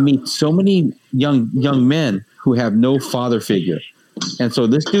when I meet so many young men who have no father figure. And so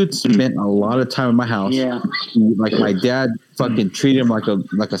this dude spent a lot of time in my house. Yeah. Like my dad fucking treated him like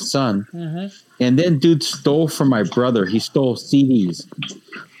a son. Mm-hmm. And then dude stole from my brother. He stole CDs.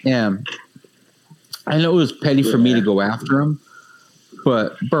 And I know it was petty for me to go after him.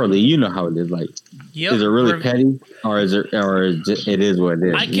 But Burley, you know how it is. Like, is it really petty, or is it what it is?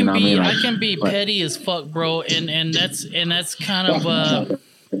 I can be petty as fuck, bro. And that's kind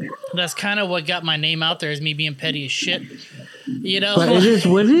of what got my name out there, is me being petty as shit. You know, but it is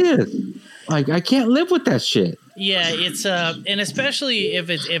what it is. Like, I can't live with that shit. Yeah, it's and especially if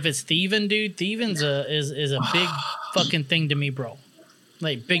it's thieving, dude. Thieving's is a big fucking thing to me, bro.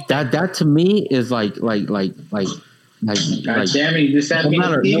 Like big. That to me is like. God damn it! You just had me a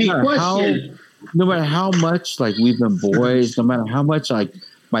TV question. No matter how much like we've been boys, no matter how much like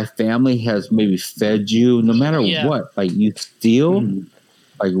my family has maybe fed you, no matter what, like you steal,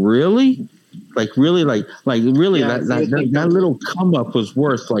 like really. That little come up was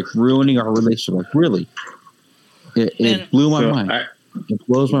worth like ruining our relationship. Like really, it blew my mind. It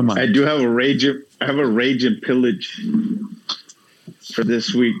blows my mind. I do have a rage and pillage for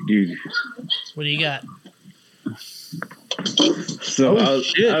this week, dude. What do you got? So I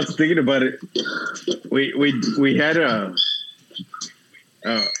was thinking about it. We had a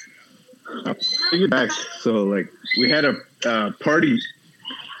back. So like we had a party.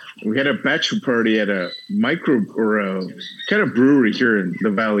 We had a bachelor party at a micro or a kind of brewery here in the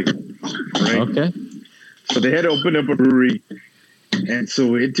valley, right? Okay. So they had to open up a brewery, and so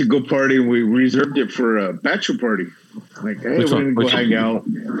we had to go party. And we reserved it for a bachelor party. Like, hey, we're gonna go hang out,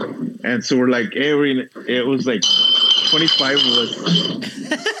 and so we're like, hey, it was like 25 of us.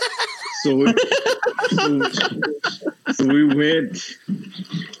 So we went,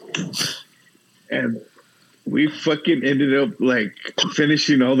 and we fucking ended up like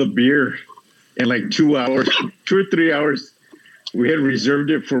finishing all the beer in like 2 hours, 2 or 3 hours. We had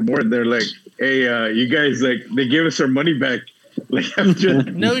reserved it for more. And they're like, hey, you guys, like, they gave us our money back. Like, after,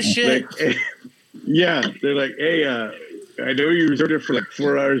 no shit. Like, hey, yeah. They're like, hey, I know you reserved it for like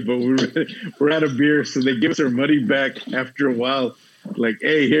 4 hours, but we're out of beer. So they give us our money back after a while. Like,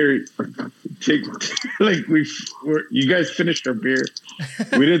 hey, here, take like you guys finished our beer.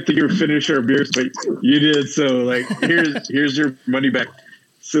 We didn't think you would finish our beers, but you did. So like, here's your money back.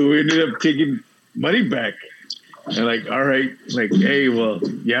 So we ended up taking money back. And like, all right, like, hey, well,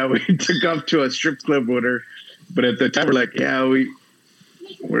 yeah, we took off to a strip club with her, but at the time we're like, yeah,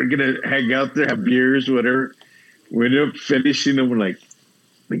 we're gonna hang out there, have beers, whatever. We ended up finishing them. We're like,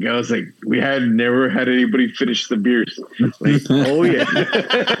 the guy was like, we had never had anybody finish the beers. Like, oh yeah.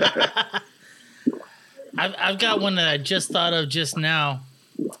 I've got one that I just thought of just now.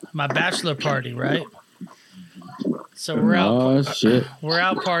 My bachelor party, right? So we're out. Shit. We're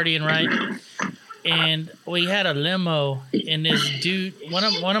out partying, right? And we had a limo, and this dude, one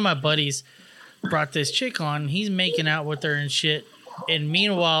of my buddies, brought this chick on. He's making out with her and shit. And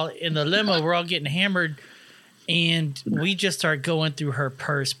meanwhile, in the limo, we're all getting hammered, and we just start going through her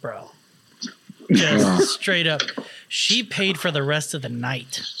purse, bro. Just straight up. She paid for the rest of the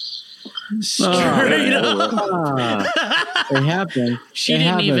night. Straight up. It happened. She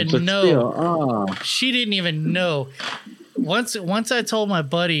didn't even know. She didn't even know. Once I told my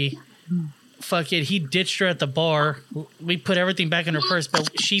buddy, fuck it, he ditched her at the bar. We put everything back in her purse,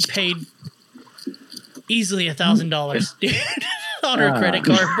 but she paid easily $1,000, dude, on her credit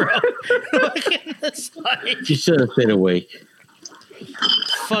card, bro. She should have stayed awake.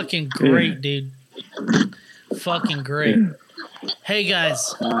 Fucking great, dude. Fucking great. Hey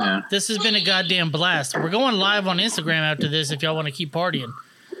guys, this has been a goddamn blast. We're going live on Instagram after this if y'all want to keep partying.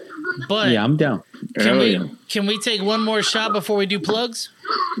 But yeah, I'm down. Can we take one more shot before we do plugs?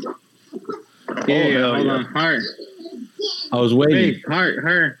 Yeah, hold on. Heart. I was waiting. Hey,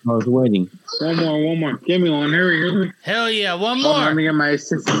 Heart. I was waiting. One more. Give me one. Hurry. Hell yeah, one Hold on, more. let me get my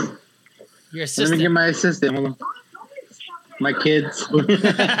assistant. Your Let assistant. me get my assistant. Hold on. My kids.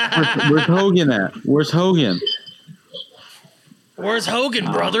 Where's Hogan at? Where's Hogan? Where's Hogan,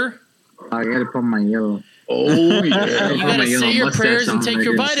 brother? I gotta put my yellow. Oh yeah. You gotta say your prayers and take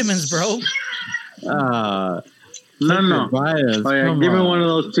your vitamins, bro. No. Vitamins. Oh yeah, Come give me on. one of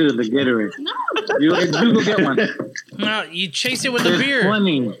those too, the Gatorade. You go get one. No, you chase it with the There's beer.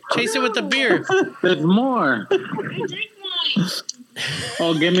 plenty. Chase it with the beer. There's more.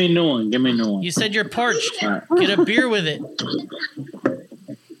 Oh, give me a new one. You said you're parched. Get a beer with it.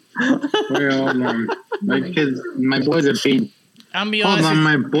 Wait, hold on. My boys are beating. I'm be Hold honest. on,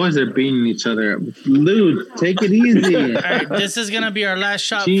 my boys are beating each other up. Dude, take it easy. All right, this is gonna be our last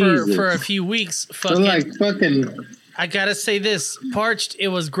shot Jesus. for a few weeks. They're like fucking. I gotta say this, Parched. It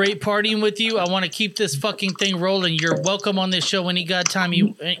was great partying with you. I want to keep this fucking thing rolling. You're welcome on this show any goddamn time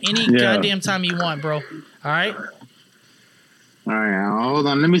you want, bro. All right. All right, hold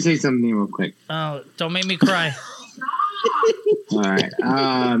on. Let me say something real quick. Oh, don't make me cry. All right.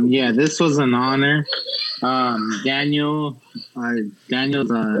 Yeah, this was an honor. Daniel's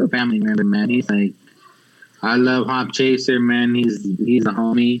a family member, man. He's like, I love Hop Chaser, man. He's a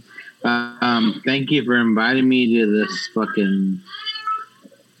homie. Thank you for inviting me to this fucking.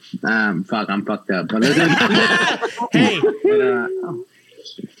 I'm fucked up. But Hey,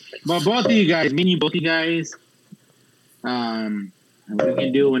 but both of you guys, both you guys. We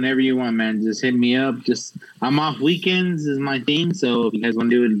can do it whenever you want, man. Just hit me up. I'm off weekends is my thing. So if you guys want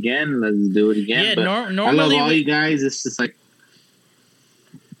to do it again, let's do it again. Yeah, but normally I love all you guys. It's just like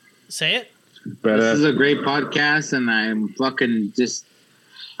say it. this is a great podcast, and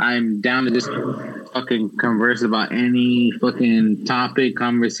I'm down to just fucking converse about any fucking topic,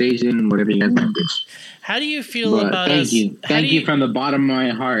 conversation, whatever you guys want to do. How do you feel about thank us? you. Thank you from the bottom of my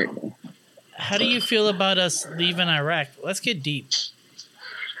heart. How do you feel about us leaving Iraq? Let's get deep.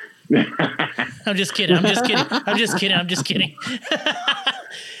 I'm just kidding.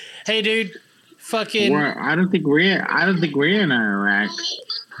 Hey, dude, fucking. I don't think we're in Iraq.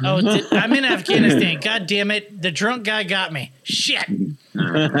 I'm in Afghanistan. God damn it! The drunk guy got me. Shit.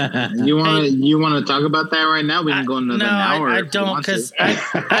 You want to talk about that right now? We can go another hour. I don't, because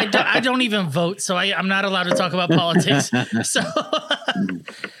I don't even vote, so I'm not allowed to talk about politics. So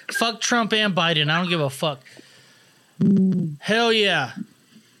fuck Trump and Biden. I don't give a fuck. Hell yeah.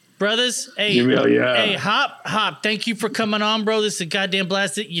 Brothers, hey, Hop, thank you for coming on, bro. This is a goddamn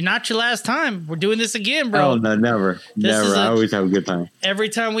blast. You're not your last time. We're doing this again, bro. Oh, no, never. I always have a good time. Every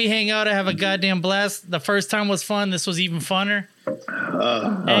time we hang out, I have a goddamn blast. The first time was fun. This was even funner.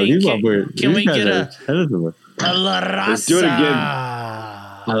 Can we get a la raza? Let's do it again.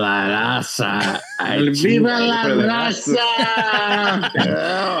 La raza. Viva la raza!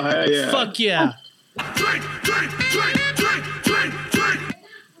 Oh, yeah. Fuck yeah.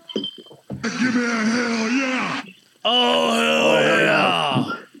 Give me a hell yeah! Oh, hell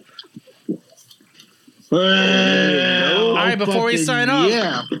yeah. All right, before we sign off,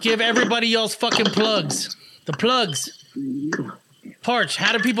 Yeah. give everybody y'all's fucking plugs. The plugs. Parch,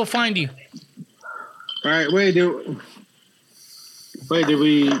 how do people find you? All right, did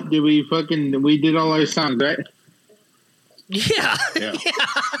we did all our songs, right? Yeah. Yeah.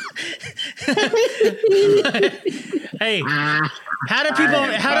 Hey, how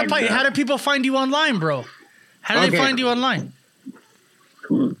do people find you online, bro? How do they find you online?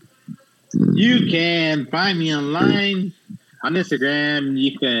 You can find me online on Instagram.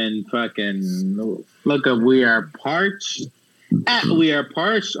 You can fucking look up We Are Parched at We Are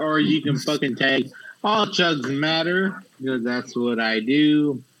Parched, or you can fucking tag All Chugs Matter, because that's what I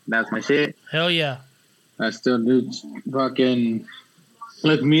do. That's my shit. Hell yeah. I still do fucking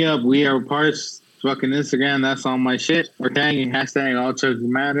look me up. We Are Parched. Fucking Instagram, that's all my shit. Or tagging hashtag All Chugs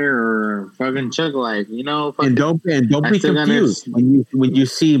Matter or fucking Chug Life, you know. And don't be confused when you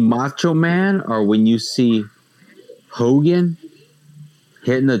see Macho Man or when you see Hogan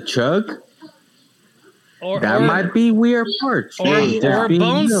hitting a chug. That might be We Are Parched. Or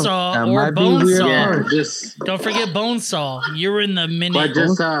Bonesaw. That Or might be We Are Bonesaw. Parched. Don't forget Bonesaw. You're in the mini. But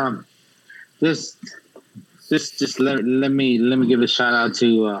just let me give a shout out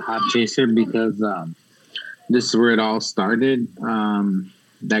to Hop Chaser, because this is where it all started.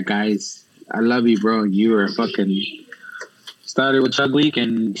 That guy's, I love you, bro. You were fucking started with Chug Week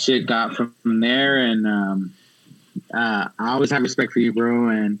and shit got from there, and I always have respect for you, bro.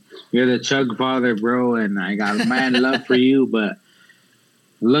 And you're the Chug father, bro. And I got mad love for you. But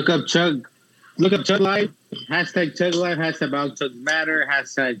look up Chug Life, hashtag Chug Life, hashtag All Chugs Matter,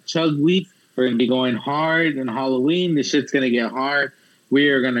 hashtag Chug Week. We're going to be going hard on Halloween. This shit's going to get hard. We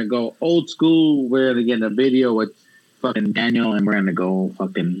are going to go old school. We're going to get a video with fucking Daniel, and we're going to go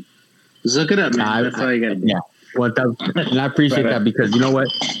fucking... Just look it up, man. That's all you got to do. Yeah. And I appreciate that, because you know what?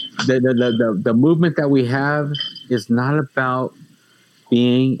 The movement that we have is not about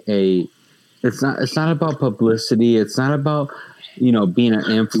being it's not about publicity. It's not about, being an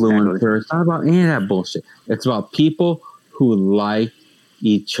influencer. Exactly. It's not about any of that bullshit. It's about people who like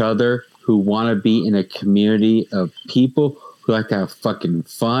each other, who want to be in a community of people who like to have fucking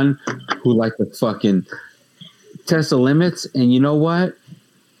fun, who like to fucking test the limits. And you know what?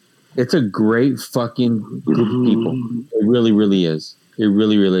 It's a great fucking group of people. It really, really is. It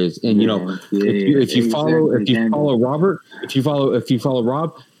really, really is. And if you follow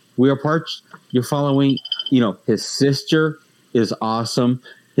Rob, We Are Parched, you're following, his sister is awesome.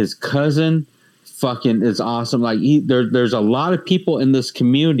 His cousin fucking is awesome. Like there's a lot of people in this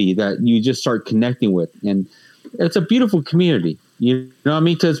community that you just start connecting with, and it's a beautiful community. You know what I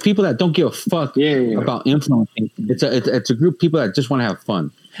mean? Because people that don't give a fuck about influencing. It's a group of people that just want to have fun.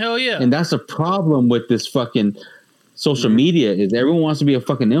 Hell yeah! And that's a problem with this fucking social media, is everyone wants to be a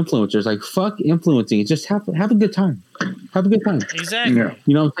fucking influencer. It's like, fuck influencing. It's just have a good time. Have a good time. Exactly. Yeah.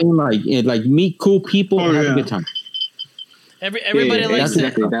 You know what I'm saying? Like meet cool people and have a good time. Everybody likes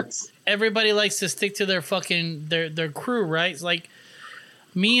everybody likes to stick to their fucking their crew, right? It's like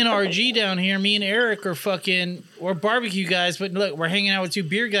me and RG down here, me and Eric we're barbecue guys, but look, we're hanging out with two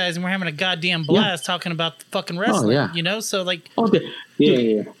beer guys and we're having a goddamn blast talking about the fucking wrestling, So like,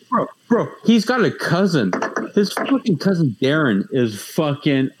 bro, he's got a cousin. His fucking cousin Darren is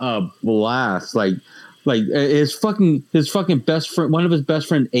fucking a blast. Like his fucking best friend, one of his best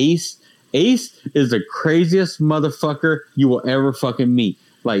friend Ace is the craziest motherfucker you will ever fucking meet.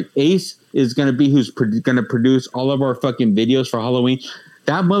 Like, Ace is going to be who's going to produce all of our fucking videos for Halloween.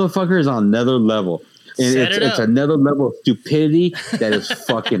 That motherfucker is on another level. And it's another level of stupidity that is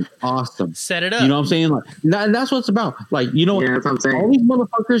fucking awesome. Set it up. You know what I'm saying? Like, and that's what it's about. Like, that's what I'm saying. All these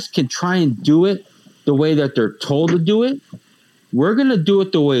motherfuckers can try and do it the way that they're told to do it. We're going to do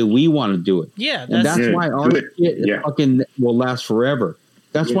it the way we want to do it. Yeah. And that's why our shit fucking will last forever.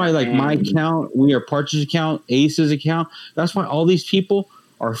 That's why, like, my account, We Are Parched's account, Ace's account, that's why all these people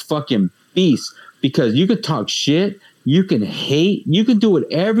are fucking beasts. Because you can talk shit, you can hate, you can do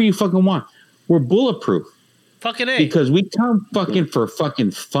whatever you fucking want. We're bulletproof. Fucking A. Because we come fucking for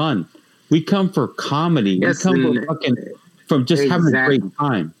fucking fun. We come for comedy. Yes, we come from just having a great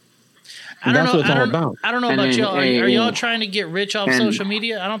time. And that's what it's all about. I don't know about y'all. Are y'all trying to get rich off social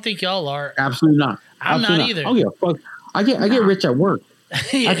media? I don't think y'all are. Absolutely not. I'm not either. Oh yeah, fuck. I get rich at work.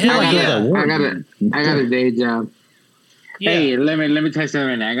 I got a day job. Yeah. Hey, let me tell you something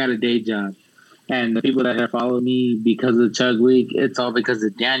right now. I got a day job, and the people that have followed me because of Chug Week, it's all because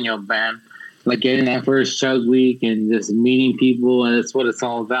of Daniel, man. Like, getting that first Chug Week and just meeting people, and that's what it's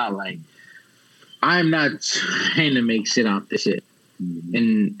all about. Like, I'm not trying to make shit off the shit,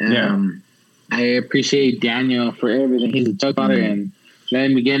 and I appreciate Daniel for everything. He's a Chug father, and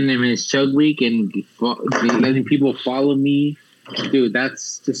letting me get him in his Chug Week and letting people follow me dude,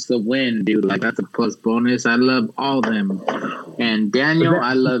 that's just a win, dude. Like, that's a plus bonus. I love all them. And Daniel,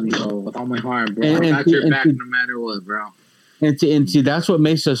 I love you with all my heart, bro. I got your back no matter what, bro. And see, that's what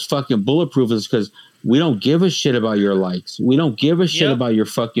makes us fucking bulletproof is because we don't give a shit about your likes. We don't give a shit about your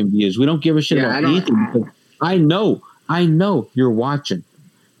fucking views. We don't give a shit about anything. Because I know you're watching.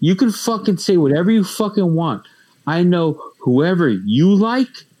 You can fucking say whatever you fucking want. I know whoever you like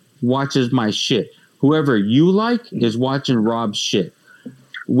watches my shit. Whoever you like is watching Rob's shit.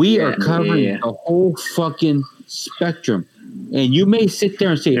 We are covering the whole fucking spectrum. And you may sit there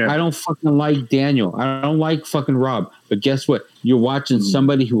and say, I don't fucking like Daniel. I don't like fucking Rob. But guess what? You're watching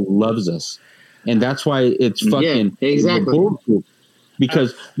somebody who loves us. And that's why it's fucking bullshit.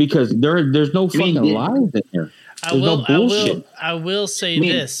 Because there's no fucking lies in here. No bullshit. I will say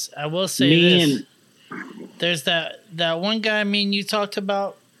this. I will say this. There's that one guy me and you talked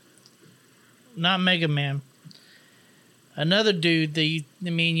about. Not Mega Man. Another dude that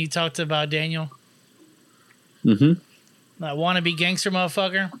me and you talked about, Daniel. Mm-hmm. That wannabe gangster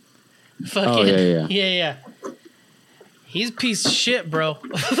motherfucker. Fucking, yeah. He's a piece of shit, bro.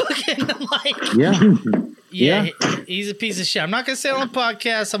 Fucking like, yeah. He's a piece of shit. I'm not gonna say it on the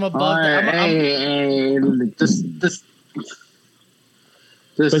podcast. I'm above that.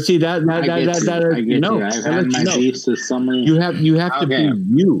 But see that you have to be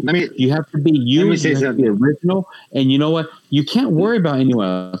you. You have to be you. You have to be original. And you know what? You can't worry about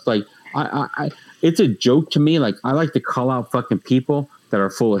anyone else. Like I it's a joke to me. Like I like to call out fucking people that are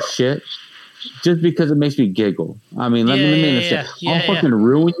full of shit just because it makes me giggle. I mean, let me say, I'll fucking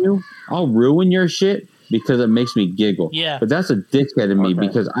ruin you. I'll ruin your shit because it makes me giggle. Yeah. But that's a dickhead in me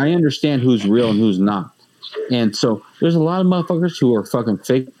because I understand who's real and who's not. And so there's a lot of motherfuckers who are fucking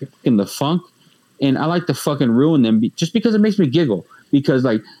faking the funk, and I like to fucking ruin them just because it makes me giggle. Because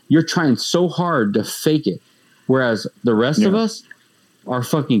like you're trying so hard to fake it, whereas the rest of us are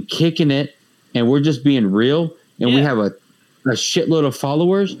fucking kicking it, and we're just being real, and we have a shitload of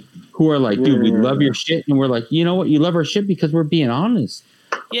followers who are like, dude, we love your shit, and we're like, you know what, you love our shit because we're being honest.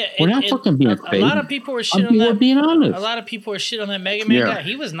 Yeah, we're not fucking being fake. A lot of people were shit on that. We're being honest. A lot of people were shit on that Mega Man guy.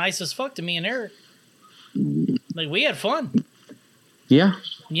 He was nice as fuck to me and Eric. Like we had fun. Yeah.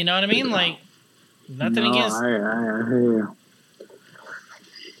 You know what I mean? Like nothing against. I hear you.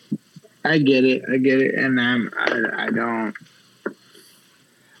 I get it, and I don't.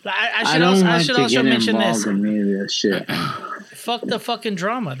 I should also mention this. In any of this shit. Fuck the fucking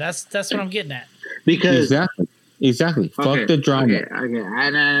drama. That's what I'm getting at. Because exactly. Fuck the drama. Okay.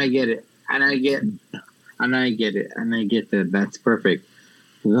 And I get it. And I get that. That's perfect.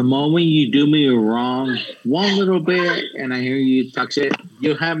 The moment you do me wrong one little bit and I hear you talk shit,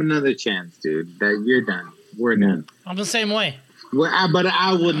 you'll have another chance, dude. That you're done. We're done. I'm the same way. But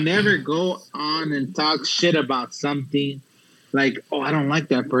I would never go on and talk shit about something like, I don't like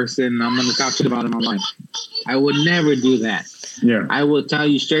that person. I'm going to talk shit about him online. I would never do that. Yeah. I will tell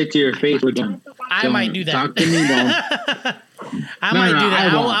you straight to your face. We're done. I might do that. Talk to me, don't. I might do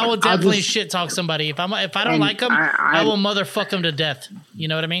that. I will definitely shit talk somebody. If I don't like them, I will motherfuck them to death. You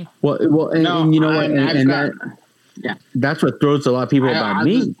know what I mean? And you know what? That's what throws a lot of people about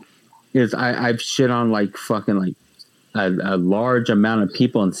me. Is I've shit on like fucking like a large amount of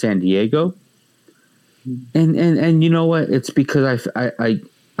people in San Diego, and you know what? It's because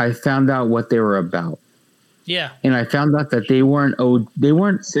I found out what they were about. Yeah, and I found out that they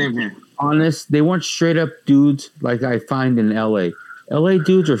weren't same here. Honest, they weren't straight up dudes like I find in LA. LA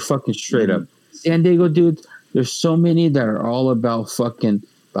dudes are fucking straight up. San Diego dudes, there's so many that are all about fucking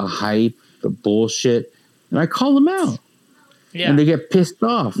the hype, the bullshit. And I call them out. Yeah. And they get pissed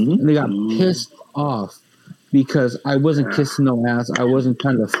off. And they got pissed off because I wasn't kissing no ass. I wasn't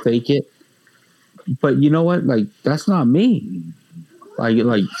trying to fake it. But you know what? Like, that's not me. It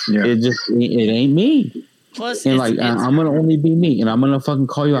ain't me. Plus, and I'm gonna only be me, and I'm gonna fucking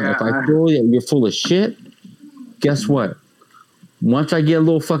call you out. If I feel that you're full of shit, guess what? Once I get a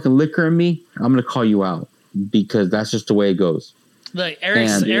little fucking liquor in me, I'm gonna call you out because that's just the way it goes. Look,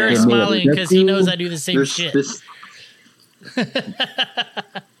 Eric's smiling because he knows I do the same shit.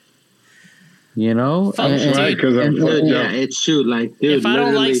 You know, it's true. Like, dude, if I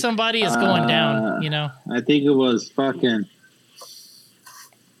don't like somebody, it's going down. You know, I think it was fucking.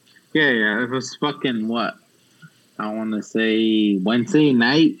 Yeah, it was fucking what? I want to say Wednesday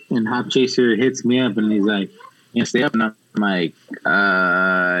night, and Hop Chaser hits me up, and he's like, "You stay up?" And I'm like,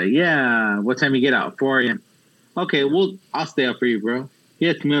 yeah. What time you get out? 4 a.m. Okay, I'll stay up for you, bro. He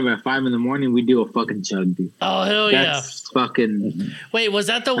hits me up at 5 a.m. We do a fucking chug, dude. Oh hell That's fucking. Wait, was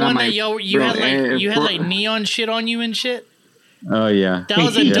that the one that you had neon shit on you and shit? Oh yeah, that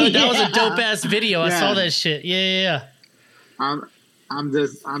was a dope ass video. I saw that shit. Yeah. I'm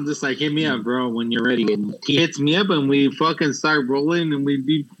just like, hit me up, bro, when you're ready. And he hits me up, and we fucking start rolling, and we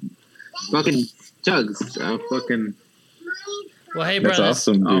do fucking chugs. Well, hey, That's brothers,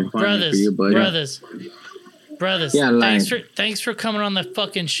 awesome, dude. brothers. Yeah, thanks for coming on the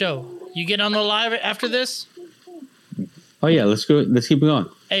fucking show. You get on the live after this? Oh yeah, let's go. Let's keep going.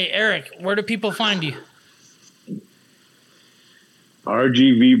 Hey, Eric, where do people find you?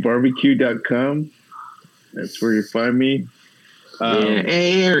 rgvbarbecue.com. That's where you find me.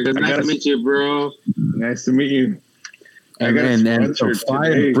 Hey, Eric, it's nice to meet you, bro. Nice to meet you. And some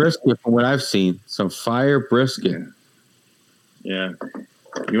fire brisket from what I've seen. Some fire brisket. Yeah.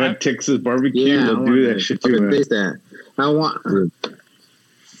 You want Texas barbecue? They'll do that shit too. That. I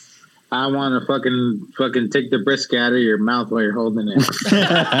want to fucking take the brisket out of your mouth while you're holding it.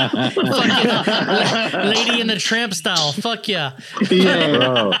 Lady in the Tramp style. Fuck yeah. Yeah,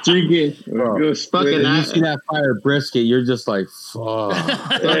 bro. Drink it. Bro. Fucking you see that fire brisket, you're just like, fuck.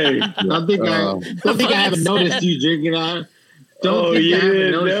 Hey, don't think I haven't noticed you drinking out. Don't think I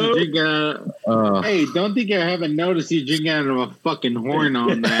haven't noticed you drinking out. Hey, don't think I haven't noticed you drinking out of a fucking horn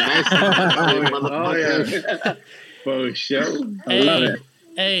on that. Yeah. For sure. I love it.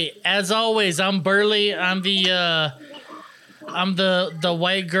 Hey, as always, I'm Burley. I'm the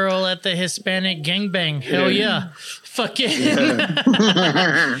white girl at the Hispanic gangbang. Hell yeah. Fucking.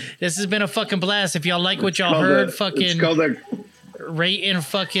 This has been a fucking blast. If y'all like what y'all heard, fucking rate and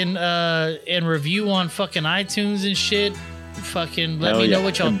fucking and review on fucking iTunes and shit. Fucking let me know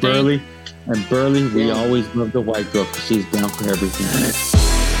what y'all think. And Burley, we always love the white girl because she's down for everything.